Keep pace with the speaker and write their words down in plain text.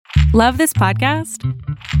Love this podcast?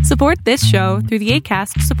 Support this show through the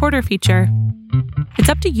Acast supporter feature. It's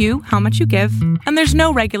up to you how much you give, and there's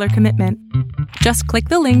no regular commitment. Just click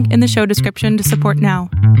the link in the show description to support now.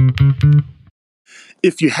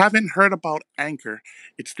 If you haven't heard about Anchor,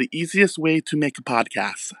 it's the easiest way to make a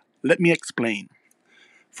podcast. Let me explain.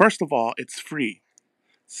 First of all, it's free.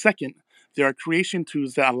 Second, there are creation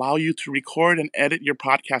tools that allow you to record and edit your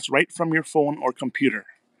podcast right from your phone or computer.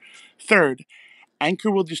 Third,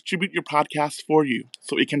 Anchor will distribute your podcast for you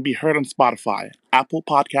so it can be heard on Spotify, Apple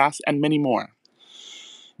Podcasts, and many more.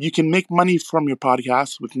 You can make money from your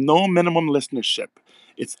podcast with no minimum listenership.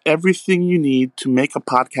 It's everything you need to make a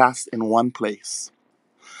podcast in one place.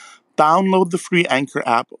 Download the free Anchor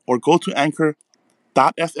app or go to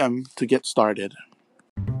anchor.fm to get started.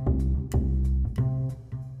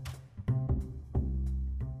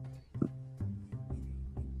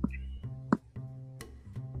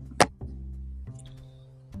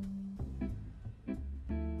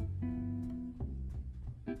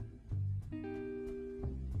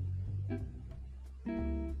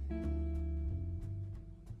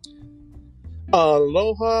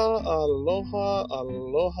 Aloha, aloha,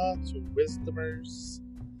 aloha to Wisdomers.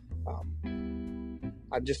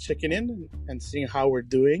 I'm just checking in and seeing how we're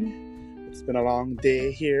doing. It's been a long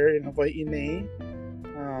day here in Hawaii.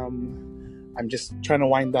 I'm just trying to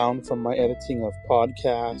wind down from my editing of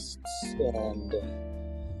podcasts and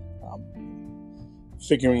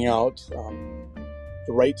figuring out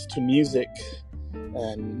the rights to music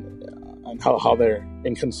and how they're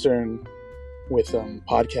in concern with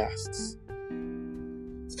podcasts.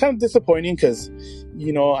 It's kind of disappointing because,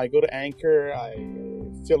 I go to Anchor, I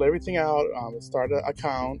fill everything out, start an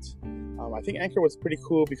account. I think Anchor was pretty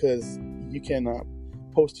cool because you can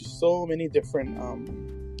post to so many different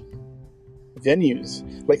venues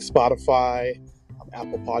like Spotify,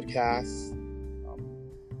 Apple Podcasts,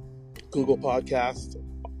 Google Podcasts,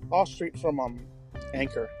 all straight from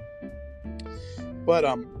Anchor. But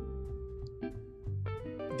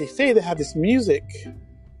they say they have this music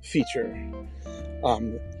feature.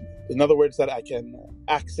 In other words, that I can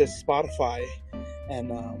access Spotify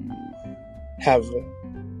and have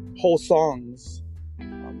whole songs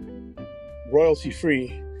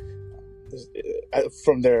royalty-free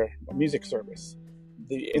from their music service.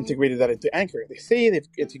 They integrated that into Anchor. They say they've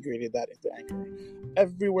integrated that into Anchor.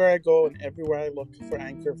 Everywhere I go and everywhere I look for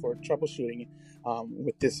Anchor for troubleshooting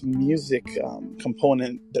with this music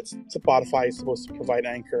component that Spotify is supposed to provide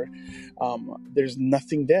Anchor, there's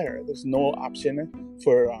nothing there. There's no option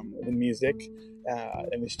for the music,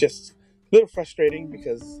 and it's just a little frustrating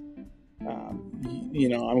because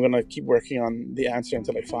I'm gonna keep working on the answer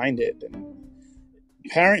until I find it. And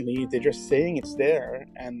apparently, they're just saying it's there,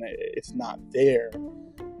 and it's not there.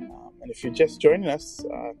 And if you're just joining us,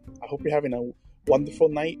 I hope you're having a wonderful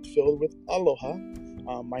night filled with aloha.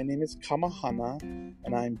 My name is Kamahana,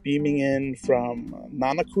 and I'm beaming in from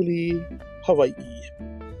Nanakuli, Hawaii.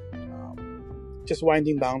 Just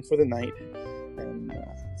winding down for the night and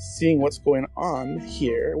seeing what's going on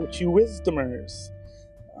here with you Wisdomers.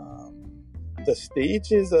 The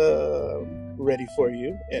stage is ready for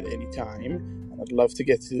you at any time, and I'd love to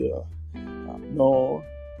get to know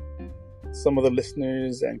some of the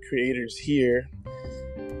listeners and creators here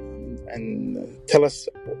and tell us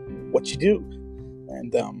what you do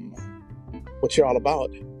and what you're all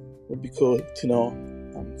about. Would be cool to know.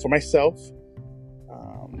 For myself,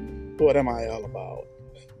 what am I all about?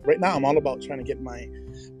 Right now, I'm all about trying to get my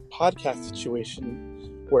podcast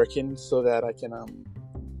situation working so that I can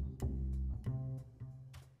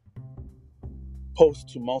post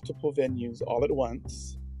to multiple venues all at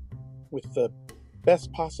once with the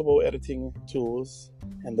best possible editing tools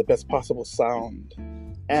and the best possible sound,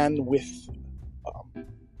 and with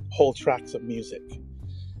whole tracks of music.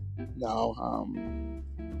 Now,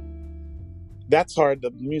 that's hard,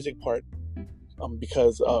 the music part,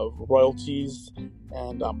 because of royalties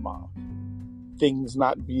and things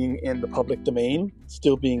not being in the public domain,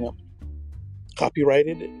 still being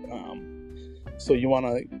copyrighted. So you want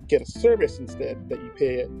to get a service instead that you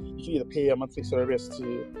pay. You can either pay a monthly service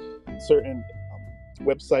to certain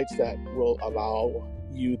websites that will allow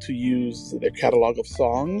you to use their catalog of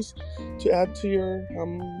songs to add to your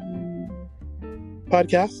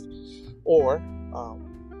podcast, or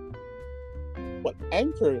what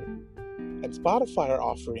Anchor and Spotify are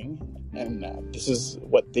offering, and this is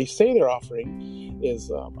what they say they're offering, is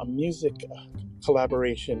a music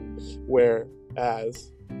collaboration,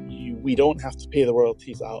 whereas we don't have to pay the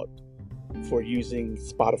royalties out for using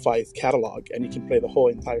Spotify's catalog, and you can play the whole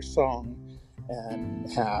entire song and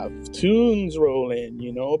have tunes rolling,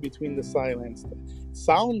 between the silence,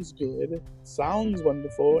 sounds good, sounds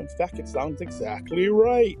wonderful. In fact, it sounds exactly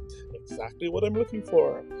right, exactly what I'm looking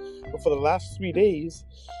for. But for the last 3 days,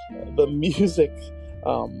 the music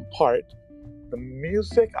part, the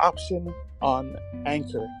music option on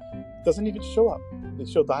Anchor doesn't even show up. They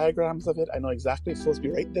show diagrams of it. I know exactly it's supposed to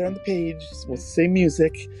be right there on the page. It's supposed to say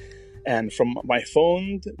music. And from my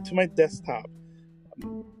phone to my desktop,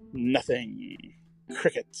 nothing.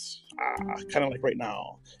 Crickets. Kind of like right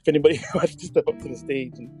now. If anybody wants to step up to the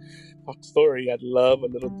stage and talk story, I'd love a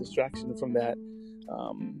little distraction from that.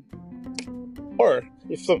 Or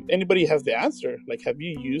if anybody has the answer, like, have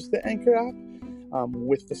you used the Anchor app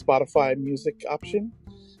with the Spotify music option?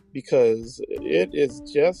 Because it is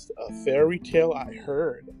just a fairy tale I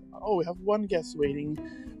heard. Oh, we have one guest waiting.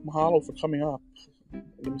 Mahalo for coming up.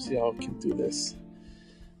 Let me see how I can do this.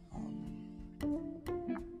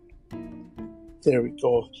 There we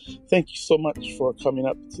go. Thank you so much for coming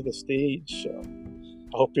up to the stage.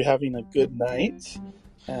 I hope you're having a good night.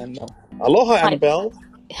 And aloha, Hi. Annabelle.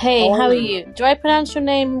 Hey, how are you? Do I pronounce your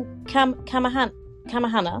name Kamahana?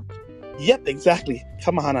 Yep, exactly.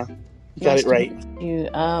 Kamahana. You got Nice it right. You,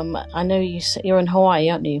 I know you're in Hawaii,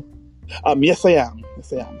 aren't you? Yes, I am.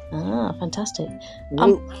 Ah, fantastic.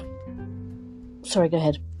 Woo. Sorry, go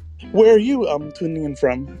ahead. Where are you tuning in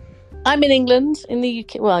from? I'm in England, in the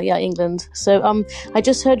UK. Well, yeah, England. So, I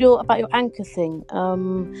just heard about your Anchor thing,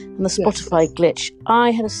 and the Spotify glitch. I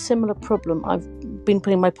had a similar problem. I've been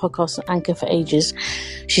putting my podcast on Anchor for ages.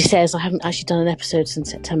 She says I haven't actually done an episode since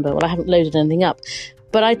September. Well, I haven't loaded anything up.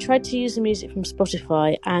 But I tried to use the music from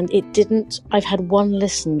Spotify, and it didn't. I've had one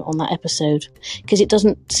listen on that episode because it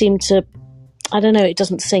doesn't seem to. I don't know. It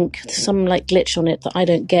doesn't sync. There's some like glitch on it that I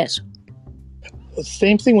don't get.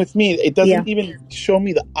 Same thing with me. It doesn't even show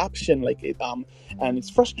me the option, like it. And it's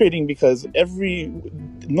frustrating because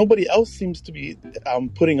nobody else seems to be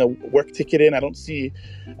putting a work ticket in. I don't see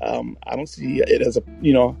it as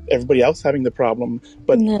everybody else having the problem.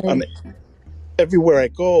 But everywhere I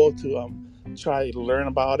go to try to learn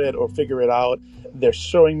about it or figure it out, they're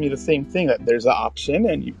showing me the same thing, that there's an option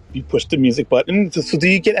and you push the music button. So do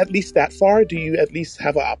you get at least that far? Do you at least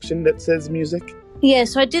have an option that says music? Yeah,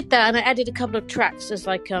 so I did that, and I added a couple of tracks as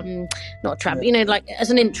like, not a track, but, like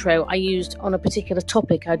as an intro. I used on a particular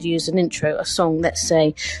topic. I'd use an intro, a song. Let's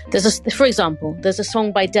say for example, there's a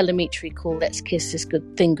song by Delamitri called "Let's Kiss This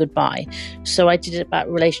Good Thing Goodbye." So I did it about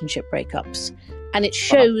relationship breakups, and it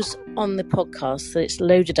shows on the podcast that it's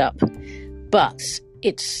loaded up, but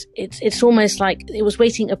it's almost like it was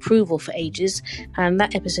waiting approval for ages, and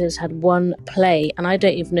that episode has had one play, and I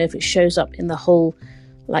don't even know if it shows up in the whole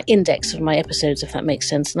like index of my episodes, if that makes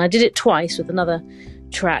sense. And I did it twice with another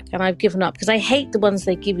track, and I've given up because I hate the ones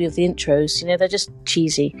they give you of the intros. They're just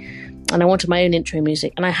cheesy, and I wanted my own intro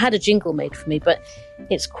music, and I had a jingle made for me, but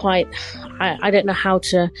it's quite I don't know how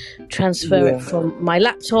to transfer it from my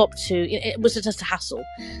laptop to it was just a hassle.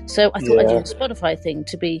 So I thought I'd do a Spotify thing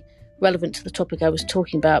to be relevant to the topic I was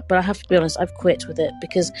talking about, but I have to be honest, I've quit with it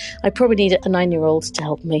because I probably need a 9-year-old to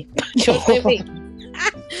help me. Do you know what I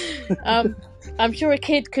mean? I'm sure a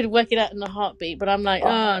kid could work it out in a heartbeat, but I'm like,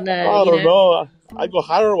 oh no. I don't know. I'd go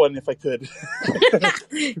hire one if I could.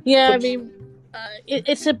 Yeah, I mean,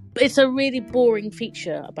 it's a really boring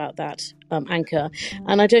feature about that Anchor,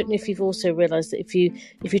 and I don't know if you've also realised that if you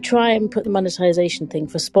try and put the monetization thing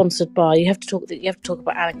for sponsored by, you have to talk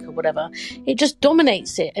about Anchor, whatever. It just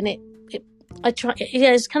dominates it, and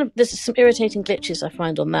it's kind of, there's some irritating glitches I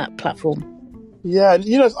find on that platform. Yeah,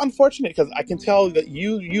 it's unfortunate because I can tell that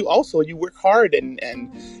you also work hard and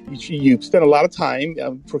you spend a lot of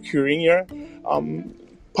time procuring your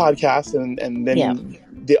podcast and then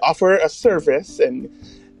they offer a service, and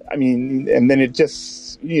I mean, and then it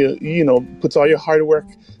just puts all your hard work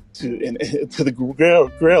to the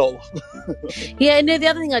grill. Yeah, no, the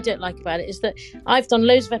other thing I don't like about it is that I've done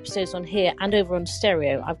loads of episodes on here and over on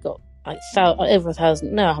stereo. I've got over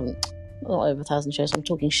 1,000. No, I haven't. Not over 1,000 shows. I'm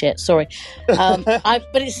talking shit. Sorry,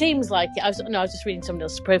 but it seems like I was just reading somebody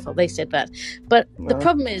else's profile. They said that, but the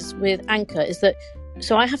problem is with Anchor is that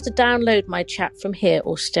so I have to download my chat from here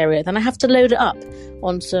or stereo, then I have to load it up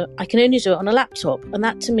onto. I can only do it on a laptop, and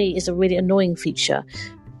that to me is a really annoying feature.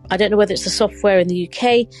 I don't know whether it's the software in the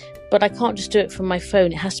UK, but I can't just do it from my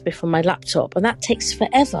phone. It has to be from my laptop, and that takes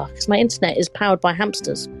forever because my internet is powered by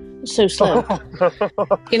hamsters. It's so slow.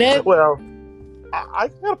 Well,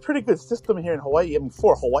 I've got a pretty good system here in Hawaii. I mean,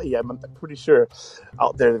 for Hawaii, I'm pretty sure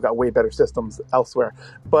out there they've got way better systems elsewhere.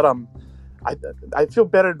 But I feel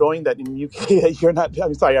better knowing that in UK you're not.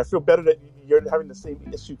 I'm sorry. I feel better that you're having the same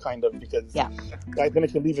issue kind of, because Yeah. I'm going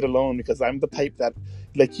to leave it alone, because I'm the type that,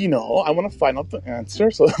 like, I want to find out the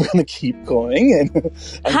answer, so I'm going to keep going. And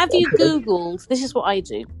Have you Googled, this is what I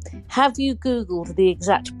do, have you Googled the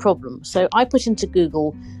exact problem? So I put into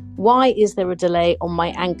Google, why is there a delay on my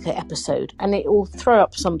Anchor episode? And it will throw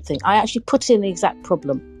up something. I actually put in the exact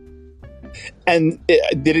problem. And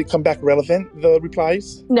did it come back relevant, the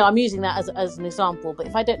replies? No, I'm using that as an example. But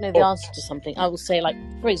if I don't know the answer to something, I will say, like,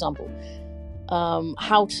 for example, I'll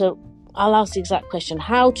ask the exact question,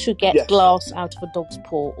 how to get glass out of a dog's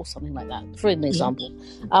paw, or something like that, for an example.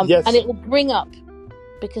 Yes. And it will bring up,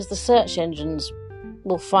 because the search engines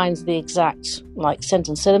will find the exact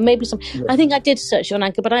sentence. So there may be some. Yeah. I think I did search on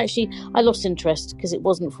Anchor, but I lost interest because it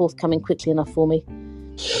wasn't forthcoming quickly enough for me.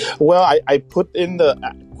 Well, I put in the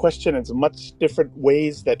question in much different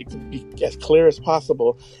ways that it could be as clear as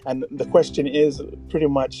possible, and the question is pretty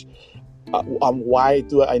much, why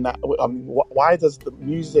do I not? Why does the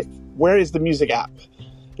music? Where is the music app?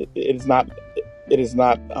 It is not. It is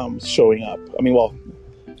not showing up. I mean, well,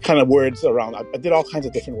 kind of words around. I did all kinds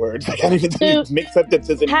of different words. I can't even make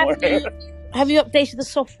sentences anymore. Have you updated the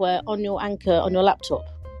software on your Anchor on your laptop?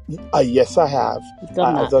 Yes, I have. You've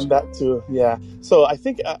done that. I've done that too. Yeah. So I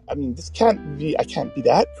think this can't be. I can't be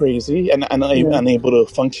that crazy and unable to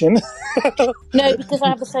function. No, because I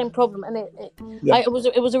have the same problem, and it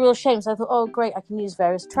was a real shame. So I thought, oh great, I can use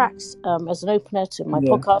various tracks as an opener to my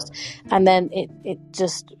podcast, and then it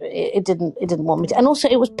didn't want me to. And also,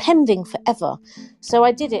 it was pending forever. So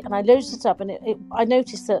I did it, and I loaded it up, and I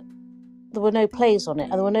noticed that there were no plays on it,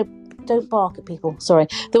 and there were no. Don't bark at people. Sorry,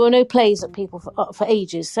 there were no plays at people for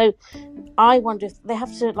ages. So I wonder if they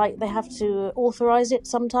have to authorize it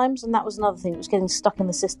sometimes, and that was another thing that was getting stuck in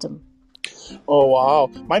the system. Oh wow,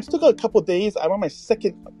 mine took a couple of days. I'm on my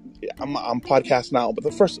second podcast now, but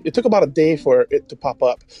it took about a day for it to pop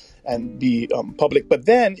up and be public. But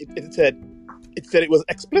then it said it was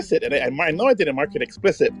explicit, and I know I didn't mark it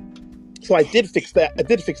explicit, so I did fix that.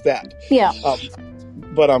 Yeah.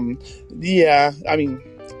 Yeah. I mean.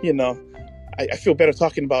 I feel better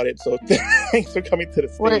talking about it, so thanks for coming to the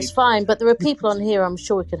stage. Well, it's fine, but there are people on here I'm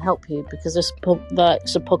sure we can help you, because there's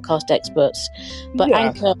some podcast experts. But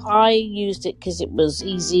Anchor, I used it because it was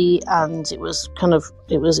easy and it was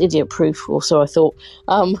idiot-proof, or so I thought.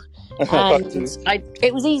 And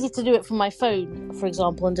it was easy to do it from my phone, for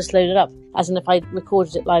example, and just load it up, as in if I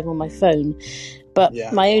recorded it live on my phone. But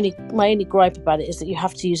my only gripe about it is that you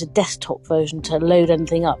have to use a desktop version to load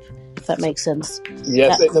anything up. If that makes sense.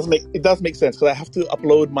 Yes, it does make sense, because I have to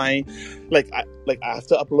upload my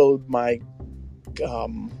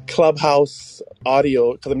Clubhouse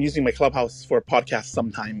audio, because I'm using my Clubhouse for podcasts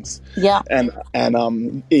sometimes. Yeah. And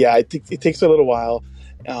it takes a little while.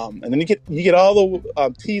 And then you get all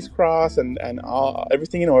the T's crossed and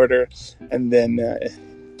everything in order, and then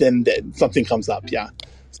something comes up. Yeah.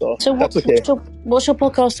 So that's okay. What's your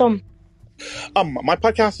podcast on? My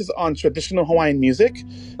podcast is on traditional Hawaiian music.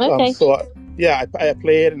 Okay. I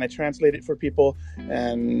play it and I translate it for people,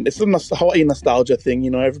 and it's a Hawaii nostalgia thing.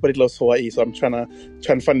 Everybody loves Hawaii, so I'm trying to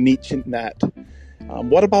find a niche in that.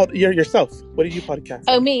 What about yourself? What do you podcast?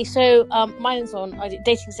 Oh, me. So mine's on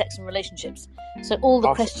dating, sex, and relationships. So all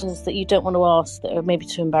the questions that you don't want to ask that are maybe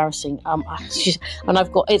too embarrassing. And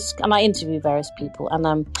I interview various people, and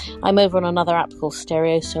I'm over on another app called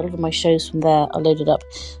Stereo. So a lot of my shows from there are loaded up.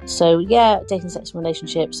 So yeah, dating, sex, and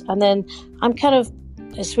relationships. And then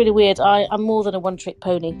it's really weird. I'm more than a one-trick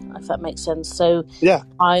pony, if that makes sense. So yeah,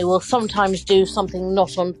 I will sometimes do something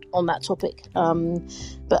not on that topic.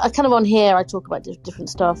 But I kind of on here, I talk about different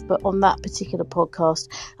stuff, but on that particular podcast,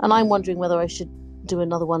 and I'm wondering whether I should do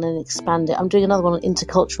another one and expand it. I'm doing another one on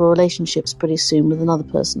intercultural relationships pretty soon with another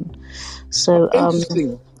person. So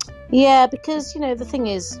interesting. Yeah, because the thing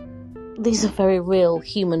is, these are very real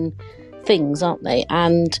human things, aren't they?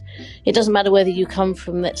 And it doesn't matter whether you come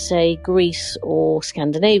from, let's say, Greece or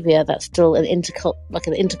Scandinavia. That's still an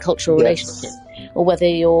intercultural relationship, or whether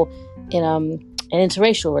you're in an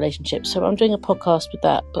interracial relationship. So I'm doing a podcast with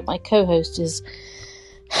that, but my co-host is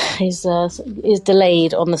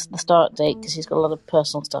delayed on the start date because he's got a lot of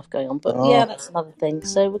personal stuff going on. But yeah, that's another thing.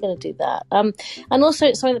 So we're going to do that. And also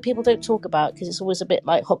it's something that people don't talk about, because it's always a bit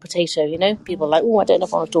like hot potato. People are like, oh, I don't know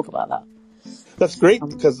if I want to talk about that. That's great,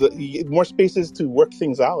 because you get more spaces to work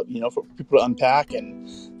things out, for people to unpack and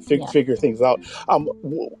figure things out.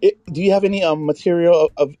 Do you have any material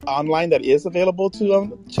of online that is available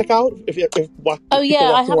to check out if people want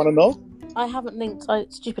to know? I haven't linked.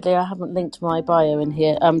 Stupidly, I haven't linked my bio in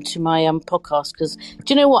here to my podcast because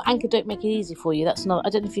do you know what? Anchor don't make it easy for you. That's not. I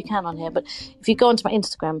don't know if you can on here, but if you go onto my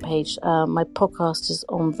Instagram page, my podcast is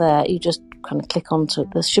on there. You just kind of click onto it.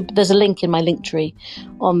 There's a link in my link tree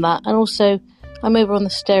on that, and also I'm over on the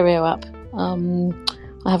Stereo app.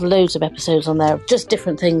 I have loads of episodes on there, just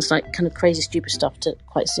different things like kind of crazy, stupid stuff to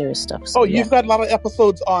quite serious stuff. So, you've got a lot of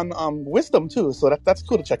episodes on wisdom too, so that's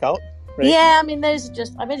cool to check out. Right? Yeah, I mean, those are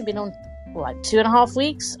just, I've only been on like 2.5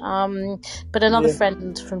 weeks, but another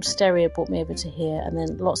friend from Stereo brought me over to here, and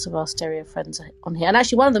then lots of our Stereo friends are on here. And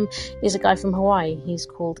actually, one of them is a guy from Hawaii. He's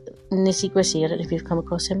called Nitty Gritty. I don't know if you've come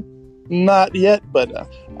across him. Not yet, but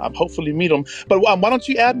I'll hopefully meet him. But why don't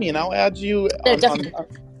you add me, and I'll add you. No, definitely.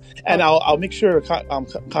 And I'll make sure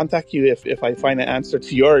to contact you if I find an answer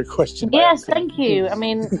to your question. Yes, thank you. I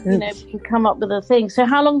mean, you know, we can come up with a thing. So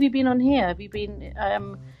how long have you been on here? Have you been,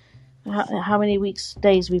 how many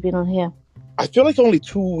days have you been on here? I feel like only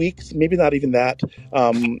 2 weeks, maybe not even that.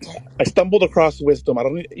 I stumbled across Wisdom. I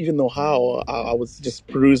don't even know how. I was just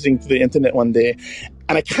perusing through the internet one day,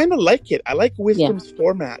 and I kind of like it. I like Wisdom's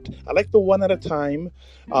format. I like the one at a time.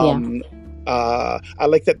 I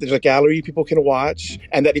like that there's a gallery people can watch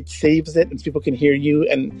and that it saves it and people can hear you.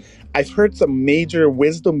 And I've heard some major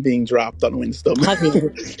wisdom being dropped on Wisdom.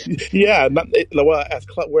 Yeah,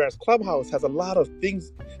 whereas Clubhouse has a lot of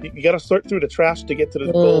things. You got to sort through the trash to get to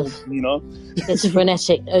the gold, you know? It's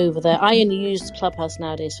frenetic over there. I only use Clubhouse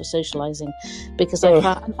nowadays for socializing because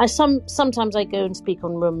sometimes I go and speak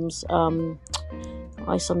on rooms.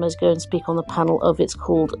 I sometimes go and speak on the panel of, it's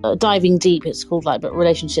called Diving Deep, it's called like, but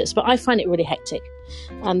relationships. But I find it really hectic.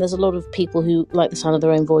 And there's a lot of people who like the sound of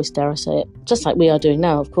their own voice, dare I say it, just like we are doing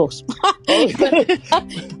now, of course.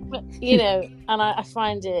 but, you know, and I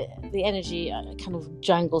find it, the energy kind of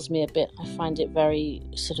jangles me a bit. I find it very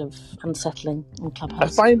sort of unsettling on Clubhouse. I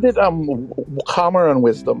find it calmer on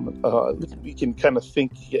Wisdom. We can kind of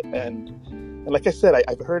think and like I said,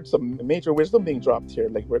 I've heard some major wisdom being dropped here,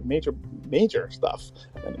 like major stuff,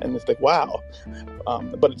 and it's like wow.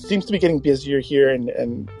 But it seems to be getting busier here,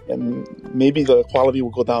 and maybe the quality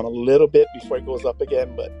will go down a little bit before it goes up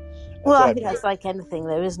again. But well, I think that's like anything,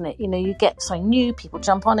 though, isn't it? You know, you get something new, people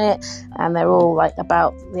jump on it, and they're all like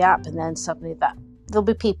about the app, and then suddenly there'll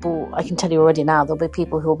be people, I can tell you already now, there'll be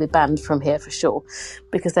people who will be banned from here for sure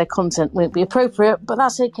because their content won't be appropriate. But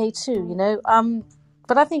that's okay too, you know.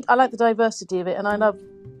 But I think I like the diversity of it, and I love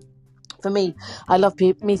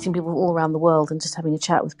meeting people all around the world and just having a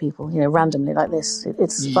chat with people, you know, randomly like this.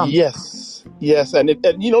 It's fun. Yes, and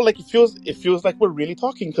you know, like it feels like we're really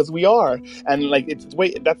talking because we are, and like that's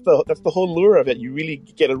the whole lure of it. You really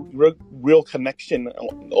get a real connection,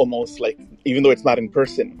 almost like even though it's not in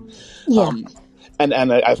person. Yeah. And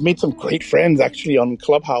I've made some great friends actually on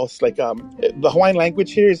Clubhouse. Like the Hawaiian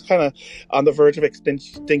language here is kind of on the verge of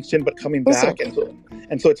extinction, but coming back,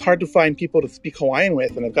 and so it's hard to find people to speak Hawaiian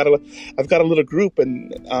with. And I've got a little group,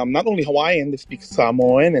 and not only Hawaiian, they speak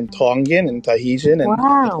Samoan and Tongan and Tahitian, and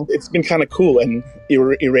wow, it's been kind of cool. And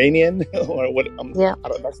Iranian or what? I don't know,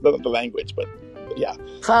 that's not the language, but yeah.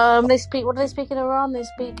 They speak. What do they speak in Iran? They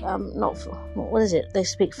speak what is it? They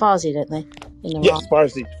speak Farsi, don't they? In Iran. Yes,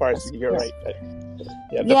 Farsi. You're right.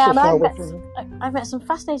 I've met some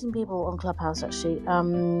fascinating people on Clubhouse actually,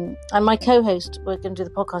 and my co-host, we're going to do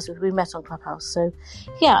the podcast with, we met on Clubhouse. So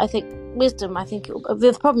yeah, I think Wisdom, the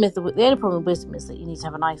only problem with Wisdom is that you need to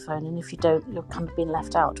have an iPhone, and if you don't, you're kind of being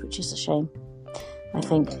left out, which is a shame, I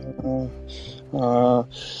think.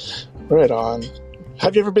 Right on.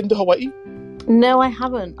 Have you ever been to Hawaii? No, I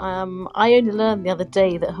haven't. I only learned the other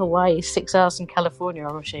day that Hawaii is 6 hours from California.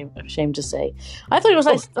 I'm ashamed to say. I thought it was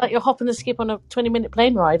like you're hopping and skip on a 20-minute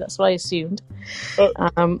plane ride. That's what I assumed.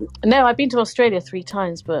 No, I've been to Australia 3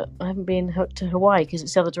 times, but I haven't been to Hawaii because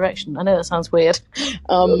it's the other direction. I know that sounds weird.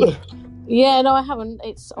 Yeah, no, I haven't.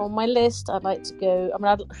 It's on my list. I'd like to go. I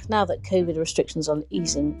mean, now that COVID restrictions are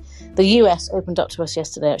easing, the US opened up to us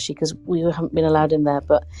yesterday actually because we haven't been allowed in there.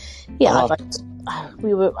 But yeah, I'd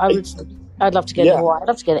love to go to Hawaii. I'd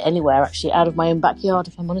love to get it anywhere, actually, out of my own backyard,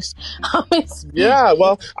 if I'm honest. Yeah,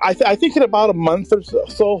 well, I think in about a month or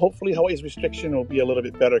so, hopefully Hawaii's restriction will be a little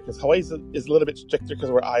bit better because Hawaii is a little bit stricter because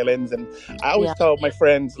we're islands. And I always tell my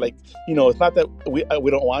friends, like, you know, it's not that we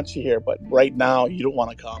don't want you here, but right now you don't want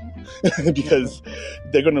to come because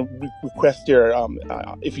they're going to request your,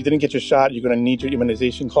 if you didn't get your shot, you're going to need your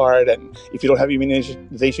immunization card. And if you don't have your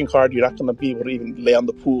immunization card, you're not going to be able to even lay on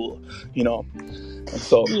the pool, you know.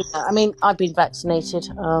 So, yeah, I mean, I've been vaccinated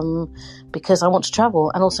because I want to travel,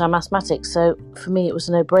 and also I'm asthmatic, so for me it was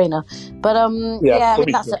a no-brainer. But I mean,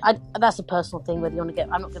 that's a personal thing. Whether you want to get,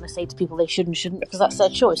 I'm not going to say to people they should and shouldn't, because that's their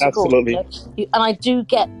choice. Absolutely. Of course, and I do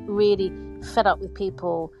get really fed up with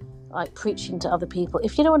people like preaching to other people.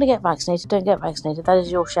 If you don't want to get vaccinated, don't get vaccinated. That is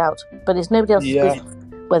your shout, but it's nobody else's business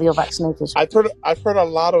whether you're vaccinated. I've heard a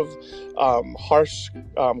lot of harsh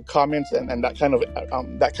comments and that kind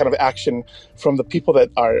of action from the people that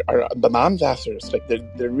are the non-vaxxers. Like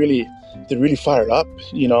they're really fired up,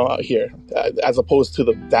 here as opposed to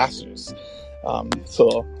the vaxxers.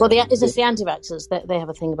 Is this the anti-vaxxers? They have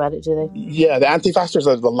a thing about it, do they? Yeah, the anti-vaxxers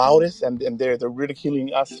are the loudest, and they're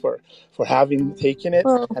ridiculing us for having taken it.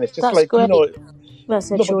 Well, and it's just like great. That's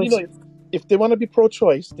their choice. If they want to be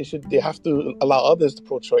pro-choice, they have to allow others to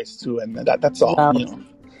pro-choice too, and that's all. Well,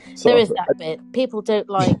 So, there is that bit. People don't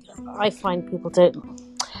like. I find people don't.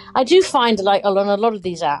 I do find like on a lot of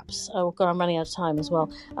these apps. Oh God, I'm running out of time as well.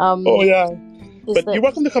 But you're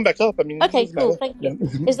welcome to come back up. I mean, okay, cool, thank you.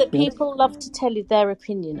 Is that people love to tell you their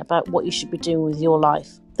opinion about what you should be doing with your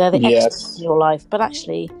life. They're the experts in your life, but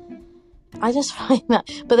actually, I just find that.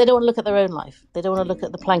 But they don't want to look at their own life. They don't want to look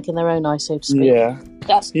at the plank in their own eye, so to speak. Yeah,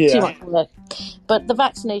 that's too much work. But the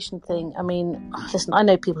vaccination thing, I mean, listen, I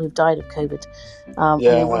know people who've died of COVID and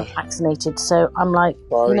they weren't vaccinated. So I'm like,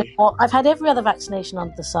 you know what? I've had every other vaccination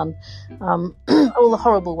under the sun. All the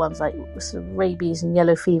horrible ones like sort of rabies and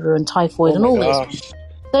yellow fever and typhoid and all those.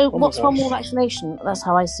 So what's one more vaccination? That's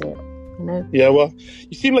how I see it. Yeah, well,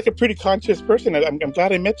 you seem like a pretty conscious person. I'm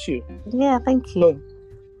glad I met you. Yeah, thank you. So,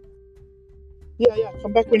 yeah.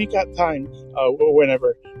 Come back when you got time, or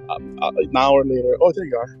whenever. An hour later. Oh, there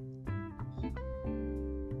you are.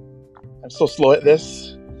 I'm so slow at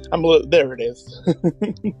this. There it is.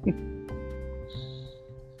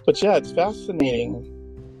 But yeah, it's fascinating.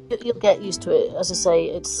 You'll get used to it. As I say,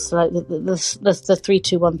 it's like the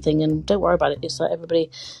 3-2-1 thing, and don't worry about it. It's like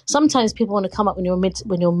everybody. Sometimes people want to come up when you're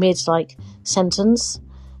mid like sentence.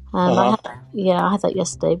 I had that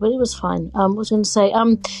yesterday, but it was fine. I was going to say,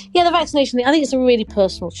 the vaccination thing, I think it's a really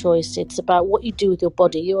personal choice. It's about what you do with your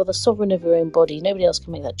body. You are the sovereign of your own body. Nobody else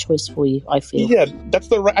can make that choice for you, I feel. Yeah,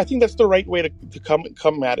 I think that's the right way to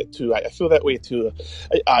come at it, too. I feel that way, too.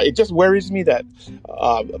 It just worries me that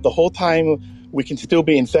the whole time we can still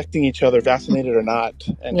be infecting each other, vaccinated or not.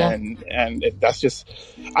 And that's just...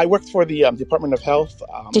 I worked for the Department of Health.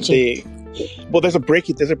 Did you? There's a break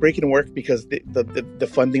in work because the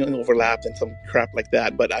funding overlapped and some crap like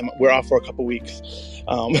that. But we're off for a couple weeks,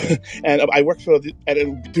 and I worked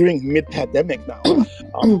during mid-pandemic now.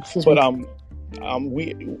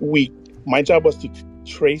 My job was to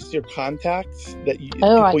trace your contacts that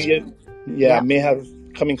may have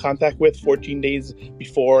come in contact with 14 days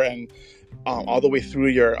before and all the way through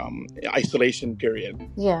your isolation period.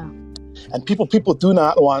 Yeah, and people do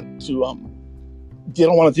not want to. They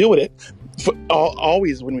don't want to deal with it.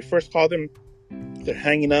 Always, when we first call them, they're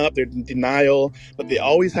hanging up, they're in denial, but they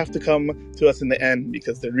always have to come to us in the end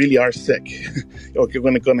because they really are sick or you're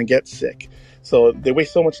going to get sick. So they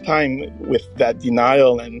waste so much time with that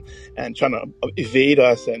denial and trying to evade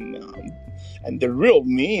us, and they're real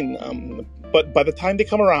mean. But by the time they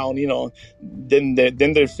come around, then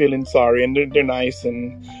they're feeling sorry and they're nice.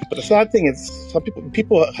 But the sad thing is, some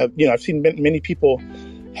people have, I've seen many people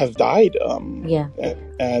have died.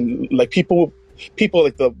 And like people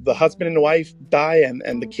like the husband and the wife die,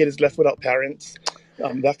 and the kid is left without parents.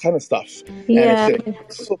 That kind of stuff. Yeah, and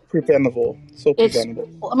it's so preventable.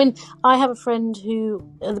 I mean, I have a friend who,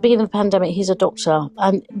 at the beginning of the pandemic, he's a doctor,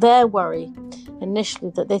 and their worry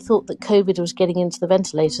initially that they thought that COVID was getting into the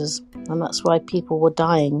ventilators, and that's why people were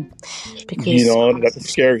dying. Because that's a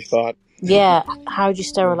scary thought. Yeah, how would you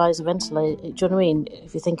sterilize a ventilator? Do you know what I mean?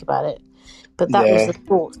 If you think about it. But that was the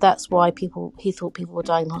thought. That's why he thought people were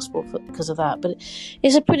dying in hospital because of that. But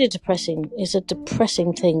it's a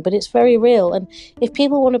depressing thing, but it's very real. And if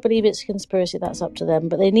people want to believe it's a conspiracy, that's up to them.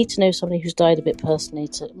 But they need to know somebody who's died a bit personally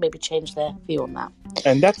to maybe change their view on that.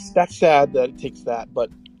 And that's sad that it takes that,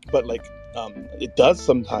 but like it does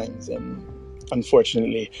sometimes, and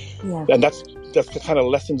unfortunately, and that's the kind of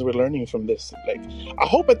lessons we're learning from this. Like, I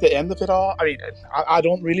hope at the end of it all, I mean, I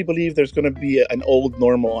don't really believe there's going to be an old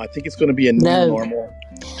normal. I think it's going to be a new normal.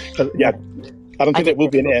 I don't think there will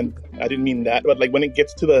be an end. I didn't mean that, but like when it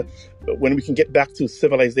gets to when we can get back to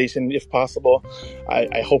civilization, if possible,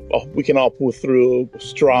 I hope we can all pull through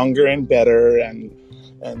stronger and better and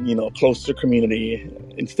closer community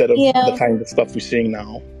instead of the kind of stuff we're seeing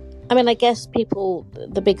now. I mean, I guess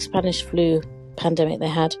the big Spanish flu pandemic they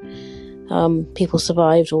had, people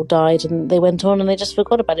survived or died, and they went on and they just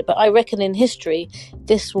forgot about it. But I reckon in history,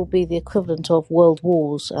 this will be the equivalent of world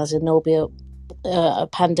wars, as in there'll be a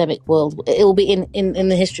pandemic world. It will be in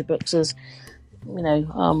the history books as,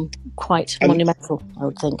 quite monumental, I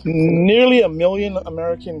would think. Nearly 1 million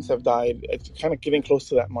Americans have died. It's kind of getting close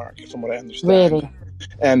to that mark, from what I understand. Really?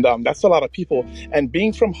 And that's a lot of people. And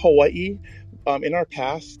being from Hawaii, in our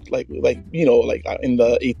past, like in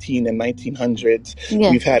the 18 and 1900s,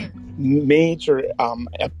 we've had major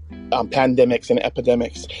pandemics and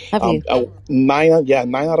epidemics. Have you? 9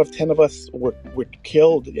 out of 10 of us were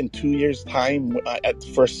killed in 2 years' time at the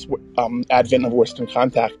first advent of Western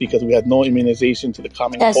contact, because we had no immunization to the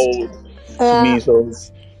common cold, to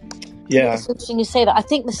measles. Yeah. It's interesting you say that. I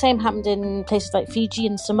think the same happened in places like Fiji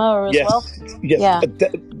and Samoa as well. Yes, yeah.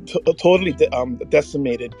 Totally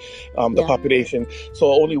decimated the population.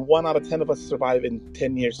 So only 1 out of 10 of us survive in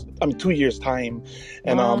 2 years' time.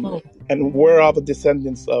 And and we're all the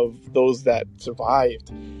descendants of those that survived.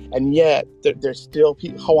 And yet there's still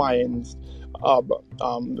Hawaiians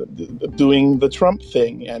doing the Trump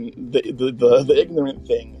thing and the ignorant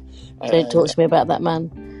thing. Don't talk to me about that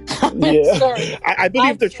man. Yeah, I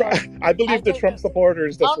believe they're Trump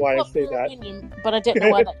supporters. That's why I say that. Opinion, but I don't know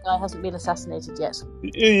why that guy hasn't been assassinated yet.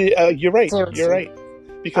 You're right. Seriously. You're right.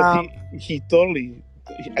 Because he totally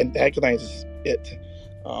antagonizes it,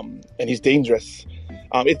 and he's dangerous.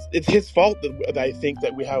 It's his fault that I think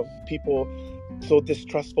that we have people so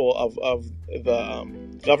distrustful of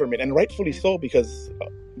the government, and rightfully so, because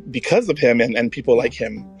of him and people like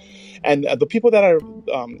him, and the people that are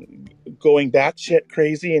going batshit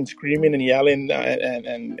crazy and screaming and yelling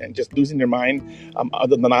and just losing their mind,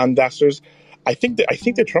 the non-vaxxers, I think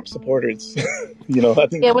they're Trump supporters. I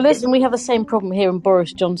think. Yeah, well, listen, we have the same problem here in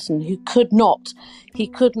Boris Johnson, who could not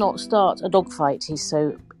start a dogfight. He's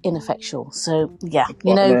so ineffectual. So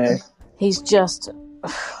he's just,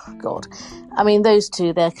 God. I mean, those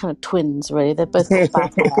two, they're kind of twins, really. They've both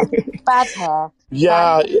got bad hair,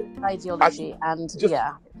 bad ideology,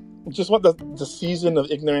 just want the season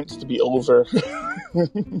of ignorance to be over.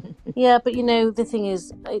 Yeah, but the thing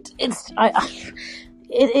is,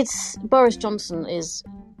 it's Boris Johnson is,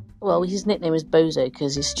 well, his nickname is Bozo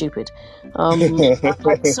because he's stupid. Funny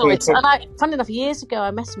enough, years ago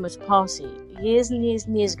I met him at a party, years and years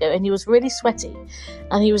and years ago, and he was really sweaty,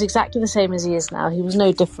 and he was exactly the same as he is now. He was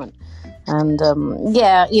no different. And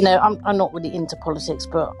I'm not really into politics,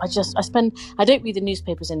 but I don't read the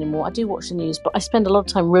newspapers anymore. I do watch the news, but I spend a lot of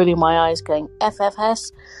time rolling my eyes going,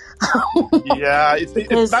 FFS. Yeah,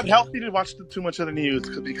 it's not healthy to watch too much of the news,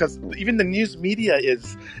 because even the news media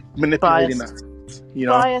is manipulating us.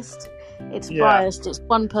 Biased. It's biased. It's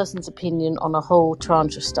one person's opinion on a whole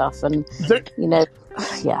tranche of stuff, and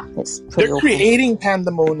it's pretty they're creating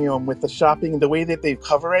pandemonium with the shopping, the way that they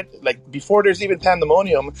cover it. Like, before there's even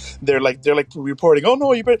pandemonium, they're like reporting, oh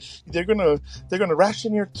no, they're gonna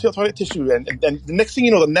ration your toilet tissue, and the next thing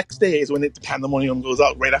you know, the next day is when the pandemonium goes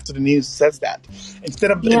out, right after the news says that.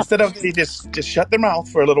 Instead of they just shut their mouth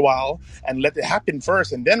for a little while and let it happen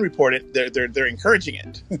first and then report it, they're encouraging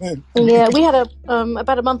it. Yeah, we had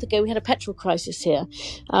about a month ago we had a petrol crisis here,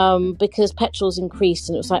 because petrol's increased,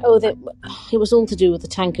 and it was like, it was all to do with the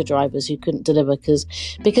tanker drivers who couldn't deliver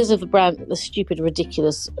because of the stupid,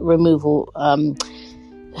 ridiculous removal,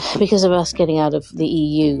 because of us getting out of the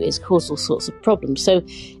EU. It's caused all sorts of problems. So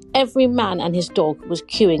every man and his dog was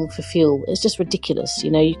queuing for fuel. It's just ridiculous.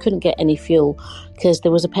 You couldn't get any fuel because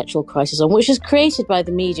there was a petrol crisis on, which was created by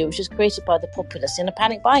the media, which was created by the populace in a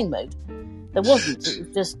panic buying mode. There wasn't.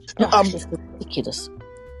 It was just ridiculous.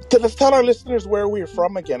 Let's tell our listeners where we're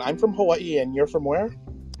from again. I'm from Hawaii, and you're from where?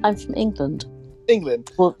 I'm from England.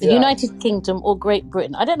 England. Well, the United Kingdom or Great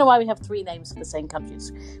Britain. I don't know why we have three names for the same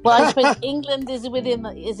countries. Well, I suppose England is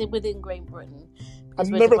within Great Britain. I've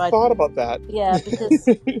never thought about that. Yeah, because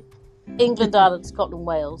England, Ireland, Scotland,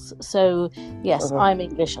 Wales. So, yes, I'm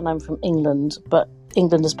English and I'm from England, but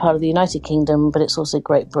England is part of the United Kingdom, but it's also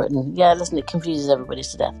Great Britain. Yeah, listen, it confuses everybody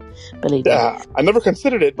to death. Believe me. Yeah, I never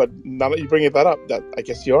considered it, but now that you bring that up, that I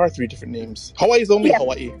guess you are three different names. Hawaii is only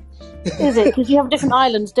Hawaii. Is it? Because you have different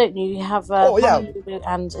islands, don't you? You have Honolulu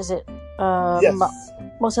and is it? Yes.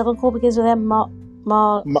 What's the other one called? Begins with M.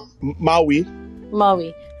 Maui.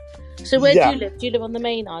 Maui. So where do you live? Do you live on the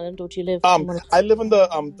main island, or do you live? I live on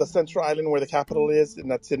the central island where the capital is, and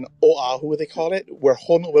that's in Oahu. They call it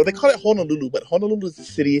they call it Honolulu, but Honolulu is the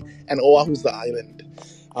city, and Oahu is the island.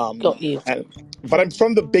 Got you. But I'm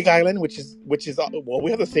from the Big Island, which is we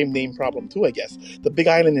have the same name problem too, I guess. The Big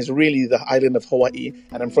Island is really the island of Hawaii,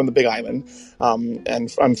 and I'm from the Big Island.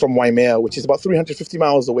 And I'm from Waimea, which is about 350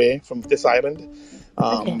 miles away from this island.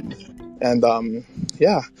 Okay. And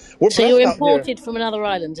yeah, we're So you're blessed out here. imported from another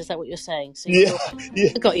island, is that what you're saying? So Yeah,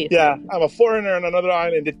 I got you. yeah. I'm a foreigner on another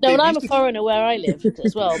island. No, and I'm a foreigner where I live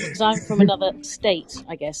as well, because I'm from another state,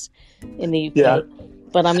 I guess, in the UK. Yeah.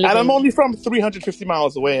 But I'm living... And I'm only from 350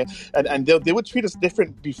 miles away, and they would treat us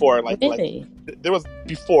different before, Really? Like there was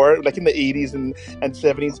before, like in the 80s and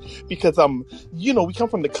 70s, because you know, we come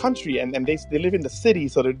from the country and they live in the city,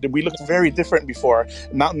 so we looked very different before.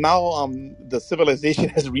 Now the civilization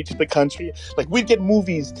has reached the country. Like we'd get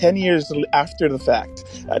movies 10 years after the fact,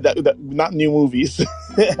 that not new movies,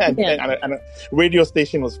 and a radio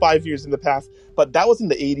station was 5 years in the past. But that was in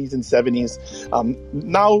the 80s and 70s.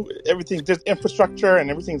 Now everything, there's infrastructure and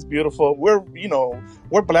everything's beautiful.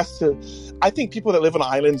 We're blessed to. I think people that live on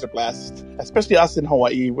islands are blessed, especially us in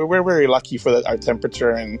Hawaii. We're very lucky for our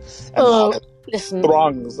temperature and listen,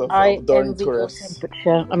 throngs of adoring tourists.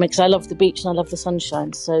 Temperature. I mean, because I love the beach and I love the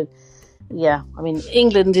sunshine. So, yeah, I mean,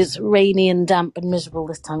 England is rainy and damp and miserable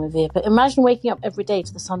this time of year. But imagine waking up every day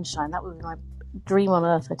to the sunshine. That would be my dream on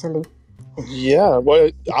earth, I tell you. Yeah, well,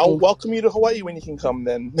 I'll welcome you to Hawaii when you can come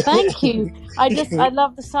then. Thank you. I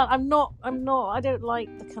love the sun. I don't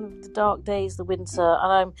like the kind of the dark days, the winter,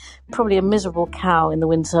 and I'm probably a miserable cow in the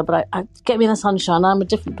winter, but I get me in the sunshine. I'm a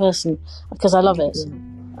different person because I love it.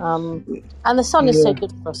 And the sun is so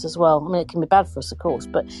good for us as well. I mean, it can be bad for us, of course,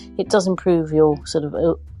 but it does improve your sort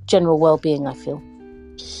of general well-being, I feel.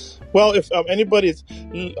 Well, if anybody's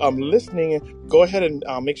listening, go ahead and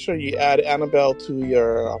make sure you add Annabelle to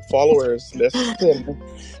your followers list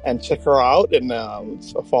and check her out and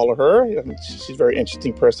follow her. And she's a very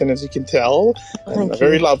interesting person, as you can tell, and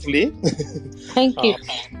very lovely. Thank you.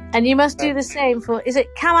 And you must do the same for. Is it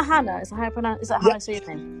Kamahana? Is that how I pronounce? Is that how I say your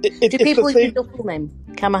name? Do people use your full name,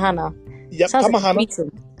 Kamahana? Yep,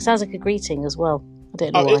 Kamahana. Sounds like a greeting as well. I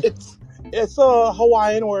don't know why. It's a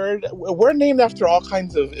Hawaiian word. We're named after all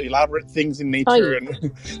kinds of elaborate things in nature,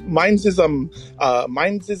 and mine's is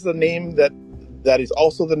a name that is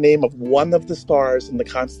also the name of one of the stars in the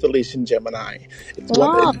constellation Gemini.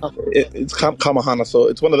 It's Kamahana, so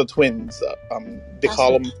it's one of the twins. They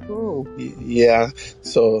call them. Cool. Yeah.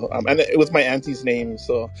 So and it was my auntie's name.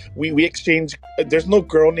 So we exchange. There's no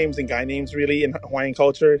girl names and guy names really in Hawaiian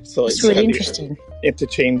culture. So it's really interesting.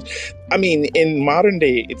 Interchange. I mean, in modern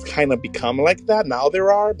day, it's kind of become like that. Now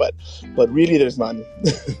there are, but really, there's none.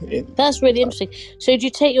 That's really interesting. So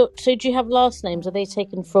do you have last names? Are they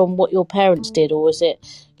taken from what your parents did, or is it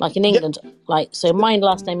like in England? Yeah. Like, so my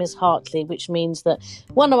last name is Hartley, which means that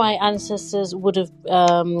one of my ancestors would have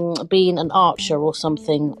been an archer or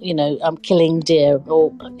something, killing deer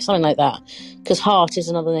or something like that. Because hart is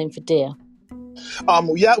another name for deer.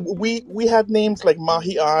 We had names like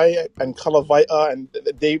Mahi'ai and Kalavaia, and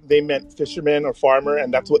they meant fisherman or farmer,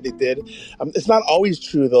 and that's what they did. It's not always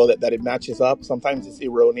true though that it matches up. Sometimes it's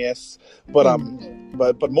erroneous, but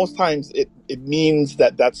most times it means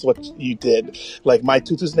that's what you did. Like my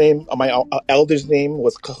tutu's name, my elder's name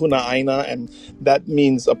was Kahuna Aina, and that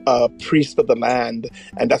means a priest of the land,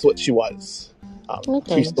 and that's what she was.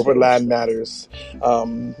 Priest over land matters.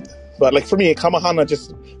 But like for me, Kamahana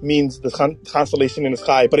just means the constellation in the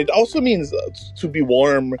sky, but it also means to be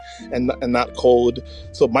warm and not cold.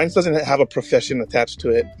 So mine doesn't have a profession attached to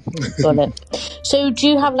it. Got it. So do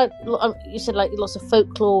you have you said lots of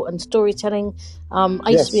folklore and storytelling? I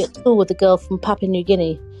used to be at school with a girl from Papua New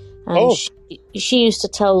Guinea, and she used to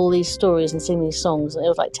tell all these stories and sing these songs. And it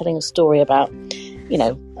was like telling a story about,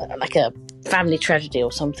 like a family tragedy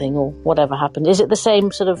or something, or whatever happened. Is it the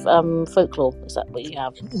same sort of folklore? Is that what you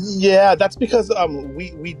have? Yeah, that's because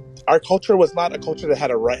our culture was not a culture that had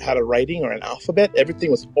a writing or an alphabet. Everything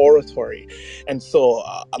was oratory, and so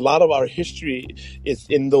a lot of our history is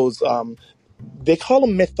in those. They call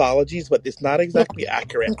them mythologies, but it's not exactly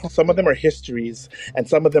accurate. Okay. Some of them are histories, and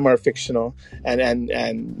some of them are fictional,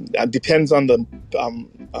 and depends on the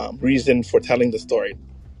reason for telling the story.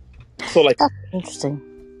 So, like, interesting.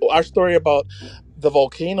 Our story about the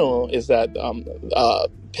volcano is that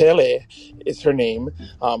Pele is her name.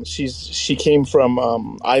 She came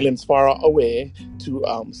from islands far away to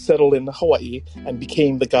settle in Hawaii and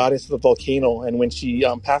became the goddess of the volcano. And when she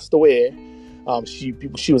passed away,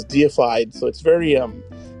 she was deified. So it's very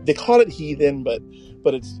they call it heathen, but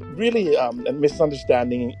it's really a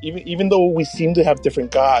misunderstanding. Even though we seem to have different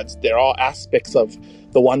gods, they're all aspects of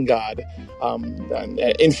the one God, and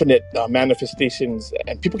infinite manifestations.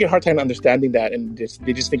 And people get a hard time understanding that, and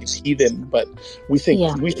they just think it's heathen. But we think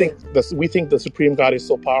the supreme God is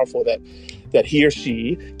so powerful that he or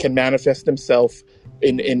she can manifest himself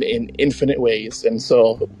in infinite ways, and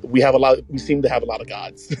so we seem to have a lot of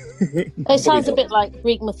gods. It sounds a bit like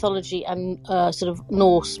Greek mythology and sort of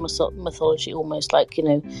Norse mythology, almost like,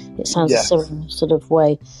 it sounds a similar sort of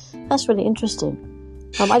way. That's really interesting.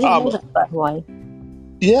 I didn't know that about Hawaii.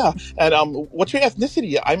 Yeah, and what's your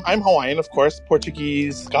ethnicity? I'm Hawaiian, of course,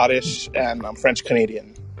 Portuguese, Scottish, and I'm French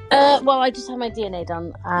Canadian. Well, I just had my DNA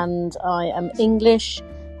done, and I am English,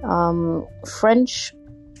 French,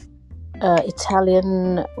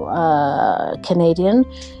 Italian, Canadian,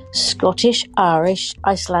 Scottish, Irish,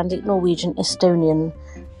 Icelandic, Norwegian, Estonian,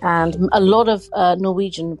 and a lot of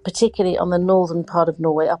Norwegian, particularly on the northern part of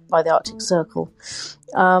Norway, up by the Arctic Circle.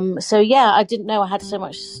 So yeah, I didn't know I had so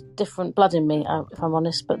much different blood in me, if I'm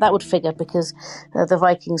honest, but that would figure because the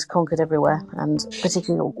Vikings conquered everywhere, and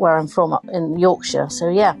particularly where I'm from, up in Yorkshire. So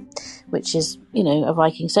yeah, which is, a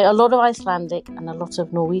Viking. So a lot of Icelandic and a lot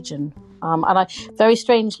of Norwegian. And I, very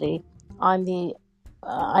strangely, I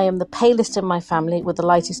am the palest in my family with the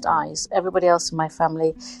lightest eyes. Everybody else in my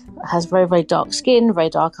family has very, very dark skin, very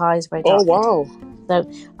dark eyes, very dark. Oh, wow. So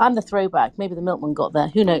I'm the throwback. Maybe the milkman got there.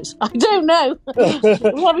 Who knows? I don't know.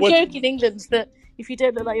 We have a joke in England that if you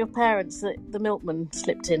don't look like your parents, that the milkman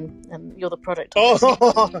slipped in and you're the product. Oh,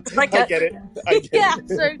 I get it.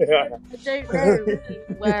 So I don't know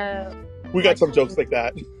where... We got some jokes like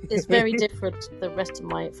that. It's very different to the rest of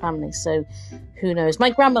my family, so who knows? My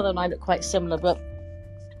grandmother and I look quite similar, but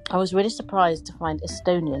I was really surprised to find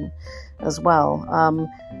Estonian as well.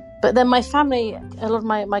 But then my family, a lot of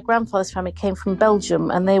my grandfather's family came from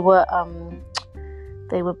Belgium, and they made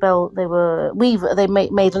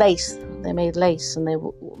lace. They made lace, and they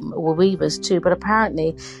were weavers too. But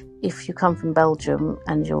apparently, if you come from Belgium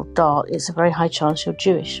and you're dark, it's a very high chance you're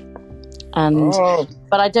Jewish.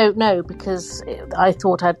 But I don't know, because I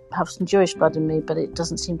thought I'd have some Jewish blood in me, but it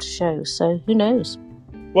doesn't seem to show. So who knows?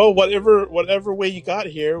 Well, whatever way you got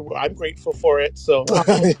here, I'm grateful for it. So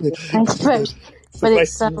thank you. But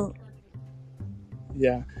it's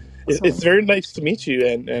yeah, it's very nice to meet you,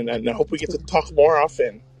 and I hope we get to talk more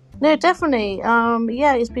often. No, definitely.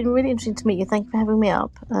 Yeah, it's been really interesting to meet you. Thank you for having me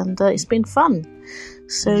up, and it's been fun.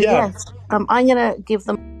 So yes, I'm gonna give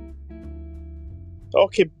them.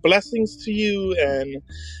 Okay, blessings to you, and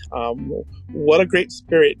what a great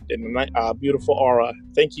spirit and beautiful aura.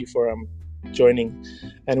 Thank you for joining.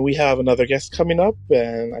 And we have another guest coming up,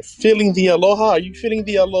 and I'm feeling the aloha. Are you feeling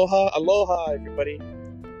the aloha? Aloha, everybody.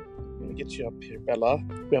 Let me get you up here, Bella.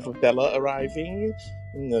 We have a Bella arriving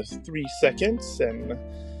in the 3 seconds, and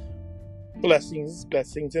blessings,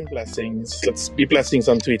 blessings, and blessings. Let's be blessings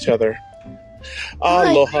unto each other.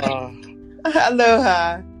 Aloha.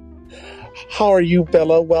 Aloha. How are you,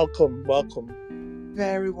 Bella? Welcome.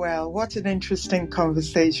 Very well. What an interesting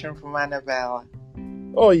conversation from Annabelle.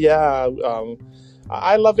 Oh, yeah.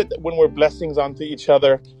 I love it when we're blessings onto each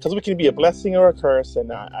other, because we can be a blessing or a curse,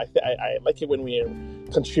 and I like it when we are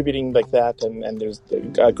contributing like that, and there's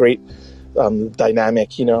a great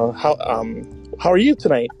dynamic. How are you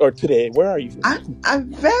tonight or today? Where are you?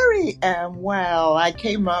 I'm very well. I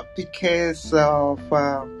came up because of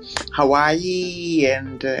Hawaii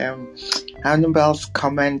and Annabelle's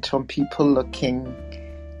comment on people looking,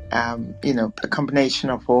 a combination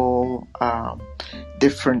of all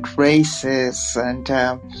different races, and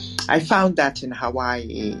I found that in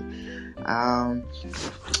Hawaii. I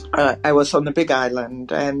was on the Big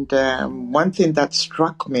Island, and one thing that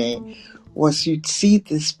struck me was you'd see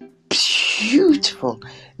this beautiful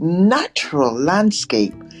natural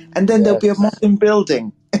landscape, and then there'll be a modern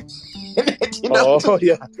building. Oh,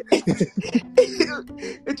 yeah.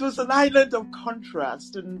 It was an island of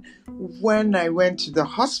contrast. And when I went to the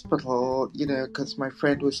hospital, because my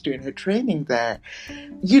friend was doing her training there,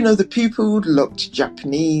 the people looked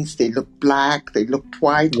Japanese, they looked black, they looked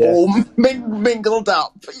white, all mingled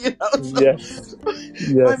up, So yes.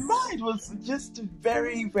 My mind was just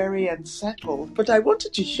very, very unsettled. But I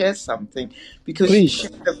wanted to share something, because you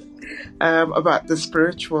shared about the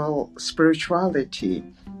spirituality.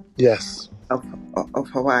 Yes. Of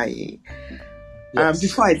Hawaii. Yes.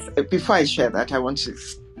 Before I share that, I want to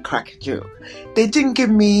crack a joke. They didn't give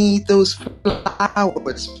me those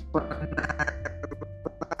flowers.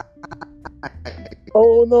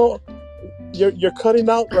 Oh no, you're cutting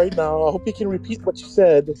out right now. I hope you can repeat what you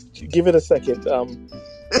said. Give it a second. And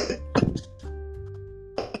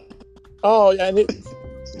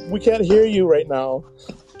we can't hear you right now,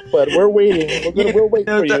 but we're waiting. We'll wait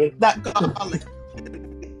for you. That garlic.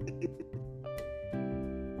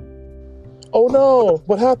 Oh no!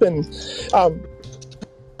 What happened?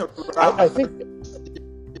 I think.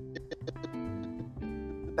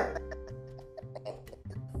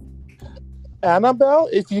 Annabelle,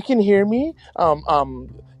 if you can hear me,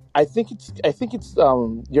 I think it's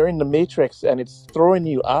you're in the matrix and it's throwing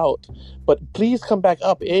you out. But please come back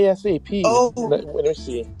up ASAP. Oh, Let me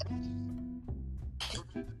see.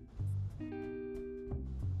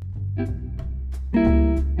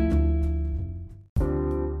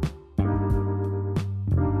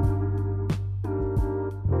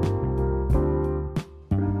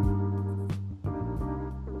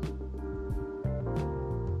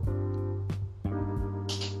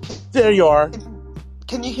 There you are.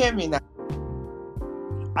 can you hear me now?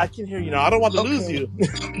 I can hear you now. I don't want to lose Okay. you.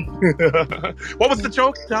 What was the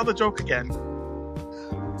joke? Tell the joke again.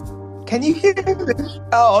 Can you hear me?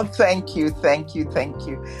 Oh, thank you.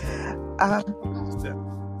 I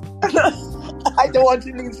don't want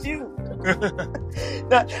to lose you.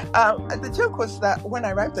 The joke was that when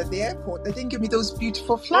I arrived at the airport, they didn't give me those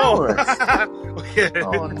beautiful flowers. Okay.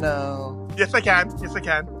 Oh no. Yes, I can.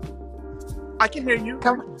 I can hear you.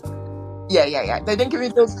 Come. Yeah. They didn't give me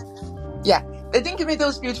those. Yeah, they didn't give me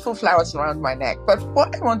those beautiful flowers around my neck. But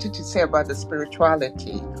what I wanted to say about the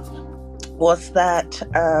spirituality was that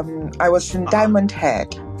I was in Diamond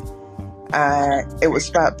Head. It was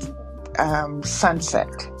about sunset.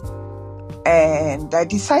 And I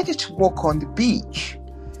decided to walk on the beach.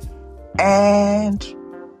 And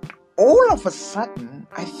all of a sudden,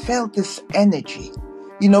 I felt this energy,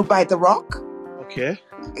 by the rock. Okay.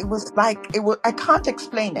 It was I can't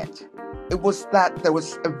explain it. It was that there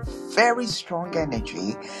was a very strong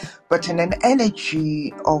energy, but an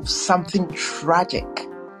energy of something tragic.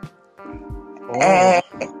 Oh. And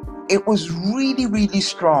it was really, really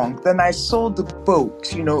strong. Then I saw the boat,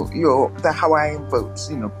 the Hawaiian boats,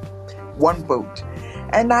 one boat.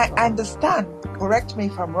 And I understand, correct me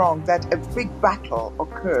if I'm wrong, that a big battle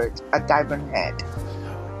occurred at Diamond Head.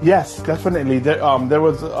 Yes, definitely. There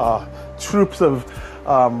was troops of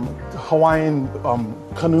Hawaiian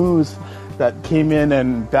canoes that came in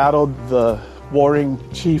and battled the warring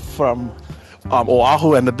chief from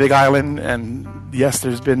Oahu and the Big Island. And yes,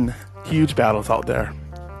 there's been huge battles out there.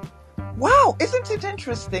 Wow, isn't it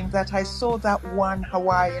interesting that I saw that one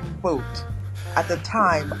Hawaiian boat? At the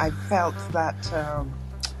time, I felt that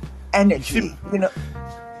energy,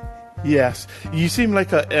 Yes, you seem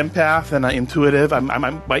like an empath and an intuitive. I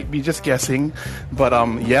might be just guessing, but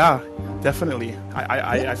yeah, definitely.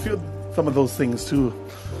 I feel some of those things too.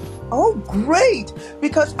 Oh, great!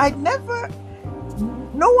 Because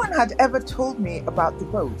no one had ever told me about the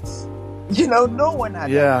boats. No one had.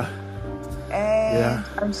 Yeah. And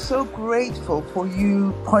I'm so grateful for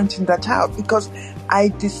you pointing that out, because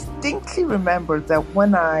I distinctly remember that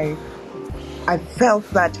when I felt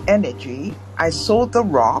that energy, I saw the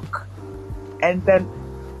rock, and then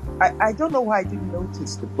I don't know why I didn't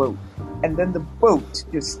notice the boat. And then the boat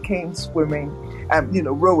just came swimming,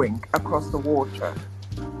 rowing across the water.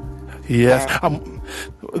 Yes.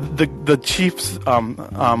 The chiefs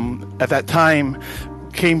at that time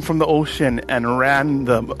came from the ocean and ran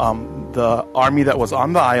the army that was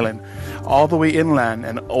on the island all the way inland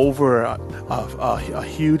and over a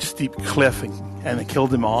huge steep cliff, and it killed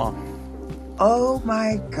them all. Oh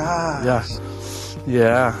my gosh.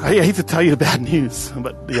 Yeah. I hate to tell you the bad news,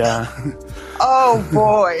 but yeah. Oh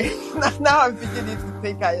boy. Now I'm beginning to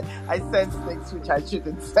think I sense things which I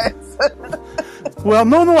shouldn't sense. Well,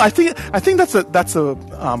 no. I think that's a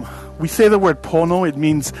we say the word pono. It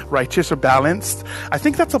means righteous or balanced. I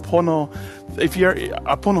think that's a pono. If you're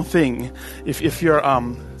a pono thing, if you're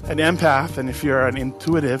an empath and if you're an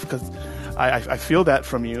intuitive, because I feel that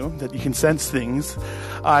from you, that you can sense things.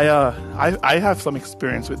 I have some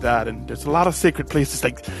experience with that, and there's a lot of sacred places.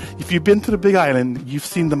 Like if you've been to the Big Island, you've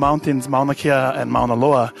seen the mountains Mauna Kea and Mauna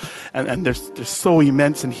Loa, and they're so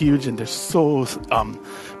immense and huge, and they're so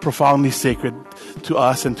profoundly sacred to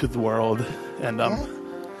us and to the world,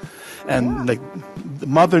 and like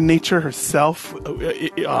Mother Nature herself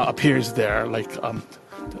appears there, like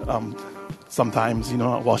sometimes,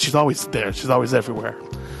 well, she's always there, she's always everywhere.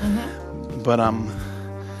 Mm-hmm. But I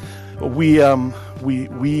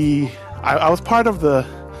was part of the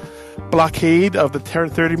blockade of the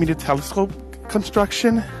 30-meter telescope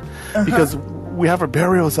construction, because we have our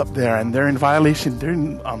burials up there, and they're in violation. They're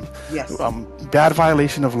in bad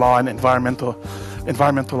violation of law and environmental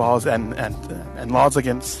laws and laws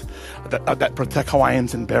against that protect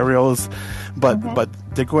Hawaiians and burials, but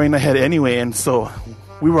they're going ahead anyway. And so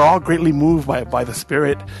we were all greatly moved by the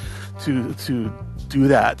spirit to do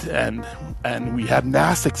that, and we had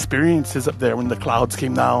mass experiences up there when the clouds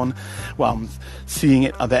came down, seeing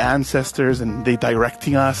it, the ancestors, and they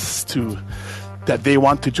directing us to that they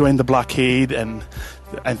want to join the blockade, and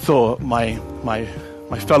so my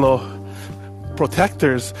fellow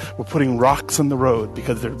protectors were putting rocks on the road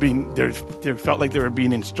because they felt like they were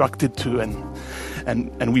being instructed to, and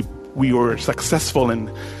we were successful in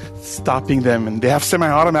stopping them. And they have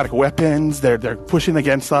semi-automatic weapons. They're pushing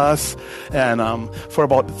against us, and for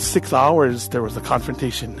about 6 hours there was a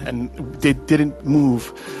confrontation, and they didn't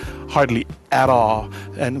move hardly at all,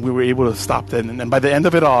 and we were able to stop them. And by the end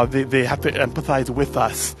of it all, they had to empathize with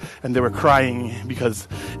us, and they were crying because,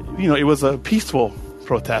 it was a peaceful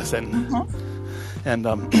protest, and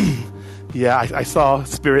I saw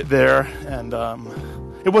spirit there, and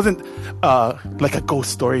it wasn't like a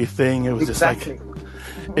ghost story thing. It was exactly. just like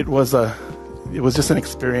it was just an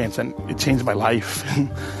experience, and it changed my life.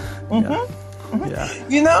 Yeah.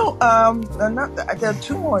 There are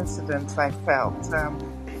two more incidents I felt.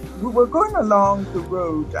 We were going along the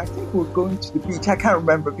road. I think we were going to the beach. I can't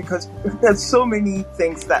remember because there's so many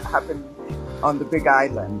things that happen on the Big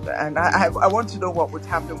Island. And I want to know what would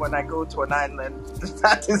happen when I go to an island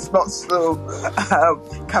that is not so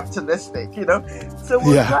capitalistic, So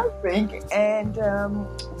we're driving, and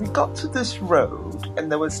we got to this road,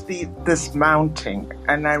 and there was this mountain.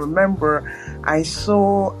 And I remember I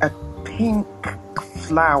saw a pink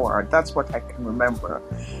flower. That's what I can remember.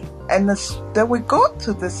 And then we got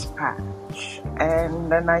to this patch,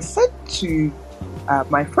 and then I said to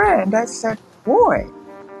my friend, I said, boy,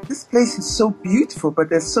 this place is so beautiful, but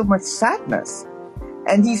there's so much sadness.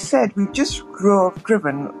 And he said, we've just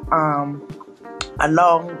driven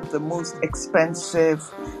along the most expensive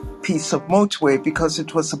piece of motorway because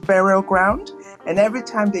it was a burial ground. And every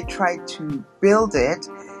time they tried to build it,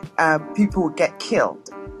 people would get killed.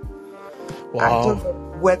 Wow. I don't know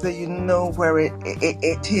whether you know where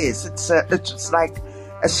it is. It's like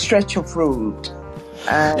a stretch of road.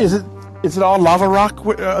 Is it all lava rock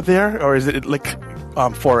there, or is it like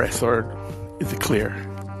forest, or is it clear?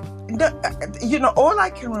 No, all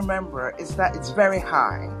I can remember is that it's very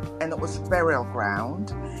high, and it was a burial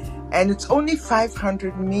ground, and it's only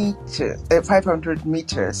 500 meters.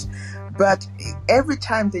 But every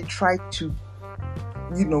time they tried to,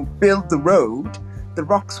 build the road, the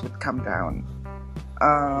rocks would come down.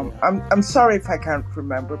 I'm sorry if I can't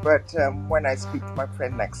remember, but when I speak to my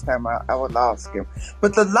friend next time, I will ask him.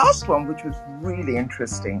 But the last one, which was really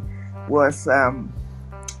interesting, was a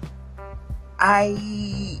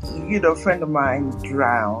friend of mine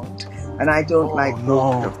drowned, and I don't like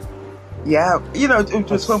water. Yeah, it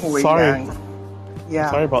was when we were young. Yeah,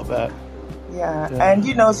 sorry about that. Yeah. And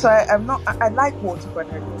so I like water, but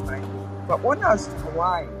I don't like it. But when I was in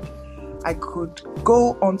Hawaii, I could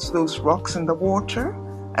go onto those rocks in the water,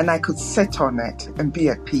 and I could sit on it and be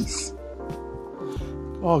at peace.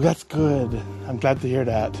 Oh, that's good. I'm glad to hear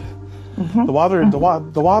that. Mm-hmm.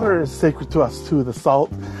 The water is sacred to us too. The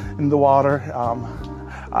salt in the water.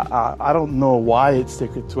 I don't know why it's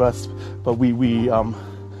sacred to us, but we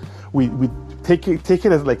take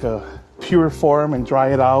it as like a pure form and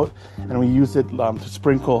dry it out, and we use it to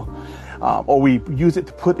sprinkle, or we use it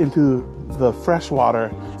to put into the fresh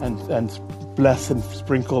water and bless and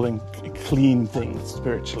sprinkle and clean things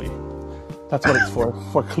spiritually. That's what it's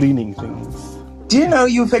for cleaning things. Do you know,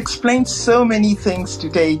 you've explained so many things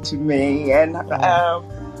today to me, and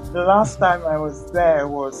the last time I was there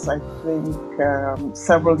was, I think,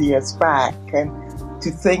 several years back, and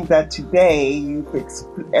to think that today you've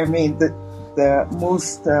the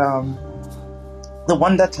most, the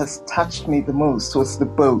one that has touched me the most was the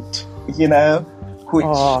boat,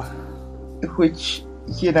 which,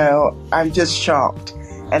 I'm just shocked.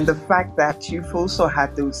 And the fact that you've also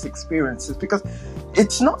had those experiences, because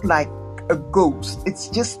it's not like a ghost, it's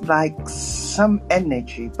just like some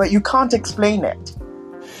energy, but you can't explain it.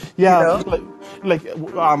 Yeah,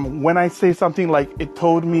 when I say something like it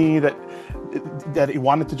told me that it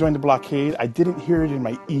wanted to join the blockade, I didn't hear it in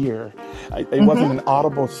my ear. It wasn't an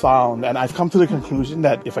audible sound, and I've come to the conclusion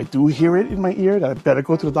that if I do hear it in my ear, that I better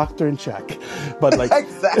go to the doctor and check. But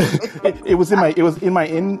exactly. it was in my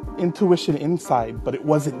intuition inside, but it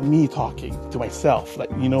wasn't me talking to myself.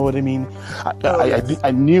 Like, you know what I mean?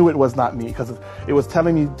 I knew it was not me, because it was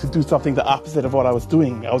telling me to do something the opposite of what I was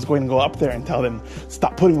doing. I was going to go up there and tell them,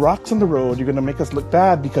 stop putting rocks on the road. You're going to make us look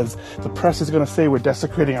bad because the press is going to say we're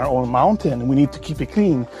desecrating our own mountain and we need to keep it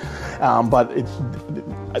clean. But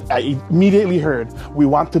I immediately heard, we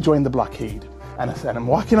want to join the blockade. And I said, I'm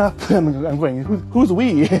walking up and I'm going, who's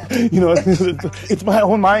we? It's my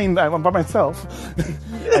own mind. I'm by myself.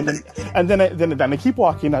 and then I keep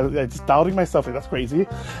walking. I'm just doubting myself. Like, that's crazy.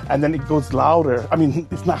 And then it goes louder. I mean,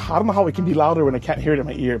 it's not, I don't know how it can be louder when I can't hear it in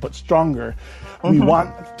my ear, but stronger. We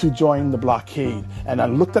want to join the blockade. And I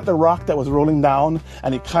looked at the rock that was rolling down,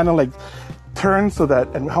 and it kind of like turned so that,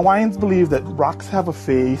 and Hawaiians believe that rocks have a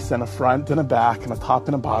face and a front and a back and a top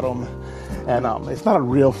and a bottom, and it's not a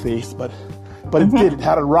real face, but it did. It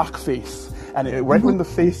had a rock face, and right when the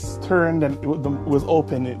face turned and it was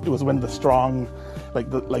open, it was when the strong, like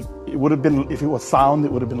it would have been, if it was sound,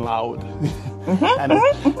 it would have been loud.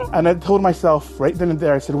 And I told myself right then and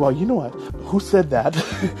there, I said, well, you know what? Who said that?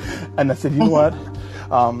 And I said, you know what?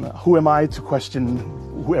 Who am I to question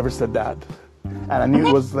whoever said that? And I knew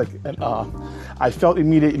it was like, I felt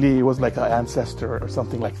immediately it was like an ancestor or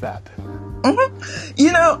something like that.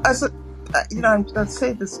 You know, I'll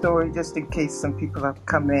say the story just in case some people have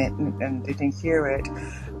come in and didn't hear it.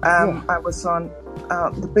 I was on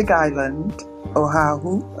the Big Island,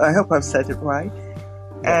 Oahu. I hope I've said it right.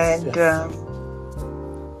 Yes, and yes.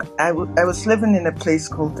 I was living in a place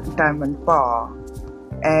called Diamond Bar,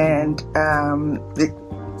 and it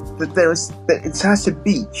has a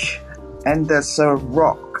beach, and there's a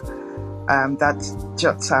rock that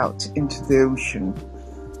juts out into the ocean.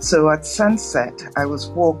 So at sunset, I was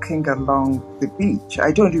walking along the beach.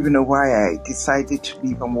 I don't even know why I decided to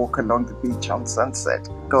leave and walk along the beach on sunset.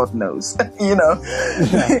 God knows, you know.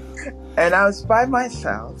 Yeah. And I was by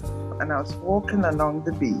myself, and I was walking along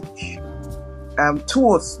the beach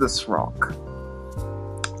towards this rock.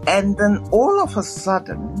 And then all of a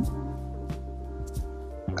sudden,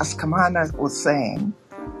 as Kamana was saying,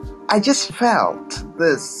 I just felt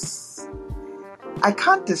this. I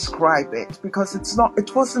can't describe it because it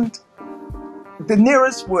wasn't, the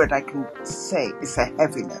nearest word I can say is a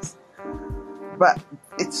heaviness. But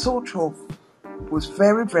it sort of was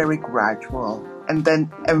very, very gradual and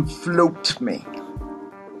then enveloped me.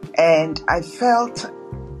 And I felt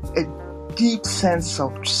a deep sense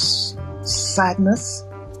of sadness,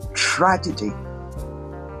 tragedy.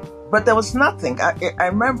 But there was nothing. I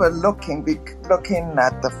remember looking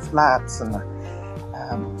at the flats and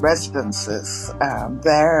residences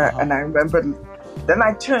there, and I remember. Then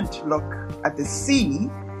I turned to look at the sea,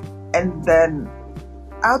 and then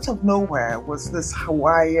out of nowhere was this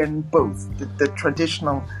Hawaiian boat, the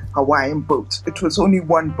traditional Hawaiian boat. It was only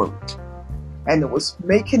one boat, and it was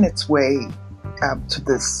making its way to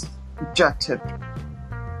this jutted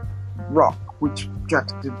rock, which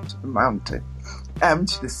jutted into the mountain,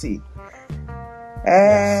 to the sea.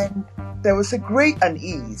 And there was a great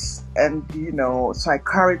unease, and so I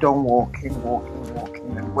carried on walking,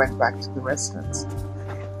 and went back to the residence.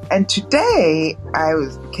 And today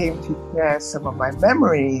came to share some of my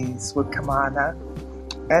memories with Kamana,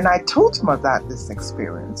 and I told him about this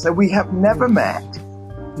experience. And we have never met.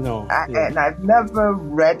 No. And I've never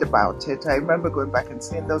read about it. I remember going back and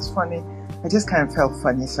saying that was funny. I just kind of felt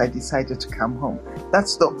funny, so I decided to come home.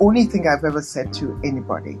 That's the only thing I've ever said to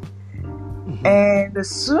anybody. And as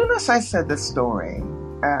soon as I said the story,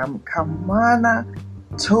 Kamana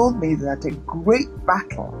told me that a great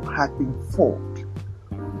battle had been fought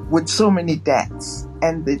with so many deaths,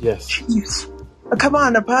 and the chiefs.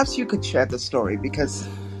 Kamana, perhaps you could share the story because.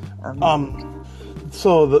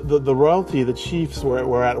 So the royalty, the chiefs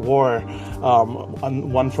were at war,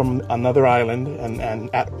 one from another island,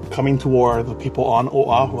 and coming to war the people on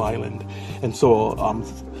Oahu Island, and so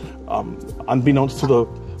unbeknownst to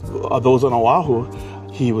those on Oahu,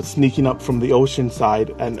 he was sneaking up from the ocean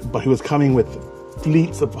side, but he was coming with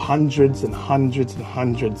fleets of hundreds and hundreds and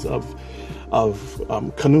hundreds of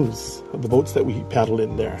canoes, the boats that we paddled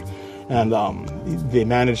in there, and they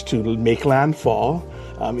managed to make landfall,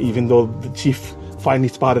 even though the chief finally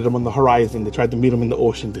spotted them on the horizon. They tried to meet him in the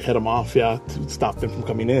ocean to head him off, to stop them from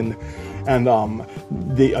coming in, and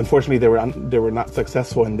unfortunately they were not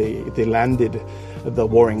successful, and they landed the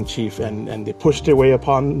warring chief, and they pushed their way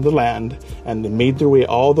upon the land, and they made their way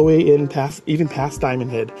all the way in past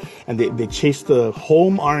Diamond Head, and they chased the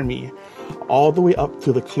home army all the way up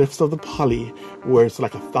to the cliffs of the Pali, where it's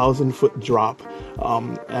like 1,000-foot drop,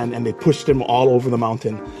 and they pushed them all over the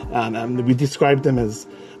mountain, and we described them as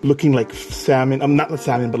looking like salmon, not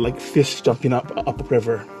salmon, but like fish jumping up a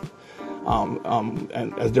river,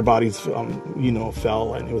 and as their bodies fell,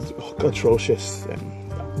 and it was atrocious. And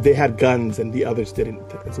they had guns, and the others didn't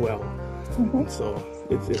as well. And so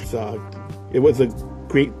it was a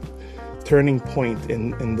great turning point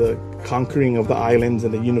in the conquering of the islands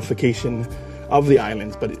and the unification of the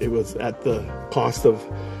islands, but it was at the cost of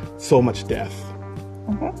so much death.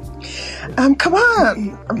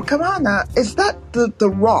 Kamana, is that the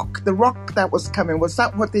rock that was coming? Was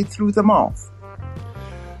that what they threw them off?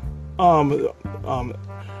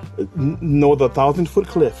 No, the 1,000-foot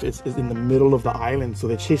cliff is in the middle of the island, so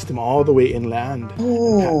they chased him all the way inland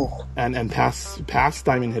and past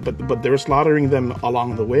Diamond Head, but they were slaughtering them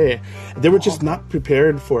along the way. They were just not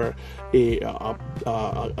prepared for a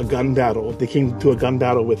gun battle. They came to a gun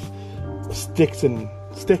battle with sticks,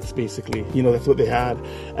 basically. That's what they had,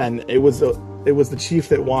 and it was the chief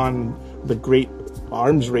that won the great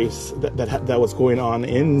arms race that was going on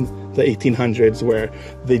in the 1800s, where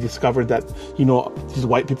they discovered that these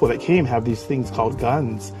white people that came have these things called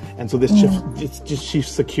guns, and so this chief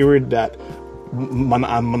secured that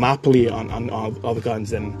monopoly on all the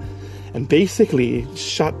guns, and basically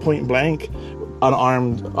shot point blank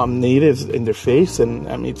unarmed natives in their face. And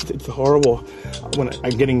I mean, it's horrible. When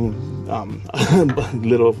I'm getting a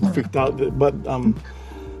little freaked out, but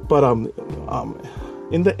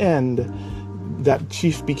in the end, that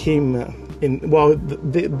chief became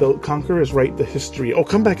the conquerors write the history. Oh,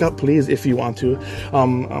 come back up, please, if you want to.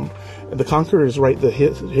 The conquerors write the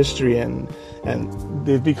history, and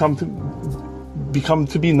they've become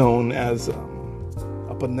to be known as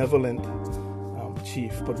a benevolent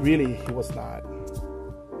chief, but really he was not.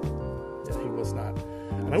 Yeah, he was not.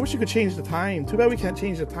 And I wish you could change the time. Too bad we can't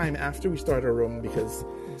change the time after we start our room, because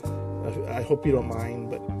I hope you don't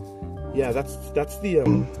mind. But yeah, that's the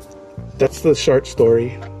short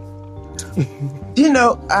story. I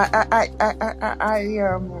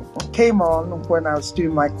came on when I was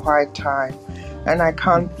doing my quiet time, and I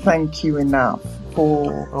can't thank you enough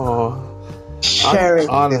for sharing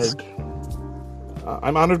this.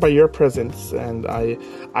 I'm honored by your presence, and I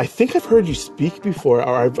think I've heard you speak before,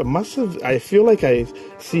 or I feel like I've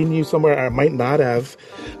seen you somewhere. I might not have,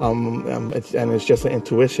 and it's just an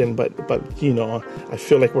intuition, but I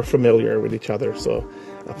feel like we're familiar with each other, so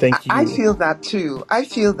thank you. I feel that too. I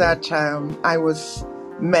feel that I was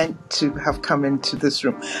meant to have come into this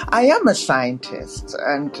room. I am a scientist,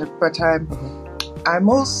 but I'm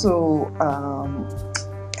also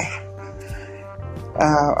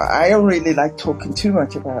I don't really like talking too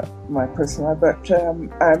much about my personal life, but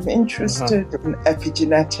I'm interested in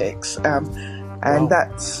epigenetics, and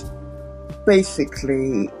that's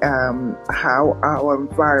basically how our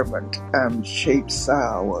environment shapes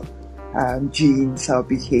our genes, our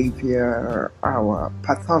behavior, our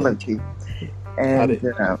pathology, and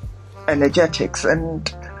energetics. And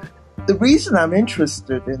the reason I'm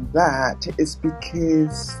interested in that is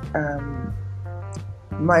because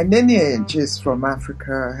my lineage is from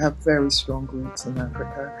Africa. I have very strong roots in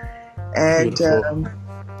Africa. And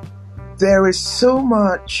there is so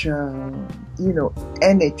much,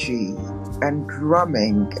 energy and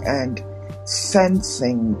drumming and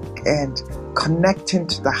sensing and connecting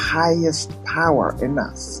to the highest power in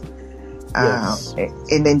us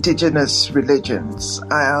in indigenous religions.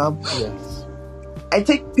 I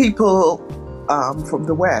think people from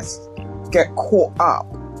the West get caught up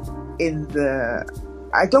in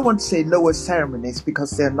I don't want to say lower ceremonies,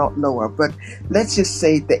 because they're not lower, but let's just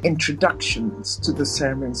say the introductions to the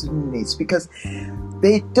ceremonies, because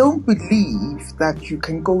they don't believe that you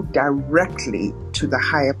can go directly to the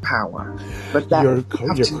higher power. But that you're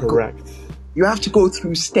correct. You have to go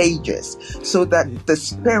through stages so that the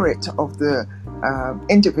spirit of the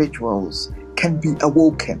individuals can be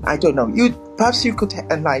awoken. I don't know. Perhaps you could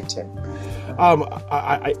enlighten.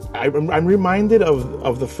 I'm reminded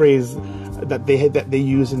of the phrase that they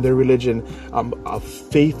use in their religion, of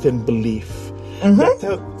faith and belief.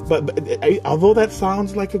 Mm-hmm. But although that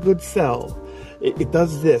sounds like a good sell, it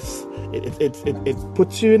does this. It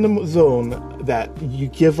puts you in the zone that you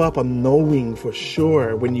give up on knowing for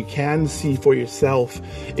sure when you can see for yourself.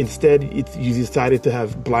 Instead, you decided to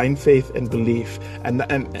have blind faith and belief, and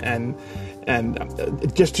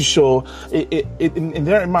just to show in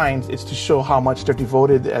their minds, it's to show how much they're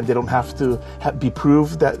devoted, and they don't have to be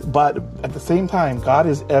proved that. But at the same time, God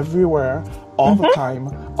is everywhere, all the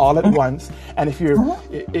time, all at once. And if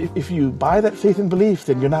you buy that faith and belief,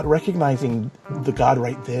 then you're not recognizing the God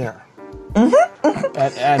right there. And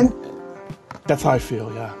that's how I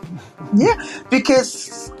feel. Yeah,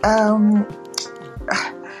 because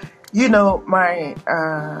my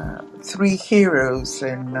three heroes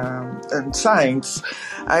in science,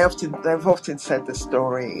 I've often said the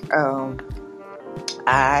story.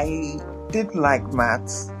 I didn't like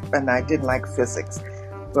maths and I didn't like physics,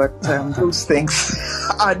 but those things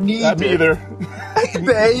are needed. Not me either.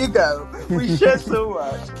 There you go. We share so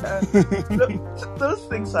much. Those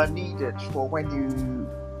things are needed for when you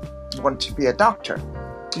want to be a doctor.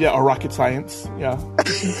 Yeah, or rocket science. Yeah.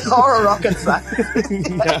 Or a rocket science.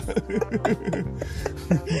 Yeah.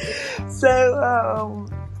 So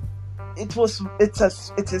it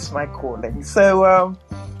is my calling. So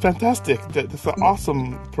fantastic. That's an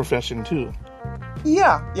awesome profession too.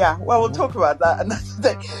 Yeah. Well, we'll talk about that another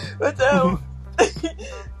day. But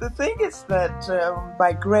the thing is that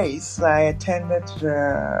by grace, I attended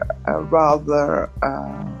a rather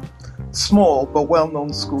small but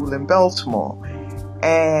well-known school in Baltimore.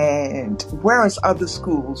 And whereas other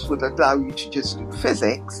schools would allow you to just do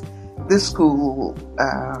physics, this school,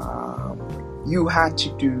 you had to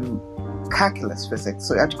do calculus physics.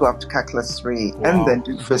 So you had to go up to calculus 3 and then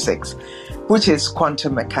do physics, which is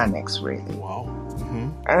quantum mechanics, really. Wow.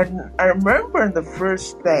 And I remember the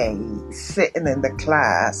first day sitting in the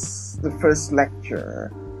class, the first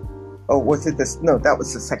lecture, or was it this? No, that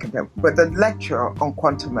was the second day. But the lecture on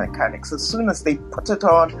quantum mechanics, as soon as they put it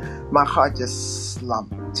on, my heart just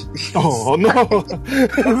slumped. Oh, no.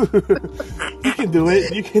 You can do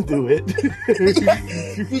it. You can do it.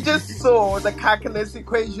 You just saw the calculus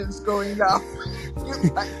equations going up.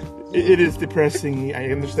 It is depressing.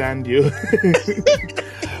 I understand you.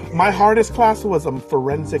 My hardest class was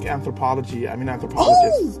forensic anthropology. I'm an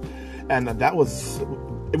anthropologist. And it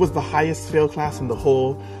was the highest fail class in the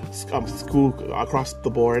whole school across the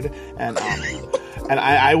board. And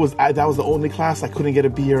that was the only class I couldn't get a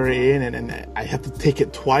BRA in, and I had to take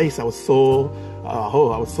it twice. I was so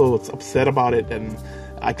upset about it, and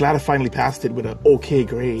I'm glad I finally passed it with an okay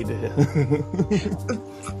grade.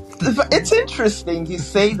 It's interesting you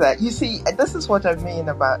say that. You see, this is what I mean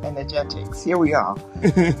about energetics. Here we are,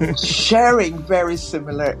 sharing very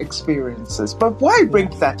similar experiences. But why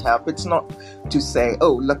bring that up? It's not to say,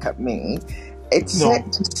 oh, look at me. It's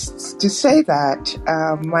to say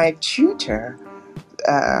that my tutor,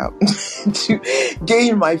 to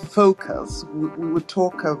gain my focus, we would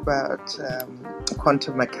talk about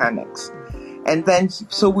quantum mechanics. And then,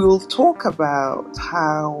 so we will talk about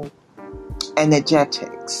how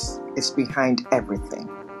energetics is behind everything,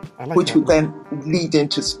 which would then lead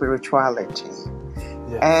into spirituality.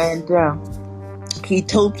 Yes. And he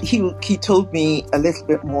told me a little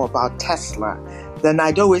bit more about Tesla. Then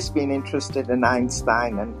I'd always been interested in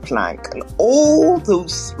Einstein and Planck and all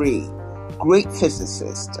those three great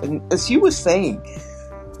physicists. And as you were saying,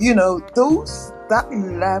 you know, that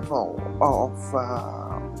level of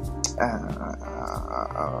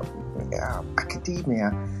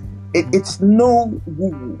academia, it's no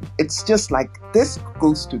woo. It's just like this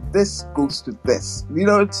goes to this, goes to this. You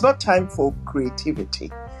know, it's not time for creativity.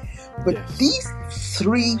 But these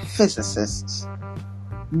three physicists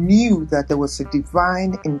knew that there was a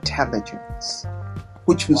divine intelligence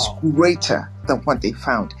which was greater than what they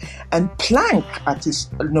found. And Planck, at his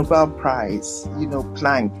Nobel Prize, you know,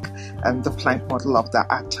 Planck and the Planck model of the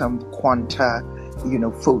atom, quanta, you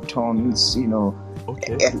know, photons, you know,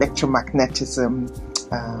 electromagnetism,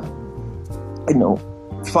 you know,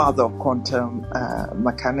 father of quantum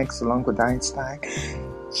mechanics along with Einstein.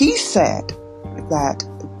 He said that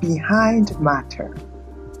behind matter,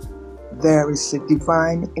 there is a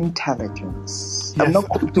divine intelligence. Yes. I'm not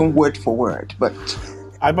quoting word for word, but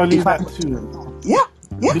I believe that too. Yeah.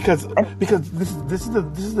 Because this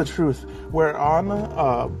is the truth. We're on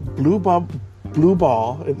a blue ball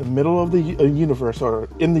in the middle of the universe, or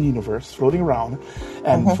in the universe, floating around,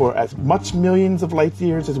 and for as much millions of light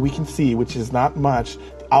years as we can see, which is not much,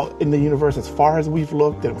 out in the universe, as far as we've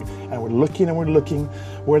looked, and we're looking,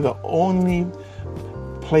 we're the only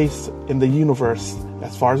place in the universe,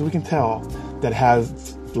 as far as we can tell, that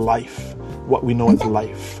has life, what we know as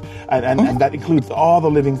life. And that includes all the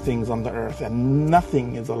living things on the earth, and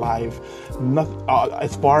nothing is alive,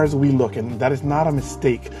 as far as we look. And that is not a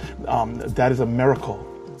mistake. That is a miracle.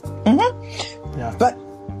 Yeah. But,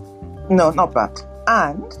 no, not but.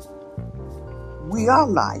 And we are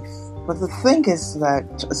life. But the thing is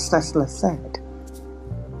that, as Tesla said,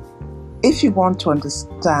 if you want to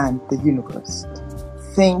understand the universe,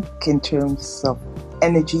 think in terms of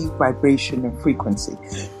energy, vibration, and frequency.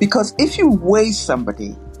 Because if you weigh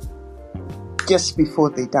somebody just before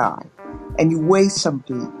they die, and you weigh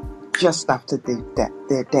somebody just after they're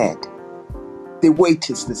dead, the weight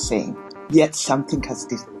is the same, yet something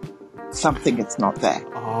is not there.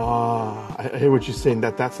 I hear what you're saying.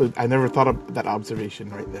 I never thought of that observation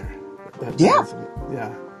right there.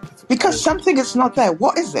 Because something is not there.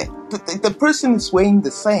 What is it? The person is weighing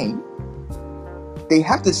the same. They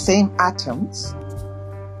have the same atoms,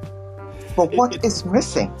 but what is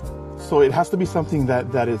missing? So it has to be something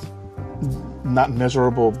that is not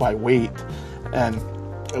measurable by weight. And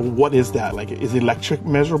what is that? Like, is electric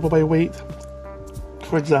measurable by weight,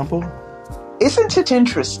 for example? Isn't it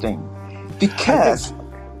interesting? Because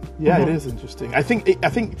it is interesting. I think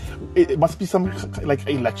it must be some like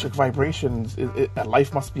electric vibrations.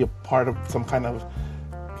 Life must be a part of some kind of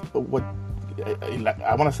what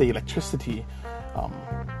I want to say electricity,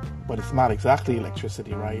 but it's not exactly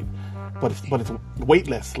electricity, right? But it's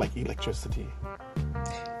weightless like electricity.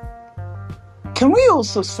 Can we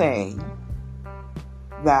also say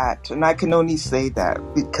that, and I can only say that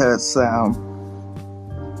because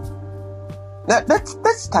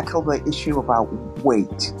let's tackle the issue about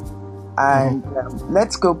weight, and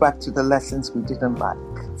let's go back to the lessons we didn't like,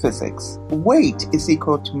 physics. Weight is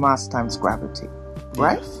equal to mass times gravity,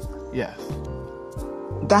 right? Yes.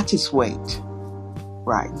 That is weight,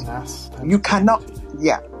 right? Mass times You cannot,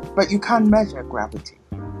 gravity. but you can't measure gravity.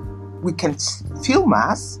 We can feel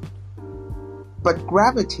mass, but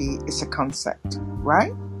gravity is a concept,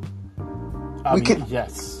 right?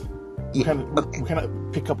 Yes. We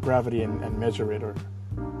cannot pick up gravity and measure it, or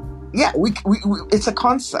we it's a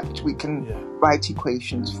concept we can write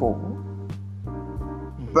equations for,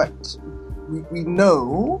 but we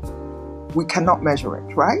know we cannot measure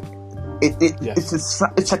it, right?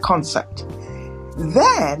 It's a concept.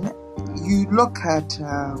 Then you look at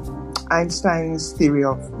Einstein's theory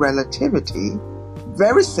of relativity.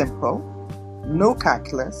 Very simple, no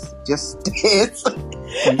calculus, just is.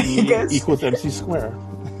 Equals mc squared.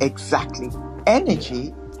 Exactly.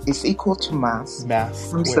 Energy is equal to mass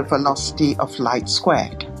times the velocity of light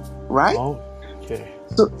squared, right? Oh, okay.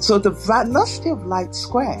 So the velocity of light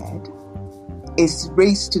squared is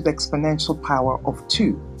raised to the exponential power of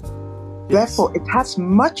 2. Yes. Therefore, it has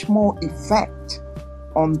much more effect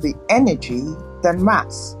on the energy than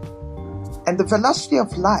mass. And the velocity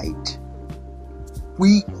of light,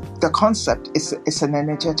 the concept is an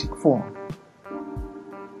energetic form.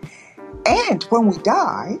 And when we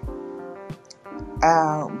die,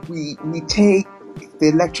 we take the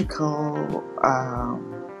electrical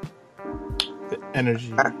the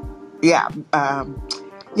energy.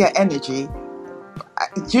 Energy.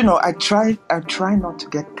 I try not to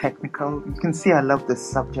get technical. You can see I love this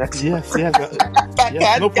subject. Yes,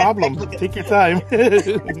 no problem. Take your time.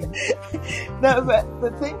 No, but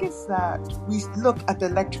the thing is that we look at the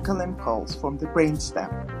electrical impulse from the brainstem,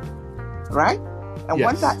 right? And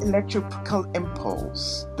when that electrical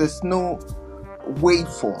impulse, there's no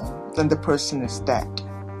waveform, then the person is dead.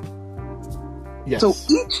 Yes. So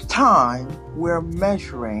each time we're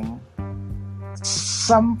measuring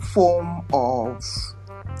some form of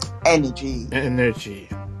energy.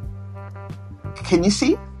 Can you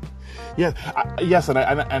see? Yeah. Yes, and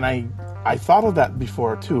I thought of that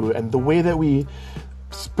before too, and the way that we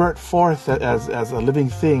spurt forth as a living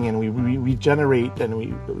thing, and we regenerate, and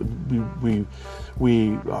we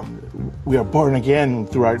are born again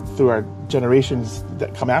through our generations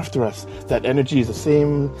that come after us. That energy is the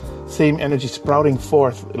same energy sprouting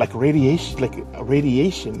forth like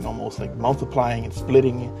radiation, almost like multiplying and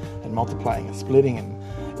splitting, and multiplying and splitting, and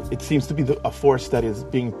it seems to be a force that is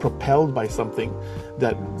being propelled by something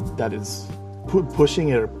that is pushing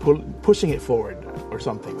it forward, or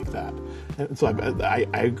something like that. And so I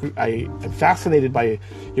agree. I am fascinated by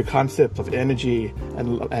your concept of energy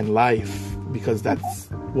and life, because that's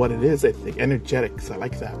what it is. I think energetics. I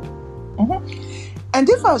like that. Mm-hmm. And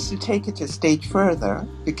if I was to take it a stage further,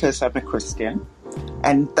 because I'm a Christian,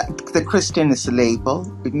 and the Christian is a label,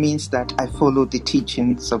 it means that I follow the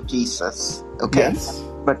teachings of Jesus. Okay, yes.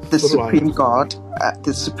 But the Supreme God,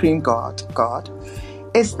 God,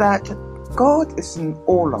 is that God is in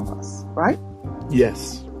all of us, right?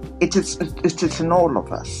 Yes. It is in all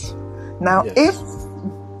of us. Now, if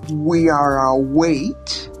we are our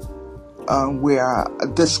weight, we are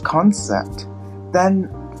this concept, then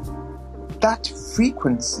that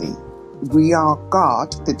frequency, we are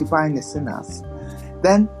God, the divine is in us,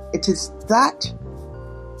 then it is that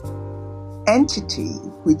entity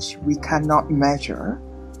which we cannot measure,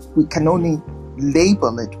 we can only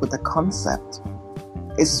label it with a concept,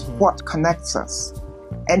 is what connects us.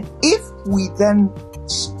 And if we then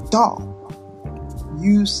stop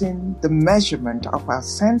using the measurement of our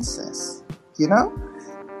senses,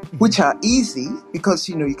 which are easy because,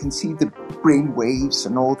 you can see the brain waves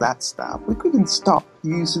and all that stuff. We couldn't stop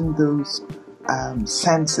using those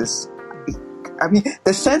senses. I mean,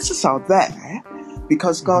 the senses are there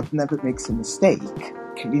because God never makes a mistake.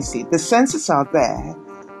 Can you see? The senses are there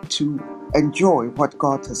to enjoy what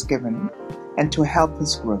God has given and to help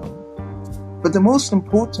us grow. But the most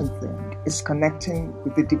important thing is connecting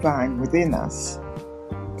with the divine within us.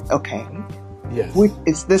 Okay? Yes. Which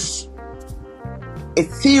is this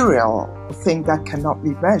ethereal thing that cannot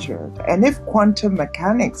be measured. And if quantum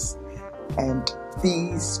mechanics and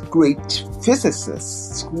these great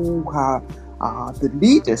physicists who are the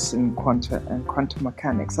leaders in quantum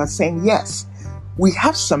mechanics are saying, yes, we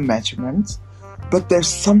have some measurements, but there's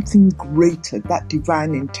something greater, that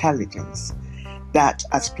divine intelligence that,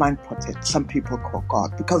 as Planck put it, some people call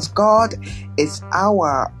God, because God is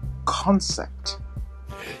our concept.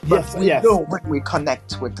 But we know when we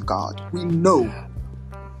connect with God. We know.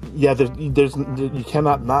 Yeah, there's you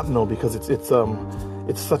cannot not know, because it's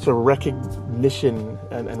such a recognition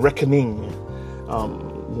and reckoning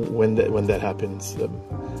when that happens.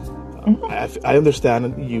 I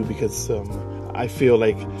understand you, because I feel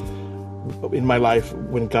like in my life,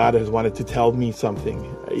 when God has wanted to tell me something,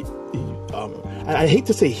 I hate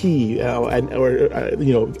to say He or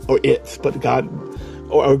it, but God,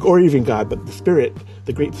 or even God, but the Spirit,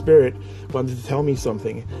 the Great Spirit, wanted to tell me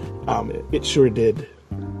something. It sure did.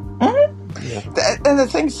 Yeah. And the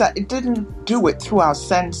thing is that it didn't do it through our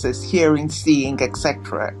senses, hearing, seeing,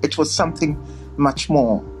 etc. It was something much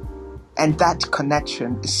more. And that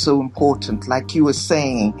connection is so important. Like you were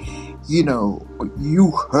saying,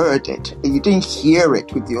 you heard it. You didn't hear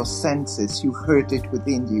it with your senses. You heard it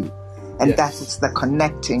within you. And that is the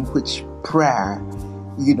connecting, which prayer,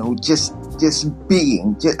 just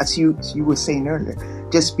being, as you were saying earlier,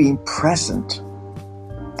 just being present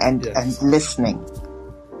and listening.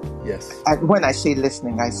 Yes. And when I say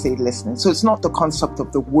listening, I say listening. So it's not the concept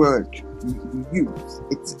of the word you use.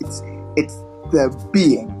 It's the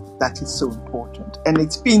being that is so important. And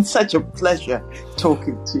it's been such a pleasure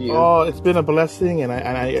talking to you. Oh, it's been a blessing, and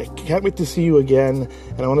I can't wait to see you again.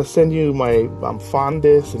 And I want to send you my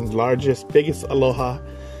fondest and largest, biggest aloha.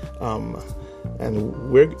 And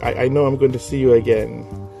I know I'm going to see you again.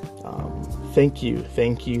 Thank you.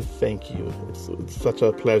 It's such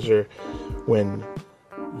a pleasure when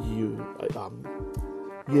you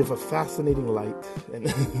give a fascinating light and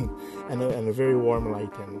a very warm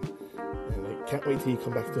light, and I can't wait till you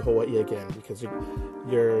come back to Hawaii again, because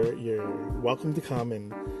you're welcome to come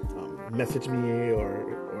and message me or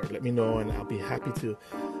let me know, and I'll be happy to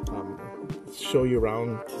show you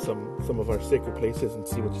around some of our sacred places and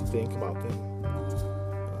see what you think about them.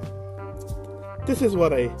 This is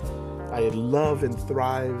what I love and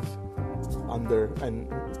thrive under, and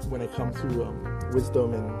when I come to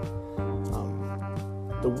wisdom and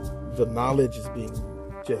the knowledge is being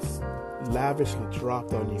just lavishly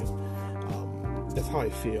dropped on you. That's how I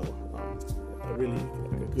feel. A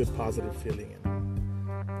good positive feeling, and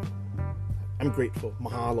I'm grateful.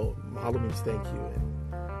 Mahalo. Mahalo means thank you,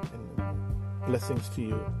 and blessings to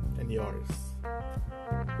you and yours.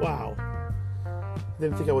 Wow.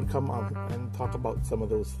 Didn't think I would come on and talk about some of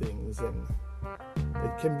those things, and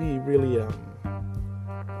it can be really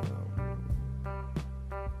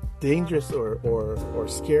dangerous or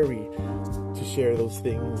scary to share those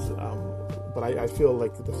things, but I feel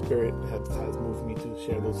like the Spirit has moved me to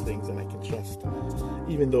share those things, and I can trust,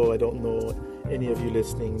 even though I don't know any of you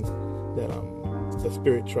listening, that the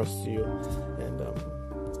Spirit trusts you, and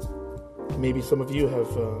maybe some of you have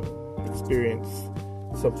experienced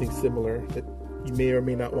something similar that you may or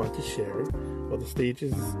may not want to share. Well, the stage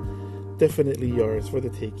is definitely yours for the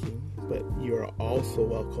taking, but you are also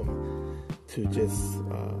welcome to just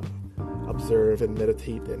observe and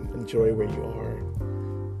meditate and enjoy where you are.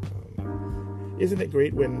 Isn't it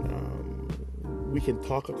great when we can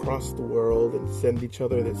talk across the world and send each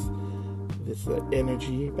other this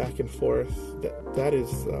energy back and forth? That is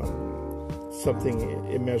something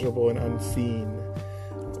immeasurable and unseen,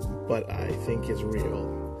 but I think is real.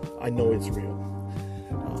 I know it's real.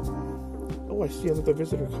 I see another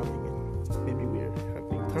visitor coming in. Maybe we're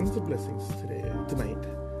having tons of blessings tonight.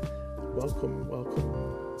 Welcome.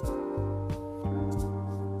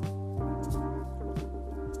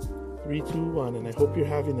 3, 2, 1, and I hope you're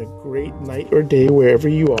having a great night or day wherever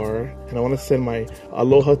you are. And I want to send my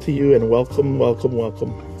aloha to you and welcome.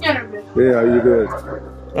 Hey, how you doing?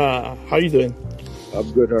 How you doing?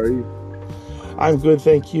 I'm good. How are you? I'm good,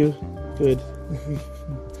 thank you. Good.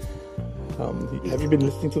 Have you been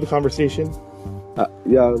listening to the conversation?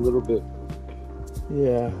 Yeah, a little bit.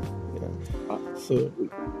 Yeah. So,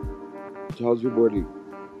 how's your morning?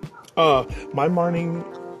 My morning.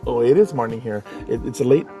 Oh, it is morning here. It's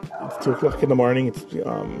late. It's 2:00 in the morning. It's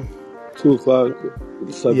 2:00.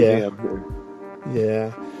 It's 7 a.m. here.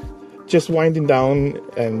 Yeah. Just winding down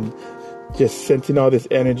and just sensing all this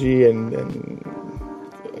energy and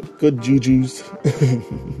good jujus.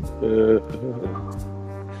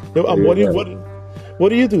 What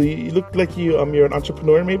do you do? You look like you're an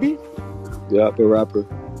entrepreneur, maybe? Yeah, I'm a rapper.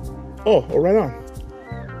 Oh, right on,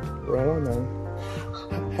 man.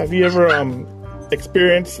 Have you ever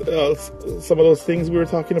experienced some of those things we were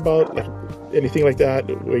talking about, like anything like that,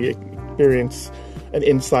 where you experience an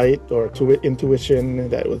insight or intuition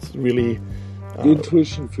that was really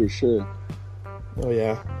intuition for sure? Oh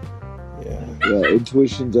yeah.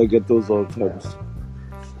 Intuitions, I get those all the time.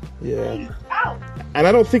 Yeah. And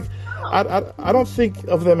I don't think I don't think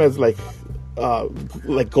of them as like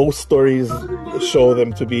ghost stories show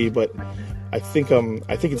them to be, but I think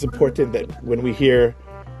it's important that when we hear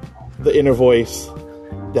the inner voice,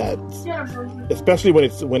 that especially when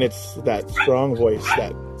it's that strong voice,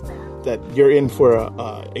 that you're in for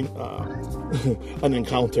an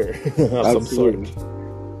encounter of some sort.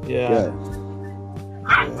 Yeah.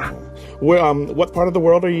 Where what part of the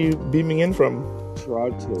world are you beaming in from?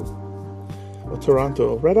 Toronto. Oh,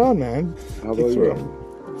 Toronto. Right on, man. How about you?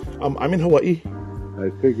 I'm in Hawaii. I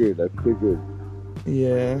figured.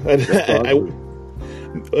 Yeah.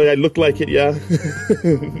 I look like it, yeah.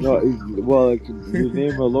 No, well, like your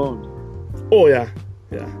name alone. Oh, yeah.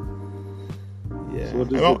 So what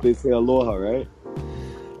does it? They say aloha, right?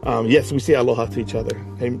 Yes, we say aloha to each other.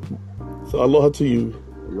 Hey, so aloha to you.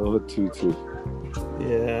 Aloha to you too.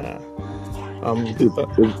 Yeah.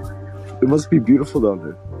 It must be beautiful down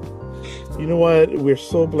there. You know what? We're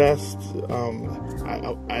so blessed.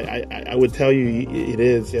 I would tell you it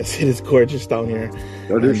is. Yes, it is gorgeous down here.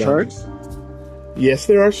 Are there sharks? Yes,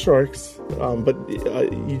 there are sharks. But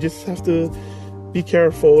you just have to be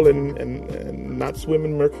careful and not swim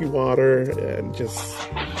in murky water and just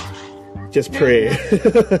pray.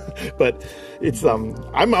 But it's I'm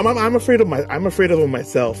afraid of them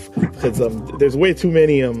myself because there's way too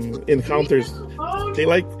many encounters.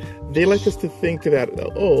 They like us to think that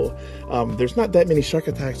there's not that many shark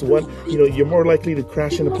attacks. One, you're more likely to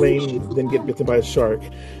crash in a plane than get bitten by a shark.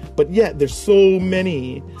 But yet there's so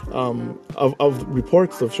many of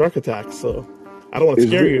reports of shark attacks. So I don't want to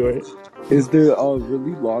scare you. Right? Is there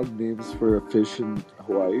really long names for a fish in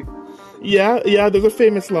Hawaii? Yeah. There's a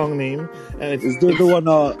famous long name. And is there one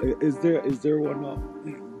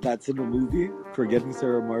that's in a movie? Forgetting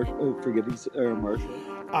Sarah Marshall.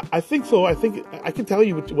 I think so. I think I can tell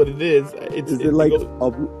you what it is.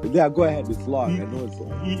 Go ahead. It's long. I know it's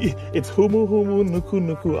long. It's Humu Nuku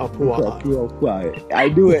Nuku Apua. I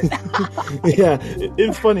knew it. Yeah,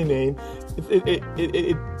 it's a funny name.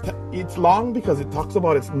 It's long because it talks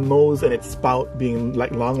about its nose and its spout being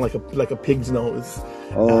like long, like a pig's nose.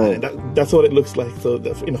 Oh, that's what it looks like. So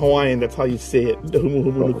in Hawaiian, that's how you say it.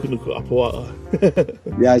 Humu Nuku Nuku Apua.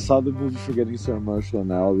 Yeah, I saw the movie Forgetting Sarah Marshall,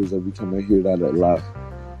 and every time I hear that, I laugh.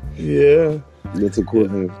 Yeah, that's a cool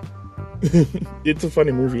name. It's a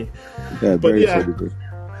funny movie. Yeah, very funny.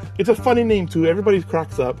 It's a funny name too. Everybody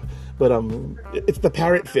cracks up, but it's the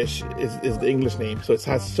parrotfish is the English name. So it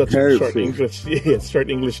has such a short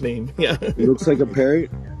English name. Yeah, it looks like a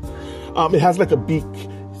parrot. It has like a beak.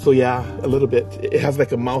 So yeah, a little bit. It has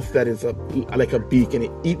like a mouth that is like a beak, and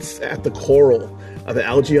it eats at the coral, the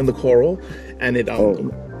algae on the coral, and it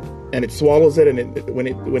and it swallows it, and when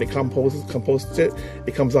it composts it,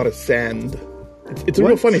 it comes out as sand. It's a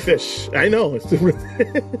real funny fish. I know. It's a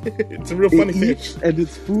real funny fish. And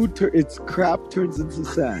its food, its crap turns into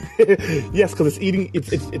sand. Yes, because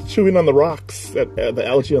it's chewing on the rocks, the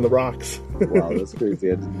algae on the rocks. Wow, that's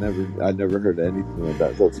crazy. I never heard anything like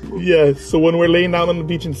that. That's cool. Yeah, so when we're laying down on the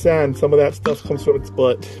beach in sand, some of that stuff comes from its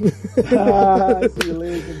butt. So you're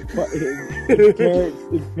laying in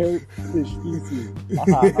parrotfish feces.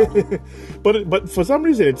 But for some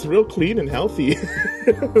reason, it's real clean and healthy.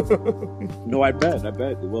 No, I bet.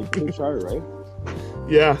 Well, fish are, right?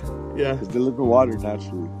 Yeah. Because they live in water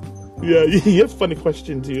naturally. Yeah, you have funny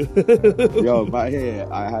questions, you. Yo, I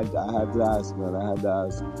had to ask, man. I had to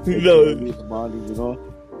ask. No. In the morning,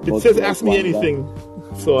 It says ask me anything,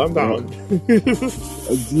 so I'm down. Do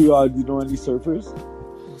you know any surfers?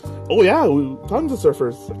 Oh, yeah, tons of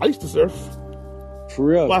surfers. I used to surf. For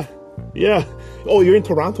real? Why? Yeah. Oh, you're in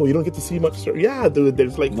Toronto. You don't get to see much surf. Yeah, dude.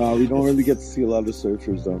 There's like no, we don't really get to see a lot of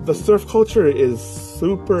surfers down The surf culture is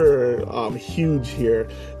super huge here.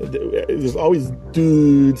 There's always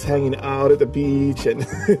dudes hanging out at the beach and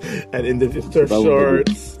in the surf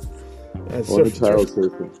shorts.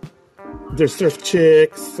 Surfing. There's surf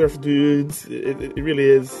chicks, surf dudes. It really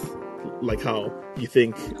is like how you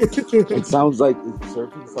think. Surfing sounds like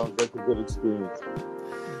a good experience.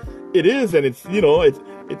 It is, and it's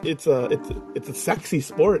it's a sexy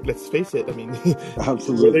sport. Let's face it. I mean,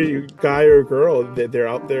 absolutely. Whether you're a guy or a girl, they're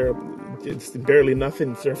out there. It's barely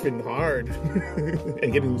nothing surfing hard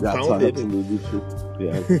and getting pounded. That's absolutely true.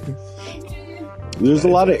 Yeah. There's a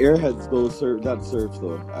lot of airheads that surf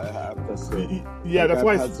though. I have to say. Yeah, that's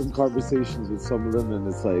why I've had some conversations with some of them, and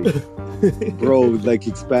it's like, bro, like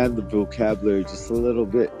expand the vocabulary just a little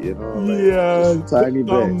bit, just a tiny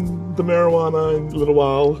bit. The marijuana in a little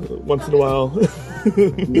while, once in a while.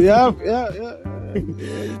 Yeah.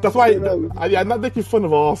 That's why I'm not making fun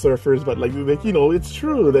of all surfers, but like it's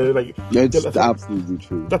true. They're like, it's absolutely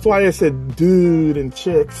true. That's why I said dude and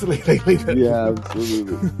chicks. like that. Yeah,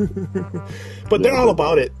 absolutely. But they're all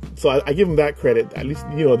about it, so I give them that credit. At least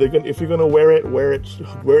they're gonna, if you're gonna wear it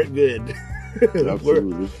good.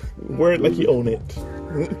 Absolutely. Wear it like you own it.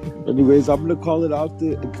 Anyways, I'm gonna call out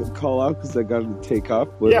because I gotta take off.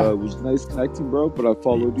 But it was nice connecting, bro. But I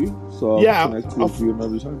followed you, so I'll connect with you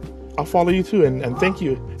another time. I'll follow you too, and thank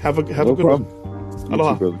you. Have a good problem. one.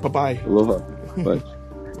 Aloha. Bye bye. Aloha. Bye.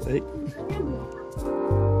 Hey.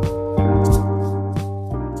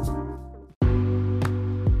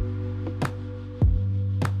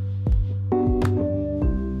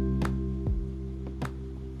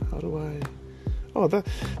 Oh, that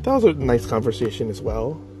was a nice conversation as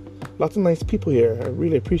well. Lots of nice people here. I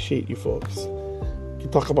really appreciate you folks. You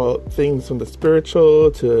can talk about things from the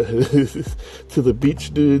spiritual to to the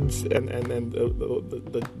beach dudes and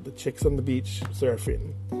the chicks on the beach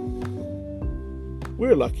surfing.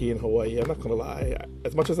 We're lucky in Hawaii, I'm not gonna lie.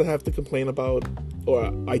 As much as I have to complain about,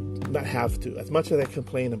 or I not have to, as much as I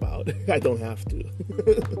complain about, I don't have to.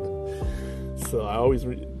 So I always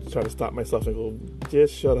try to stop myself and go,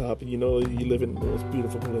 just shut up. You live in the most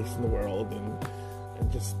beautiful place in the world, and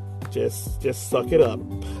just suck it up.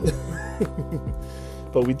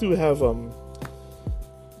 But we do have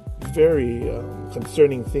very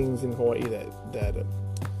concerning things in Hawaii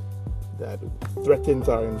that threatens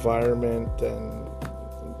our environment,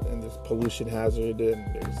 and there's pollution hazard, and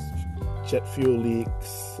there's jet fuel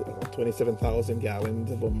leaks, 27,000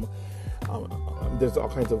 gallons of them. There's all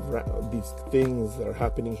kinds of these things that are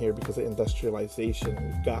happening here because of industrialization.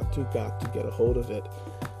 We've got to get a hold of it.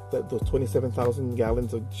 That those 27,000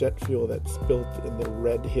 gallons of jet fuel that's spilled in the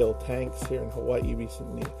Red Hill tanks here in Hawaii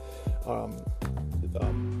recently,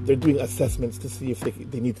 they're doing assessments to see if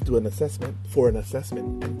they need to do an assessment,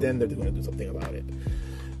 and then they're going to do something about it.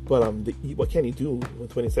 But what can you do when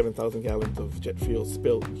 27,000 gallons of jet fuel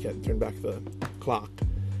spilled? You can't turn back the clock.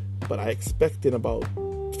 But I expect in about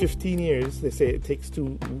 15 years, they say it takes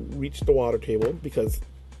to reach the water table, because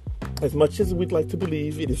as much as we'd like to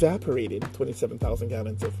believe it evaporated 27,000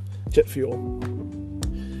 gallons of jet fuel,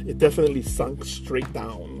 it definitely sunk straight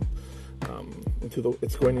down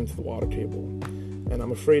it's going into the water table. And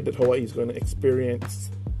I'm afraid that Hawaii is going to experience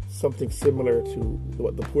something similar to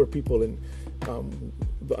what the poor people in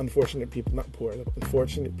the unfortunate people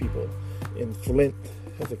in Flint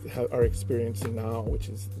are experiencing now, which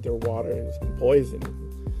is their water has been poisoned.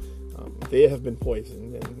 They have been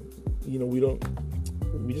poisoned, and we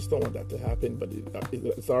just don't want that to happen, but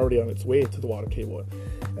it's already on its way to the water table.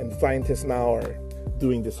 And scientists now are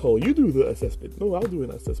doing this whole, you do the assessment, no, I'll do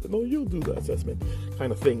an assessment, no, you'll do the assessment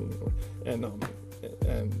kind of thing. And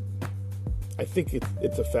I think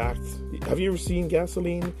it's a fact. Have you ever seen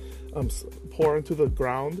gasoline pour into the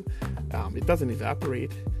ground? It doesn't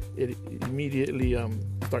evaporate. It immediately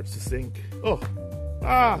starts to sink. Paul,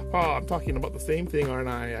 I'm talking about the same thing, aren't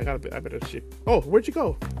I? I better ship. Oh, where'd you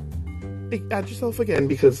go? Hey, add yourself again,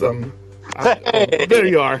 because there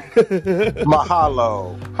you are.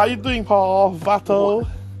 Mahalo. How you doing, Paul? Vato.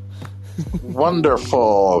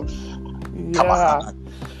 Wonderful. Yeah.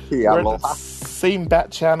 Yeah, we're at the same bat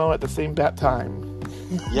channel at the same bat time.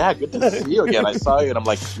 Yeah, good to see you again. I saw you and I'm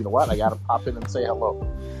like, you know what? I gotta pop in and say hello.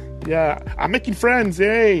 Yeah, I'm making friends.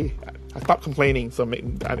 Yay! I stopped complaining, so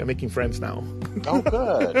I'm making friends now. Oh,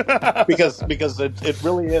 good. because it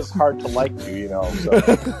really is hard to like you, So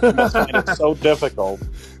you must find it so difficult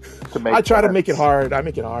to make. I try friends. to make it hard. I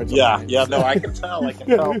make it hard sometimes. Yeah. No, I can tell.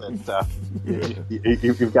 That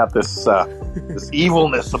you've got this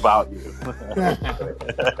evilness about you.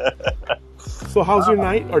 So how's your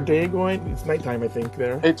night or day going? It's nighttime, I think.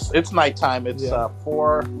 There. It's nighttime. It's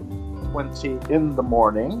 4:20 in the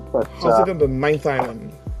morning. But how's it on the 9th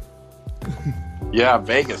Island? Yeah,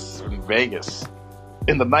 Vegas, in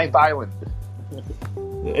the 9th Island.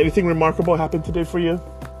 Anything remarkable happened today for you?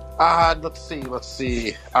 Let's see.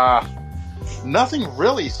 Nothing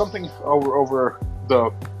really. Something over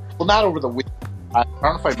the not over the week. I don't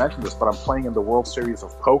know if I mentioned this, but I'm playing in the World Series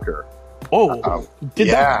of Poker. Oh,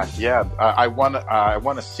 yeah. I won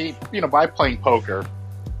a seat, by playing poker.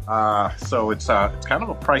 So it's kind of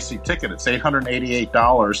a pricey ticket. It's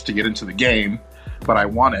 $888 to get into the game, but I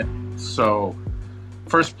won it. So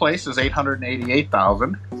first place is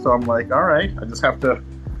 $888,000. So I'm like, all right, I just have to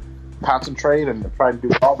concentrate and try to do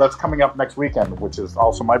all that's coming up next weekend, which is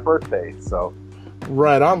also my birthday. So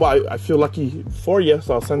right on. Well, I feel lucky for you,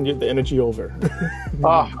 so I'll send you the energy over.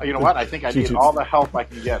 You know what? I think I need all the help I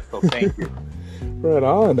can get. So thank you. Right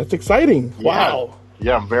on. That's exciting. Yeah. Wow.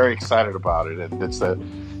 Yeah, I'm very excited about it. And it's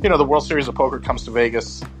the World Series of Poker comes to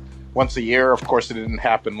Vegas once a year. Of course, it didn't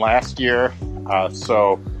happen last year,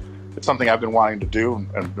 so it's something I've been wanting to do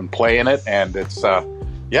and play in it, and it's so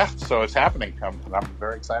it's happening. I'm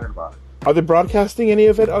very excited about it. Are they broadcasting any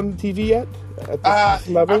of it on TV yet? At this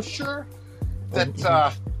level? I'm sure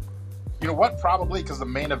that you know what, probably, because the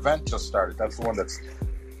main event just started. That's the one that's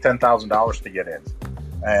 $10,000 to get in,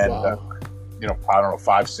 and wow. I don't know,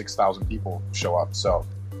 5,000-6,000 people show up. So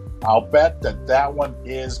I'll bet that one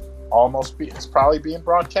is it's probably being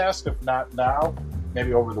broadcast, if not now,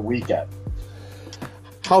 maybe over the weekend.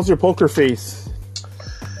 How's your poker face?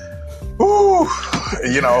 Ooh,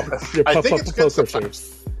 I think it's good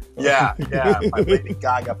sometimes. Yeah, my Lady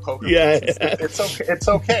Gaga poker face. It's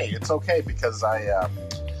okay. It's okay because I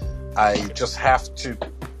just have to,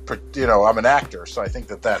 I'm an actor, so I think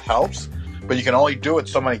that helps. But you can only do it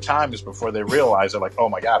so many times before they realize they're like, oh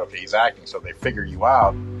my God, okay, he's acting, so they figure you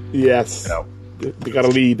out. Yes. They got a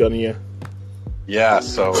lead on you. Yeah,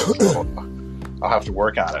 so I'll have to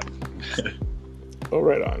work on it. Oh,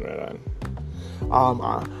 right on.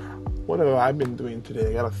 What have I been doing today?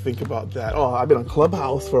 I gotta think about that. Oh, I've been on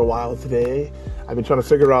Clubhouse for a while today. I've been trying to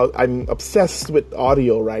figure out. I'm obsessed with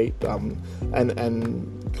audio, right?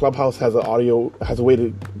 And Clubhouse has a way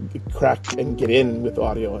to crack and get in with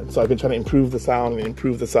audio, and so I've been trying to improve the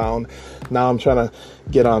sound. Now I'm trying to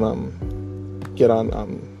get on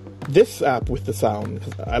this app with the sound.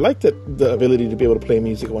 I like the ability to be able to play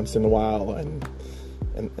music once in a while and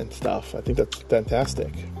stuff. I think that's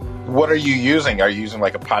fantastic. What are you using? Are you using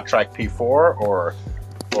like a PodTrack P4 or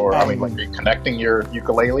I mean, like, are you connecting your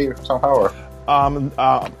ukulele somehow? Or?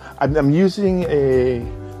 I'm using a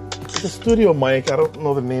studio mic. I don't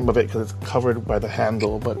know the name of it because it's covered by the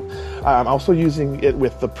handle, but I'm also using it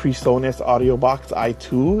with the PreSonus Audio Box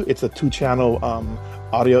i2. It's a 2-channel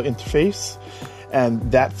audio interface,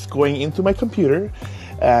 and that's going into my computer.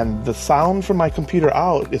 And the sound from my computer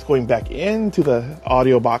out is going back into the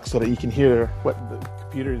audio box so that you can hear what the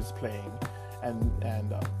computer is playing.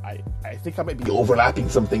 And I think I might be overlapping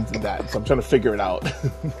some things in that, so I'm trying to figure it out.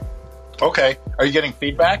 Okay. Are you getting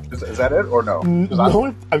feedback? Is that it or no?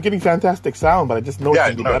 No, I'm getting fantastic sound, but I just know it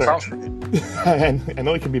can be better. It sounds great. And I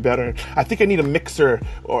know it can be better. I think I need a mixer,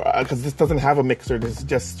 or because this doesn't have a mixer. This is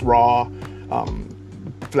just raw,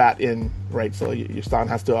 flat in, right? So your sound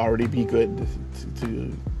has to already be good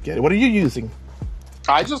to get it. What are you using?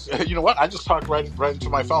 I just, I just talk right into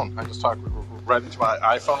my phone. I just talk right into my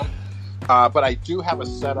iPhone. But I do have a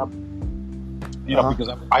setup, because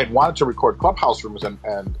I had wanted to record Clubhouse rooms,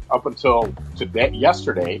 and up until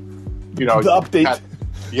yesterday, the update.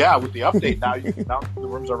 With the update now the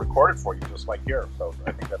rooms are recorded for you, just like here. So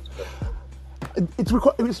I think that's good. It's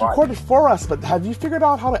recorded for us, but have you figured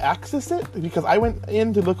out how to access it? Because I went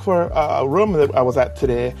in to look for a room that I was at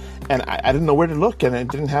today, and I didn't know where to look, and it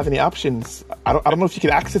didn't have any options. I don't know if you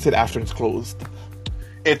can access it after it's closed.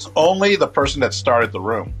 It's only the person that started the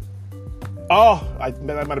room. Oh, that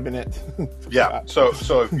might have been it. Yeah. So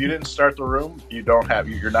if you didn't start the room, you're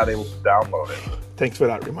not able to download it. Thanks for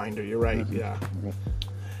that reminder. You're right. Mm-hmm. Yeah.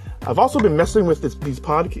 I've also been messing with these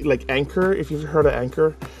podcasts, like Anchor, if you've heard of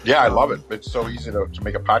Anchor. Yeah, I love it. It's so easy to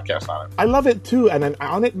make a podcast on it. I love it, too, and I'm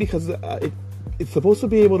on it because it's supposed to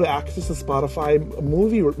be able to access the Spotify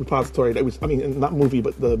movie repository. Not movie,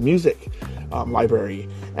 but the music library.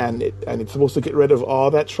 And it's supposed to get rid of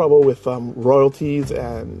all that trouble with royalties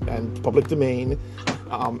and public domain.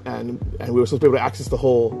 And we were supposed to be able to access the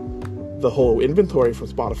whole inventory from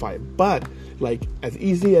Spotify. But like, as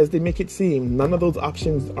easy as they make it seem, none of those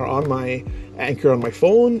options are on my Anchor on my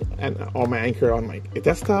phone or my Anchor on my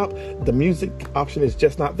desktop. The music option is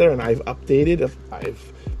just not there, and I've updated.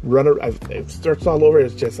 I've searched all over.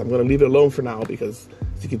 It's just, I'm going to leave it alone for now because,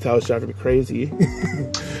 as you can tell, it's driving me crazy.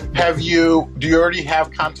 Do you already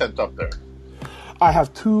have content up there? I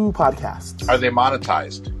have 2 podcasts. Are they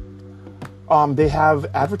monetized? They have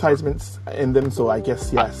advertisements in them, so I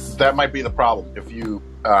guess yes. That might be the problem. If you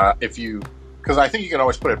because I think you can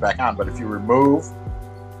always put it back on, but if you remove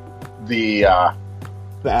the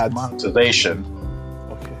ads monetization,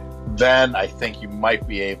 okay, then I think you might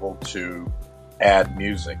be able to add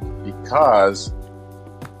music because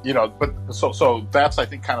but so that's, I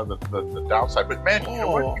think, kind of the downside. But man, you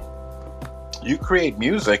know what? You create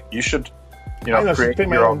music, you should create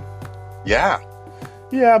your own. Yeah,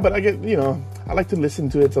 but I get I like to listen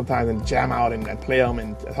to it sometimes and jam out and play them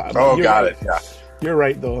and. Got it. Yeah, you're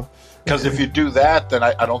right though. Because if you do that, then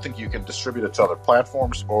I don't think you can distribute it to other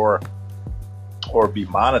platforms or be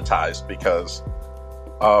monetized because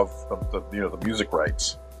of the music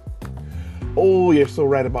rights. Oh, you're so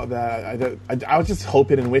right about that. I was just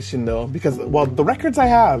hoping and wishing, though, because, well, the records I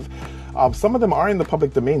have, some of them are in the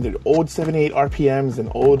public domain. They're old 78 RPMs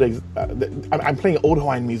and old... I'm playing old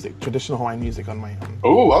Hawaiian music, traditional Hawaiian music on my own.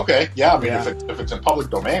 Oh, okay. Yeah, I mean, if it's in public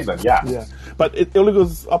domain, then yeah. Yeah, but it only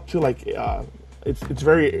goes up to, like... It's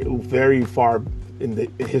very, very far in the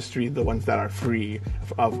history, the ones that are free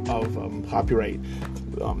of copyright.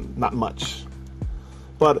 Not much.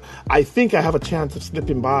 But I think I have a chance of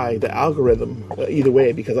slipping by the algorithm either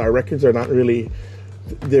way, because our records are not really.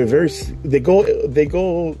 They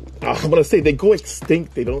go. I'm gonna say they go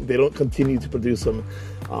extinct. They don't continue to produce them.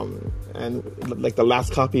 And like the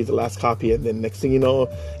last copy is the last copy, and then next thing you know,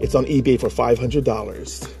 it's on eBay for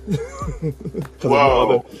 $500.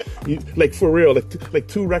 Whoa! Like for real, like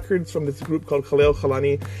two records from this group called Kaleo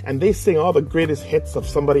Kalani, and they sing all the greatest hits of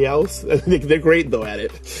somebody else. They're great though at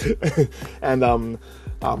it, and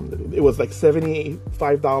it was like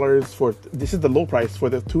 $75 for, this is the low price for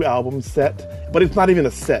the 2 album set, but it's not even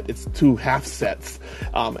a set, it's 2 half sets.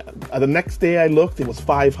 The next day I looked, it was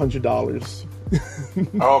 $500.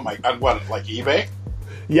 Oh my God, what, like eBay?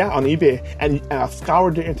 Yeah, on eBay. And I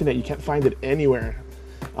scoured the internet, you can't find it anywhere.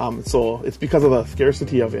 So it's because of the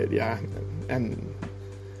scarcity of it, yeah. And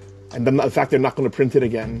the fact they're not going to print it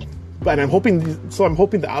again. But I'm hoping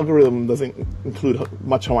the algorithm doesn't include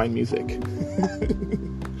much Hawaiian music.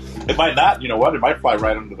 It might not. You know what? It might fly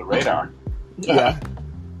right under the radar. Yeah.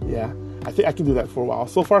 I think I can do that for a while.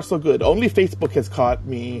 So far, so good. Only Facebook has caught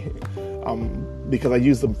me because I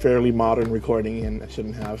used a fairly modern recording, and I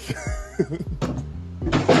shouldn't have.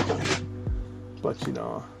 But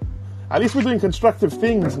at least we're doing constructive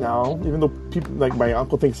things now. Even though people, like my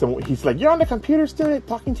uncle thinks he's like, "You're on the computer still,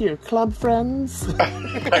 talking to your club friends."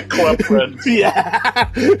 Club friends. Yeah.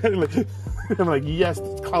 I'm like, yes,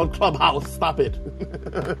 it's called Clubhouse. Stop it.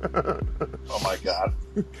 Oh my God.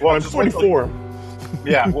 Well, I'm 44.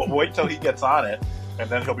 Yeah, well, wait till he gets on it, and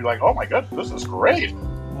then he'll be like, "Oh my God, this is great."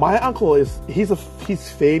 My uncle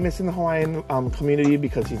he's famous in the Hawaiian community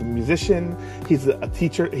because he's a musician. He's a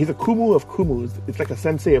teacher. He's a kumu of kumus. It's like a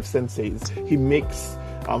sensei of senseis. He makes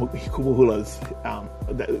kumu hulas.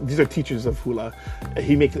 These are teachers of hula.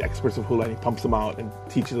 He makes experts of hula and he pumps them out and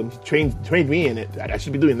teaches them. He trained me in it. I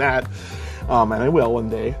should be doing that, and I will one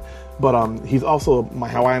day. But he's also my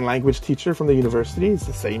Hawaiian language teacher from the university. It's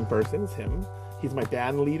the same person as him. He's my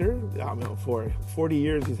band leader. For 40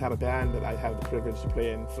 years, he's had a band that I have the privilege to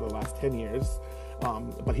play in for the last 10 years.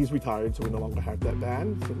 But he's retired, so we no longer have that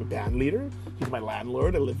band. So I'm a band leader. He's my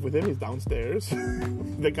landlord. I live with him. He's downstairs.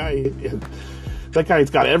 That guy's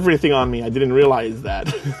got everything on me. I didn't realize that.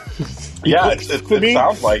 Yeah, it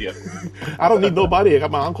sounds like it. I don't need nobody. I got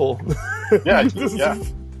my uncle. Yeah, yeah.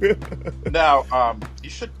 Now, you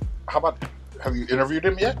should. How about? Have you interviewed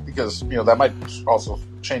him yet? Because that might also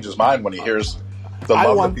change his mind when he hears the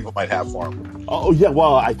love that people might have for him. Oh yeah,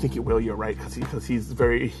 well I think it will. You're right, because he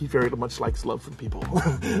very much likes love from people.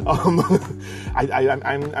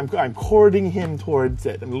 I'm courting him towards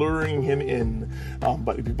it and luring him in,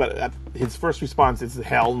 but his first response is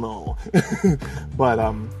hell no. But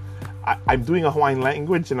I'm doing a Hawaiian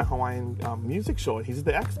language and a Hawaiian music show, and he's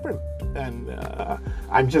the expert. And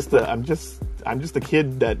I'm just a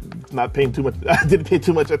kid that didn't pay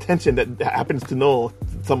too much attention, that happens to know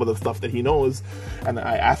some of the stuff that he knows. And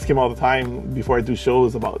I ask him all the time before I do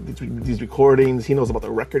shows about these recordings. He knows about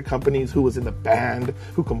the record companies, who was in the band,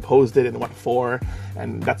 who composed it, and what for.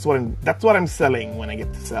 And that's what I'm selling when I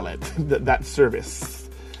get to sell it. that service.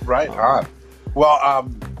 Right on. Well,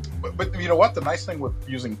 but you know what? The nice thing with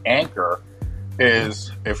using Anchor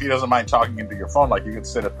is, if he doesn't mind talking into your phone, like you can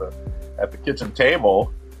sit at the kitchen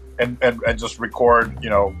table and just record,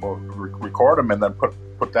 record them and then put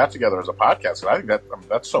that together as a podcast. And I think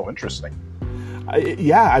that's so interesting.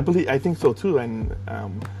 I think so too. And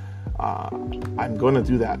I'm going to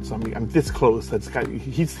do that. So I'm this close.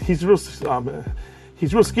 He's real.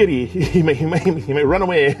 He's real skitty. He may run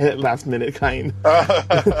away at last minute kind.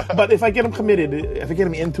 But if I get him committed, if I get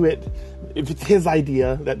him into it, if it's his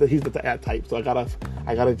idea, that he's the type, so I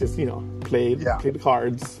gotta just play the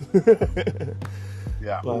cards.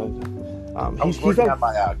 Yeah. But I was working on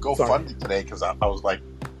my GoFundMe today because I was like,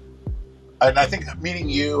 and I think meeting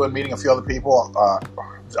you and meeting a few other people,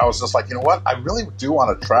 I was just like, you know what? I really do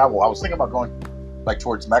want to travel. I was thinking about going like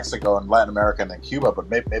towards Mexico and Latin America and then Cuba, but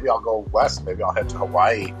maybe I'll go west. Maybe I'll head to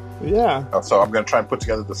Hawaii. Yeah. So I'm going to try and put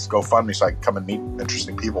together this GoFundMe so I can come and meet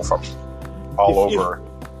interesting people from all over.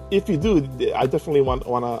 If you do, I definitely want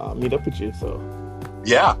to meet up with you. So.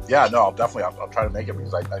 Yeah. No, I'll try to make it,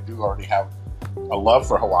 because I do already have a love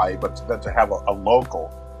for Hawaii, but then to have a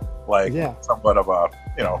local, like somewhat of a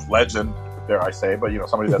legend, dare I say, but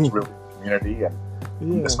somebody that's really community,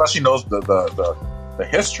 and especially knows the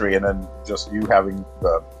history, and then just you having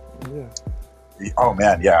the oh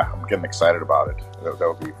man, I'm getting excited about it. That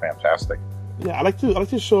would be fantastic. Yeah, I like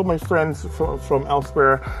to show my friends from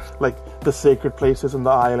elsewhere, like the sacred places on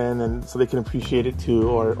the island, and so they can appreciate it too,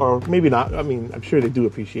 or maybe not. I mean, I'm sure they do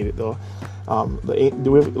appreciate it though. We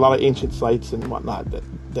have a lot of ancient sites and whatnot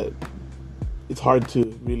that it's hard to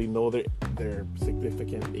really know their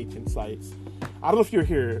significant ancient sites. I don't know if you're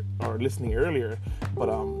here or listening earlier, but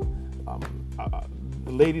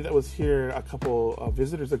the lady that was here a couple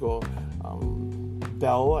visitors ago,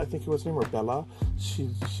 Belle, I think it was her name, or Bella. She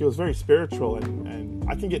was very spiritual, and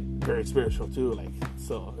I can get very spiritual too. Like,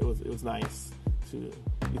 so it was nice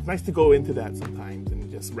to go into that sometimes and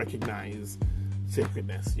just recognize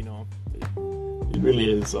sacredness. You know, it really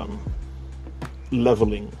is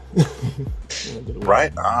leveling.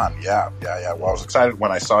 Right on. Yeah. Well, I was excited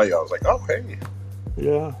when I saw you. I was like, oh hey,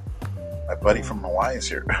 yeah, my buddy from Hawaii is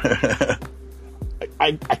here.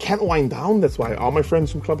 I can't wind down. That's why all my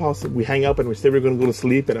friends from Clubhouse, we hang up and we say we're going to go to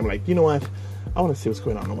sleep. And I'm like, you know what? I want to see what's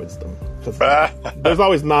going on in Wisdom. Because there's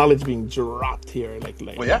always knowledge being dropped here. Like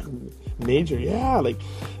major. Yeah. Like,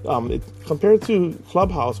 compared to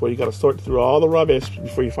Clubhouse, where you got to sort through all the rubbish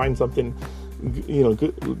before you find something, you know,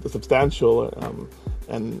 good, substantial,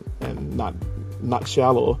 and not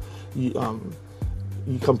shallow.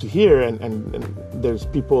 You come to here and there's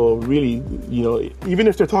people really, you know, even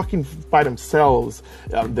if they're talking by themselves,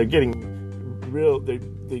 they're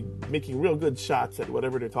making real good shots at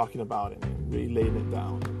whatever they're talking about and really laying it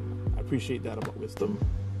down. I appreciate that about Wisdom.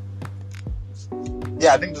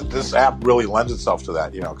 Yeah, I think that this app really lends itself to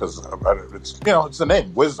that, you know, because it's, you know, it's the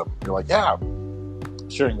name, Wisdom. You're like, yeah,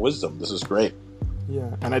 sharing wisdom. This is great.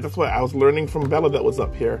 Yeah, and that's why I was learning from Bella that was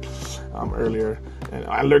up here earlier, and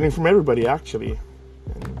I'm learning from everybody actually.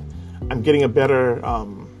 And I'm getting a better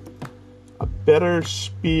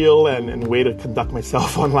spiel and way to conduct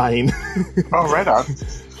myself online. Oh, right on.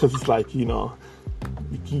 Because it's like, you know,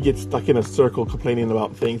 you can get stuck in a circle complaining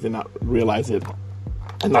about things and not realize it,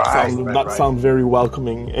 and not sound very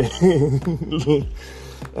welcoming. And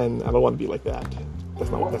I don't want to be like that.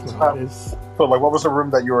 That's not how it is. So, like, what was the room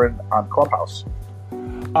that you were in on Clubhouse?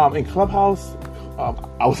 In Clubhouse,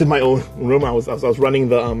 I was in my own room. I was running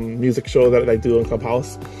the music show that I do in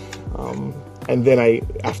Clubhouse, and then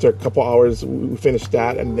after a couple hours we finished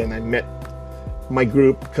that, and then I met my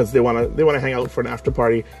group because they want to hang out for an after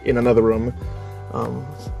party in another room.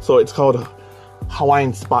 So it's called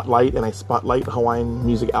Hawaiian Spotlight, and I spotlight Hawaiian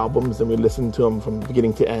music albums, and we listen to them from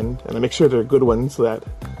beginning to end, and I make sure they're good ones so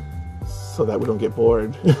that we don't get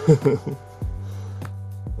bored.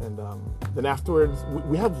 And then afterwards,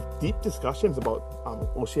 we have deep discussions about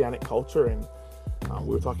oceanic culture, and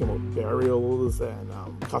we were talking about burials and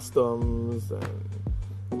customs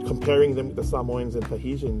and comparing them to the Samoans and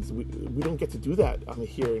Tahitians. We don't get to do that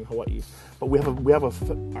here in Hawaii, but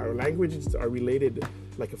our languages are related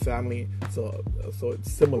like a family, so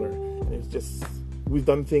it's similar, and it's just we've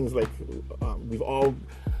done things like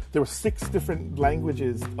there were 6 different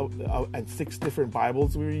languages and 6 different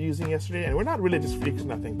Bibles we were using yesterday. And we're not religious freaks or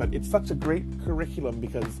nothing, but it's such a great curriculum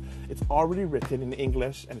because it's already written in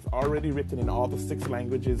English and it's already written in all the 6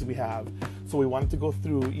 languages we have. So we wanted to go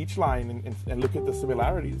through each line and look at the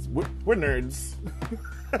similarities. We're nerds,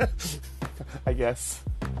 I guess.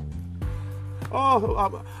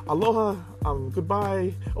 Oh, aloha,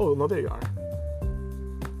 goodbye. Oh, no, there you are.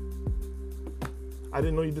 I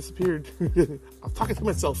didn't know you disappeared. I'm talking to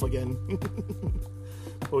myself again.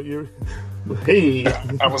 Oh, hey.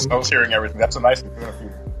 I was hearing everything. That's a nice thing.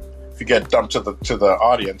 If you get dumped to the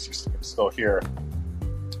audience, you can still hear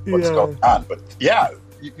what's going on. But yeah,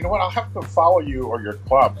 you know what? I'll have to follow you or your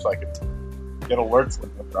club so I can get alerts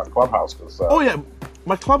when you're on Clubhouse. Oh yeah,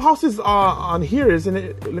 my Clubhouse is on here, isn't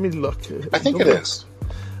it? Let me look. I think it is.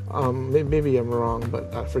 Maybe I'm wrong,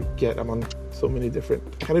 but I forget. I'm on so many different.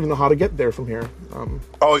 I can't even know how to get there from here. I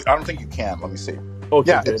don't think you can. Let me see.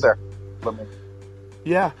 Okay, yeah, good. It's there.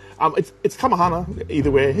 Yeah, it's Kamahana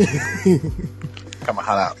either way.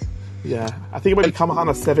 Kamahana. Yeah, I think it might be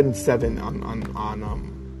Kamahana 77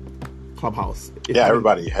 on Clubhouse.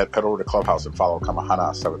 Everybody head over to Clubhouse and follow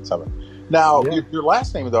Kamahana 77. Now, your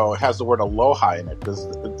last name though has the word aloha in it. Does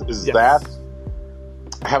that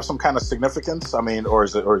have some kind of significance? I mean, or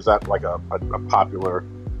is that like a popular?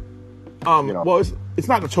 Well, it's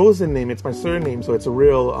not a chosen name. It's my surname, so it's a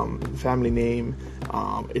real family name.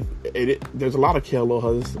 There's a lot of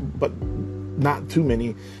Kealohas, but not too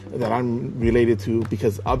many that I'm related to,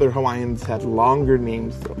 because other Hawaiians had longer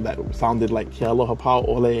names that sounded like Ke Aloha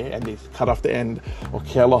Pa'ole, and they cut off the end, or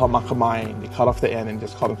Ke Aloha Makamai, and they cut off the end and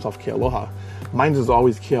just call themselves Ke Aloha. Mine is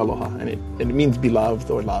always Ke Aloha, and it means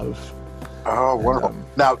beloved or love. Oh, wonderful.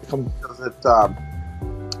 Now,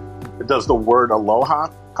 does the word aloha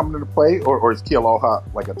come into play, or is Ke Aloha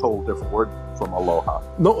like a total different word from aloha?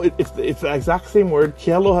 No, it's the exact same word. Ke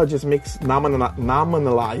Aloha just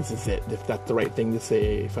nominalizes it, if that's the right thing to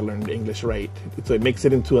say, if I learned English right. So it makes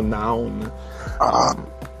it into a noun.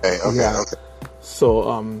 Okay.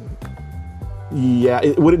 So,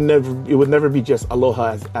 it would never be just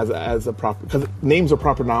aloha as a proper, because names are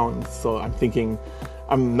proper nouns. So I'm thinking,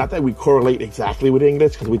 not that we correlate exactly with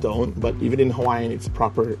English, because we don't, but even in Hawaiian, it's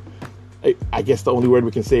proper. I guess the only word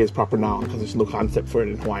we can say is proper noun, because there's no concept for it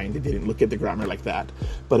in Hawaiian. They didn't look at the grammar like that,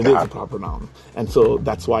 but it is a proper noun, and so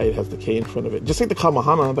that's why it has the K in front of it. Just like the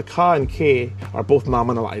kamahana, the ka and K are both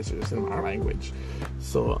nominalizers in our language.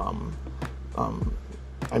 So I'm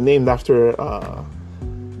named after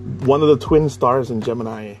one of the twin stars in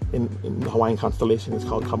Gemini in the Hawaiian constellation is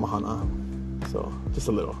called Kamahana. So just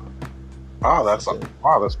a little. Oh, that's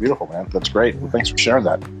beautiful, man. That's great. Well, thanks for sharing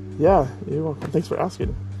that. Yeah, you're welcome. Thanks for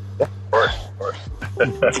asking. Yeah, of course.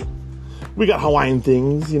 We got Hawaiian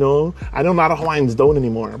things, I know not a Hawaiians don't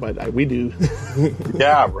anymore, but we do.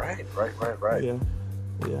 Yeah, right. Yeah.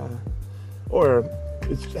 Or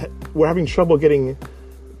we're having trouble getting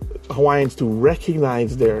Hawaiians to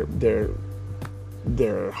recognize their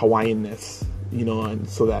Hawaiianness, and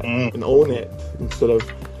so that and own it instead of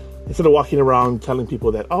walking around telling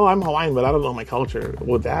people that, oh, I'm Hawaiian, but I don't know my culture.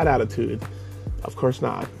 With that attitude, of course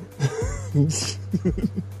not.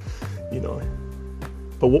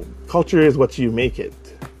 But culture is what you make it,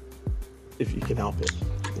 if you can help it.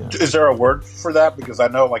 Yeah. Is there a word for that? Because I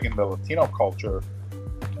know, like in the Latino culture,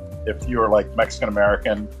 if you're like Mexican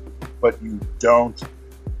American, but you don't,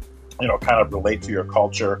 kind of relate to your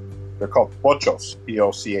culture, they're called pochos,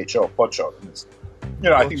 P-O-C-H-O, pocho.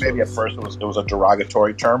 I think maybe at first it was a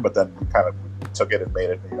derogatory term, but then we kind of took it and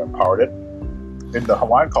made it, empowered it. In the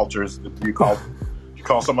Hawaiian cultures, do you call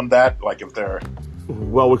someone that, like if they're...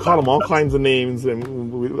 Well, we call them all kinds of names, and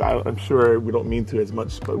I'm sure we don't mean to as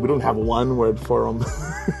much, but we don't have one word for them.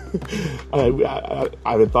 I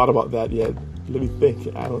haven't thought about that yet. Let me think.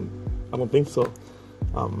 I don't think so.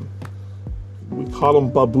 We call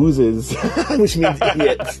them baboozes, which means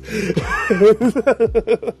idiots.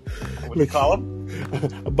 What do you call them?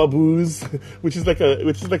 A baboose, which is like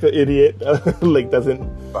an idiot, doesn't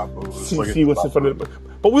see what's in front of it.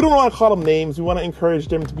 But we don't want to call them names. We want to encourage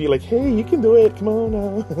them to be like, hey, you can do it. Come on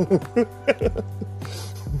now.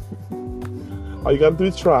 All you got to do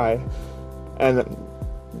is try. And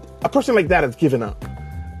a person like that has given up,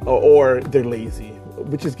 or they're lazy,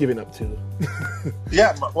 which is giving up too.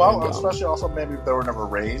 Yeah, well, especially also maybe if they were never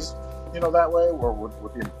raised, that way, or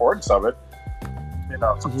with the importance of it.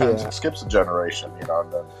 Sometimes it skips a generation,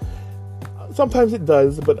 and then... Sometimes it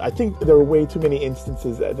does, but I think there are way too many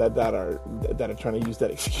instances that are trying to use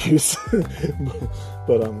that excuse.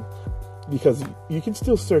 but because you can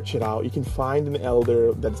still search it out, you can find an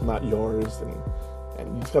elder that's not yours,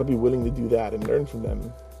 and you just got to be willing to do that and learn from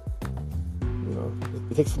them.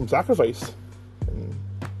 It takes some sacrifice, and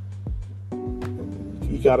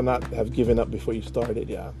you got to not have given up before you started.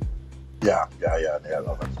 Yeah. Yeah,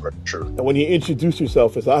 no, that's very true. And when you introduce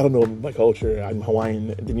yourself as, I don't know my culture, I'm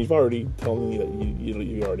Hawaiian, then you've already told me that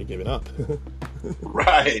you've already given up.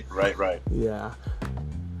 Right. Yeah.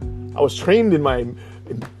 I was trained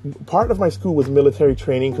part of my school was military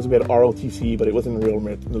training, because we had ROTC, but it wasn't a real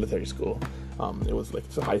military school. It was like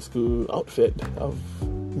a high school outfit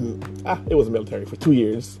it was military for 2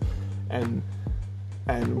 years. And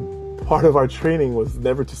part of our training was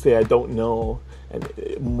never to say, I don't know, and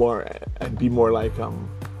be more like, I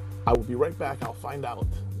will be right back, I'll find out,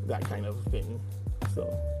 that kind of thing.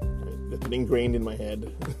 So that's been ingrained in my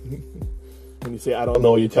head. When you say I don't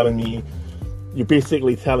know, you're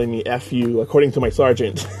basically telling me F you, according to my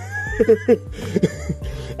sergeant.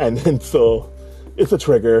 and so it's a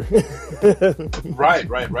trigger. Right.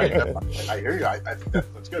 I hear you. I think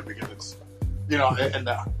that's good, because it's, and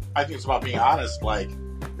I think it's about being honest. Like,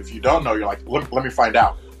 if you don't know, you're like, let me find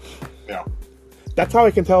out. That's how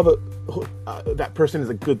I can tell that person is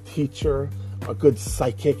a good teacher, a good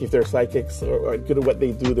psychic, if they're psychics, or good at what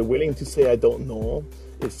they do. They're willing to say, I don't know.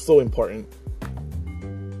 It's so important.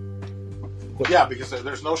 Yeah, because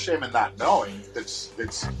there's no shame in not knowing. It's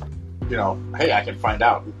hey, I can find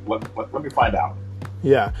out. Let me find out.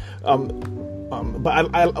 Yeah. But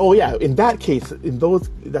in that case,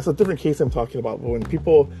 that's a different case I'm talking about. But when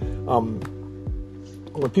people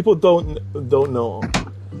when people don't know,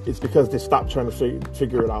 it's because they stop trying to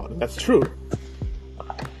figure it out, and that's true.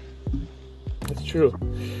 That's true.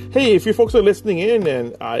 Hey, if you folks are listening in,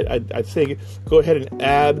 and I'd say go ahead and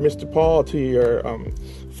add Mr. Paul to your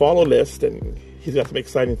follow list, and he's got some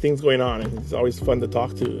exciting things going on, and he's always fun to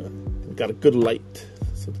talk to. He's got a good light,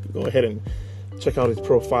 so go ahead and check out his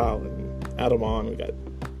profile and add him on. We got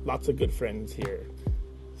lots of good friends here,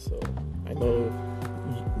 so I know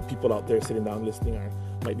people out there sitting down listening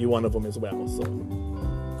might be one of them as well. So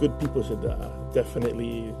good people should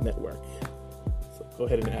definitely network. So go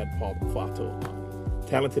ahead and add Paul Vato on.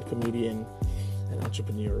 Talented comedian and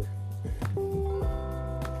entrepreneur.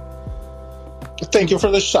 Thank you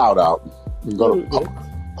for the shout out. You can go to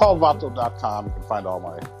paulvato.com. You can find all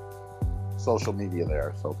my social media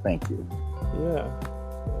there. So thank you. Yeah.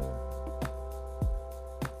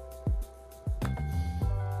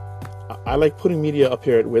 I like putting media up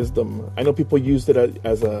here at Wisdom. I know people used it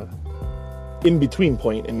as a in-between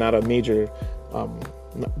point and not a major,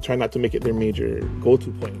 try not to make it their major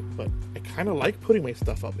go-to point, but I kind of like putting my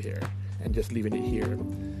stuff up here and just leaving it here.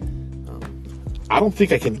 I don't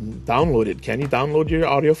think I can download it. Can you download your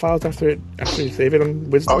audio files after you save it on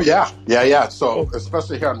Wisdom? Oh, yeah. So,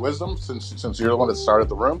 especially here on Wisdom, since you're the one that started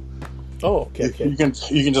the room. Oh, okay. You can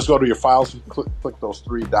just go to your files and click those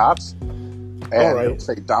three dots. And it'll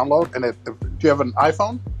say download. And do you have an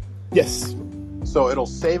iPhone? Yes. So it'll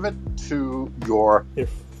save it to your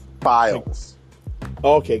files.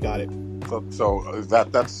 Okay, got it. So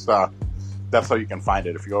that's how you can find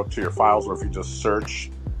it. If you go to your files, or if you just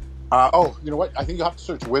search. You know what? I think you have to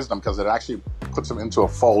search Wisdom because it actually puts them into a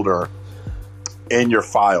folder in your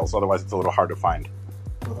files. Otherwise, it's a little hard to find.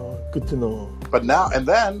 Good to know. But now and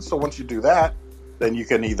then, so once you do that, then you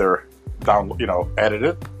can either download, edit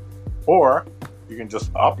it, or you can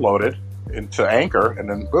just upload it into Anchor, and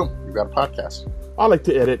then boom, you've got a podcast. I like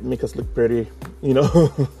to edit and make us look pretty, I'm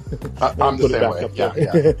the same way.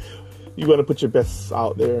 Yeah. You want to put your best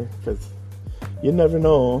out there because you never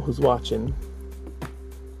know who's watching.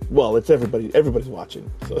 Well, it's everybody. Everybody's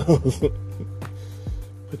watching, so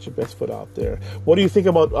put your best foot out there. What do you think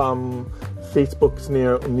about Facebook's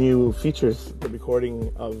new features, the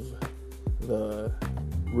recording of the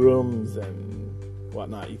rooms and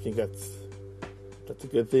whatnot? You think that's a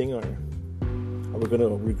good thing, or are we going to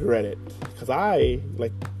regret it? Because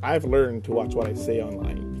I've learned to watch what I say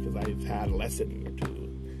online because I've had a lesson or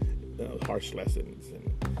two, harsh lessons,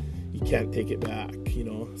 and you can't take it back,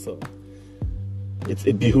 so.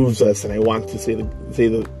 It behooves us, and I want to say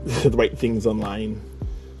the right things online.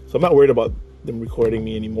 So I'm not worried about them recording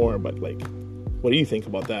me anymore. But what do you think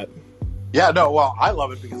about that? Yeah, no. Well, I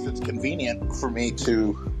love it because it's convenient for me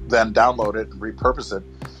to then download it and repurpose it.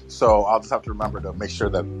 So I'll just have to remember to make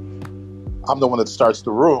sure that I'm the one that starts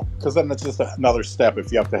the room, because then it's just another step.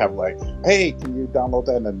 If you have to have hey, can you download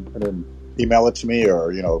that and then email it to me,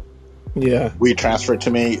 or WeTransfer it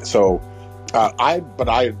to me. So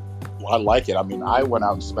I like it. I mean, I went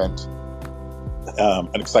out and spent,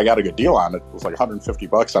 and because I got a good deal on it, it was like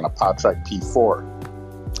 $150 on a PodTrack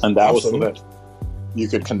P4, and that was so that you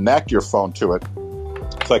could connect your phone to it,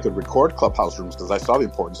 so I could record Clubhouse rooms, because I saw the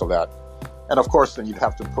importance of that. And of course, then you'd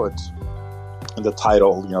have to put in the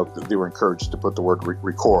title, they were encouraged to put the word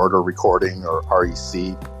record or recording or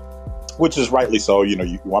REC, which is rightly so.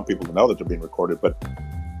 You want people to know that they're being recorded, but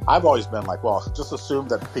I've always been like, well, just assume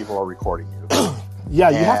that people are recording you. Yeah,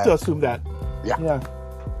 you have to assume that. Yeah.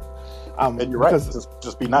 And you're right.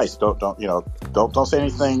 Just be nice. Don't say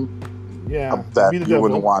anything. That you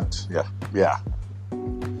wouldn't want. Yeah.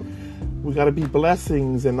 We got to be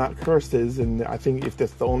blessings and not curses. And I think if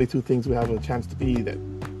that's the only two things we have a chance to be, that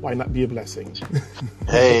why not be a blessing?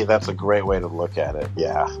 Hey, that's a great way to look at it.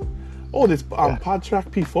 Yeah. Oh, this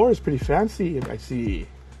PodTrack P4 is pretty fancy. I see.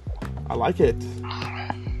 I like it.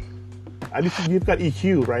 You've got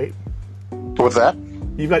EQ, right? What's that?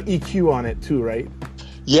 You've got EQ on it too, right?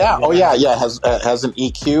 Yeah. Oh, yeah. It has an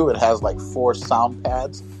EQ. It has 4 sound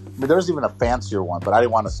pads. I mean, there's even a fancier one, but I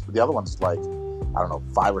didn't want to. The other one's $500 or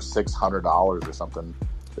 $600 or something.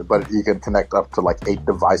 But you can connect up to 8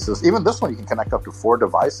 devices. Even this one, you can connect up to 4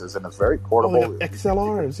 devices, and it's very portable. Oh,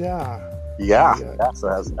 XLRs, yeah. Yeah. So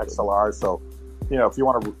it has XLR. So, if you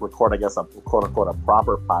want to record, I guess, a quote unquote a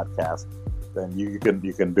proper podcast, then you can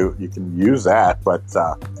use that. But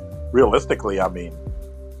realistically, I mean,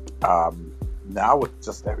 now with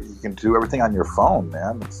just you can do everything on your phone,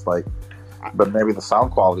 man. It's but maybe the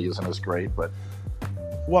sound quality isn't as great. But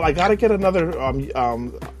I gotta get another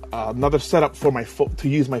another setup for my to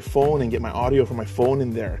use my phone and get my audio from my phone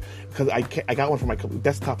in there, because I got one for my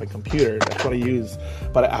desktop and computer. That's what I use,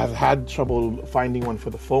 but I've had trouble finding one for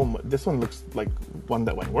the phone. This one looks like one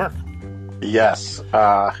that might work. Yes. You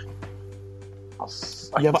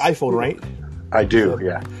have an iPhone, right? I do.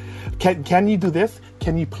 Yeah. Can you do this?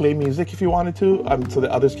 Can you play music if you wanted to, so that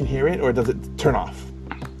others can hear it, or does it turn off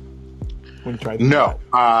when you try to? No,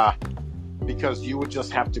 because you would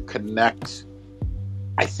just have to connect.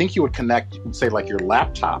 I think you would connect, say, like your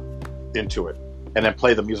laptop into it, and then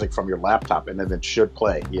play the music from your laptop, and then it should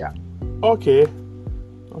play. Yeah. Okay.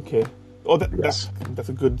 Oh, that's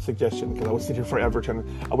a good suggestion, because I was sitting here forever trying to.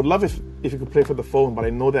 I would love if you could play for the phone, but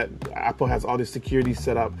I know that Apple has all this security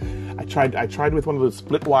set up. I tried with one of those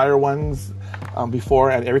split wire ones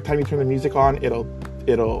before, and every time you turn the music on, it'll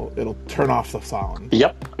turn off the sound.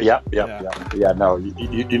 Yep. Yeah. No,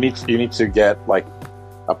 you need to get like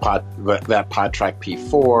that PodTrack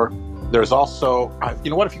P4. There's also,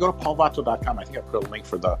 you know what? If you go to paulvatto.com, I think I put a link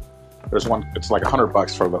for there's one. It's like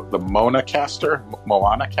 $100 for the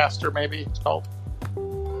Moanacaster, maybe it's called.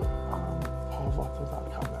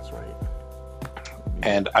 paulvatto.com. That's right.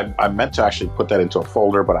 And I meant to actually put that into a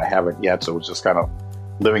folder, but I haven't yet. So it's just kind of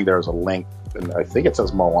living there as a link, and I think it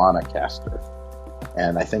says Moanacaster,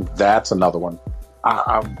 and I think that's another one.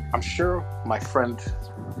 I'm sure my friend.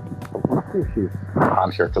 Let's see if she's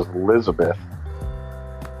on here, because Elizabeth.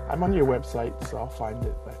 I'm on your website, so I'll find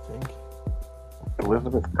it, I think.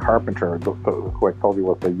 Elizabeth Carpenter, who I told you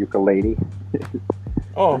was the ukulele.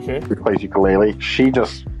 Oh, okay. Who plays ukulele.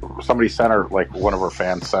 Somebody sent her, like one of her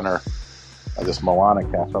fans sent her this Moana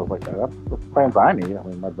cast. I was like, that's the plans I need. I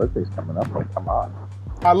mean, my birthday's coming up. Like, come on.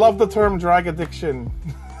 I love the term drag addiction.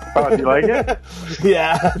 Oh, do you like it?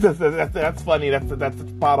 Yeah, that's funny. That's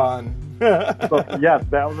spot on. So, yes,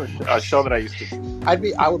 that was a show that I used to. I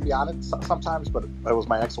would be on it sometimes, but it was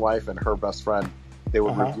my ex-wife and her best friend. They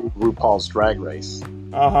would review RuPaul's Drag Race.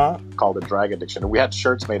 Called it Drag Addiction. And we had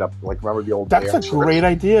shirts made up. Like, remember the old That's a great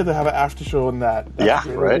idea to have an after show on that. That's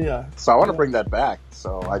right? Idea. So I want to bring that back.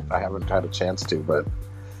 So I haven't had a chance to, but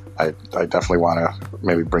I definitely want to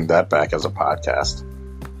maybe bring that back as a podcast.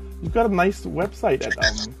 You've got a nice website at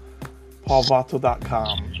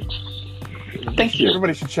paulvatto.com. Thank you.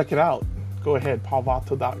 Everybody should check it out. Go ahead,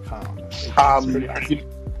 paulvatto.com.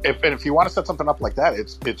 If you want to set something up like that,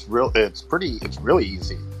 it's really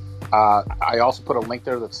easy. I also put a link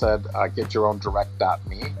there that said get your own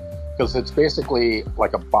direct.me, because it's basically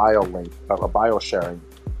like a bio link, a bio sharing.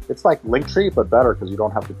 It's like Linktree, but better, because you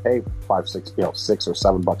don't have to pay $6 or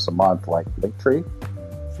 $7 a month like Linktree.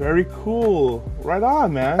 Very cool. Right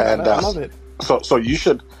on, man. And I love it. So you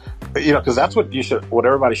should, because that's what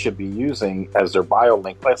everybody should be using as their bio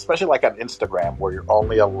link, especially like on Instagram, where you're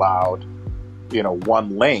only allowed,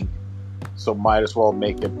 one link. So might as well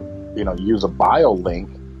make it, use a bio link.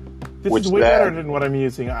 This is way better than what I'm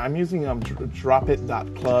using. I'm using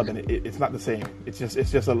dropit.club, and it's not the same. It's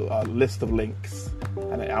just a list of links,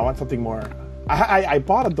 and I want something more. I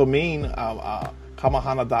bought a domain,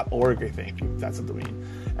 kamahana.org, I think that's a domain,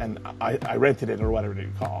 and I rented it, or whatever you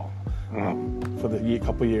call, for the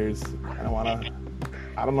couple years, and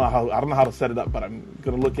I don't know how to set it up, but I'm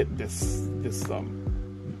gonna look at this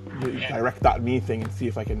direct.me thing and see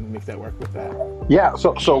if I can make that work with that. Yeah.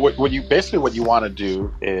 So what you want to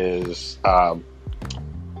do is,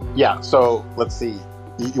 so let's see.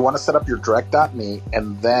 You want to set up your direct.me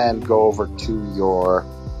and then go over to your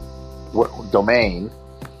domain,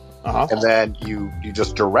 and then you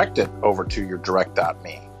just direct it over to your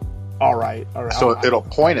direct.me. All right. So it'll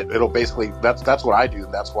point it. It'll basically, that's what I do.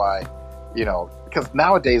 That's why, because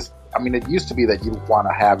nowadays, I mean, it used to be that you'd want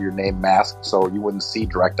to have your name masked, so you wouldn't see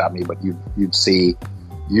direct.me, but you'd see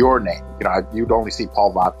your name. You'd only see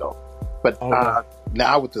Paul Vatto. But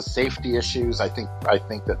now with the safety issues, I think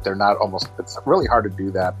that they're not it's really hard to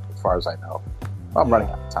do that, as far as I know. I'm running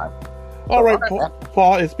out of time. All right,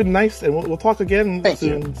 Paul, it's been nice, and we'll talk again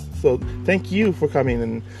soon. You. So thank you for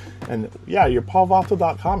coming, and your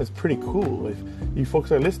paulvatto.com is pretty cool. If you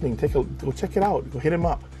folks are listening, go check it out. Go hit him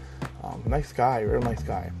up. Nice guy, real nice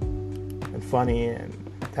guy, and funny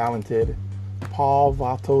and talented.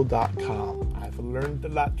 paulvatto.com. I've learned a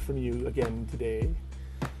lot from you again today,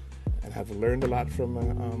 and have learned a lot from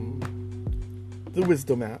the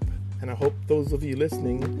Wisdom app, and I hope those of you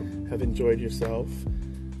listening have enjoyed yourself.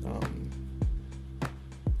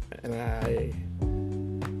 And I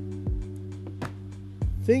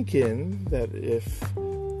thinking that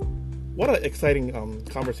what an exciting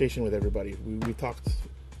conversation with everybody. We talked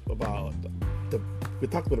about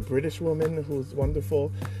a British woman who's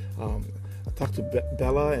wonderful. I talked to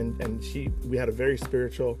Bella, and we had a very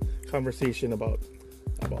spiritual conversation about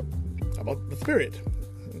about the spirit.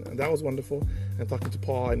 And that was wonderful. And talking to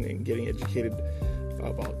Paul and getting educated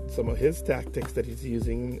about some of his tactics that he's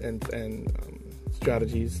using and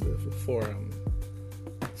strategies for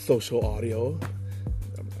social audio.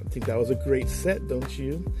 I think that was a great set, don't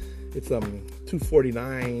you? It's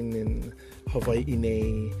 $249 in Hawaii,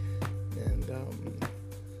 and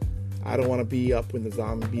I don't want to be up when the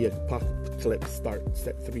zombie apocalypse starts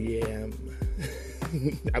at 3 a.m.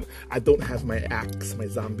 I don't have my axe, my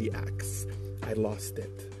zombie axe. I lost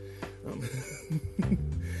it.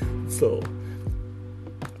 So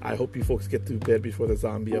I hope you folks get to bed before the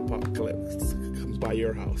zombie apocalypse comes by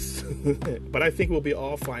your house. But I think we'll be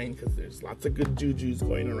all fine because there's lots of good jujus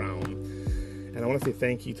going around. And I want to say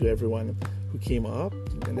thank you to everyone who came up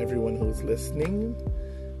and everyone who's listening.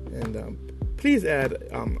 And please add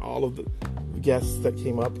all of the guests that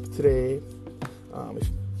came up today.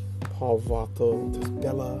 Paul Vato,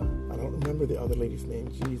 Bella. I don't remember the other lady's name.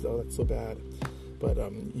 Jeez, oh, that's so bad. But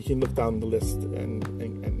you can look down the list and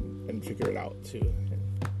figure it out too.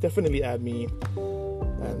 Definitely add me.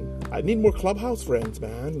 And I need more Clubhouse friends,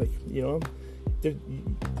 man. Like, you know,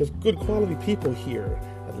 there's good quality people here.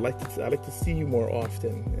 I'd like to see you more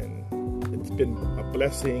often, and it's been a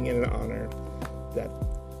blessing and an honor that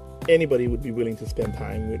anybody would be willing to spend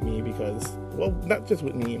time with me because, well, not just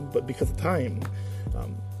with me, but because of time.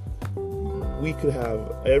 We could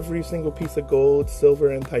have every single piece of gold,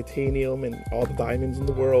 silver, and titanium and all the diamonds in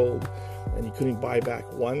the world, and you couldn't buy back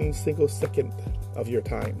one single second of your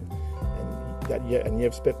time. And you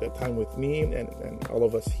have spent that time with me and all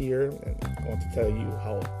of us here, and I want to tell you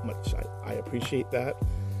how much I appreciate that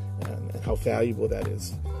and how valuable that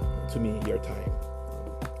is to me, your time.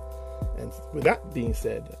 And with that being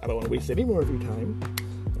said, I don't want to waste any more of your time.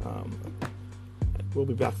 We'll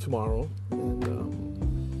be back tomorrow,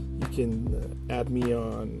 and you can add me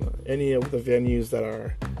on any of the venues that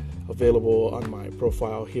are available on my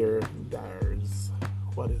profile here.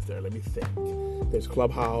 What is there? Let me think. There's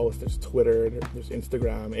Clubhouse, there's Twitter, there's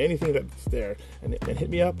Instagram, anything that's there. And hit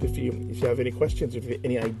me up if you have any questions, if you have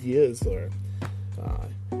any ideas, or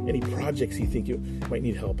any projects you think you might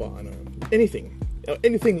need help on, or anything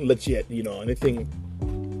legit, you know, anything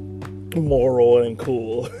moral and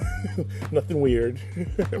cool. Nothing weird.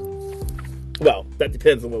 Well, that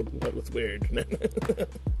depends on what's weird.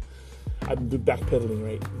 I'm backpedaling,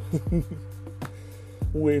 right?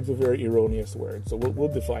 Weird's a very erroneous word, so we'll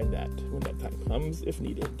define that when that time comes, if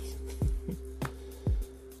needed.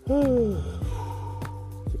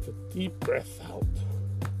 Take a deep breath out.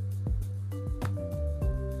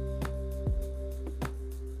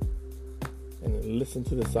 And then listen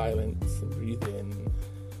to the silence and breathe in.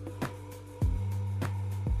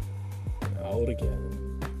 Out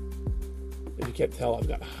again. If you can't tell, I've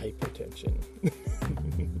got hypertension.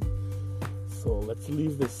 So let's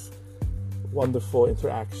leave this wonderful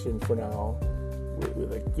interaction for now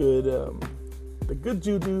with a good the good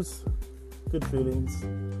jujus, good feelings,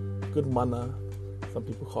 good mana, some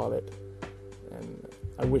people call it. And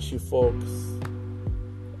I wish you folks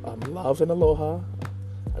love and aloha.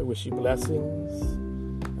 I wish you blessings,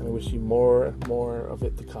 and I wish you more of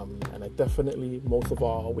it to come. And I definitely, most of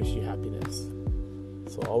all, wish you happiness.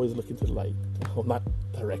 So always look into the light. Well, not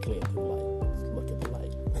directly into the light, just look at the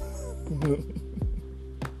light.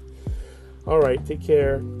 All right, take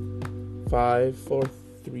care. 5, 4,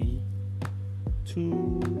 3, 2,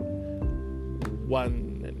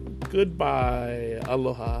 1, and goodbye.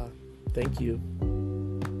 Aloha. Thank you.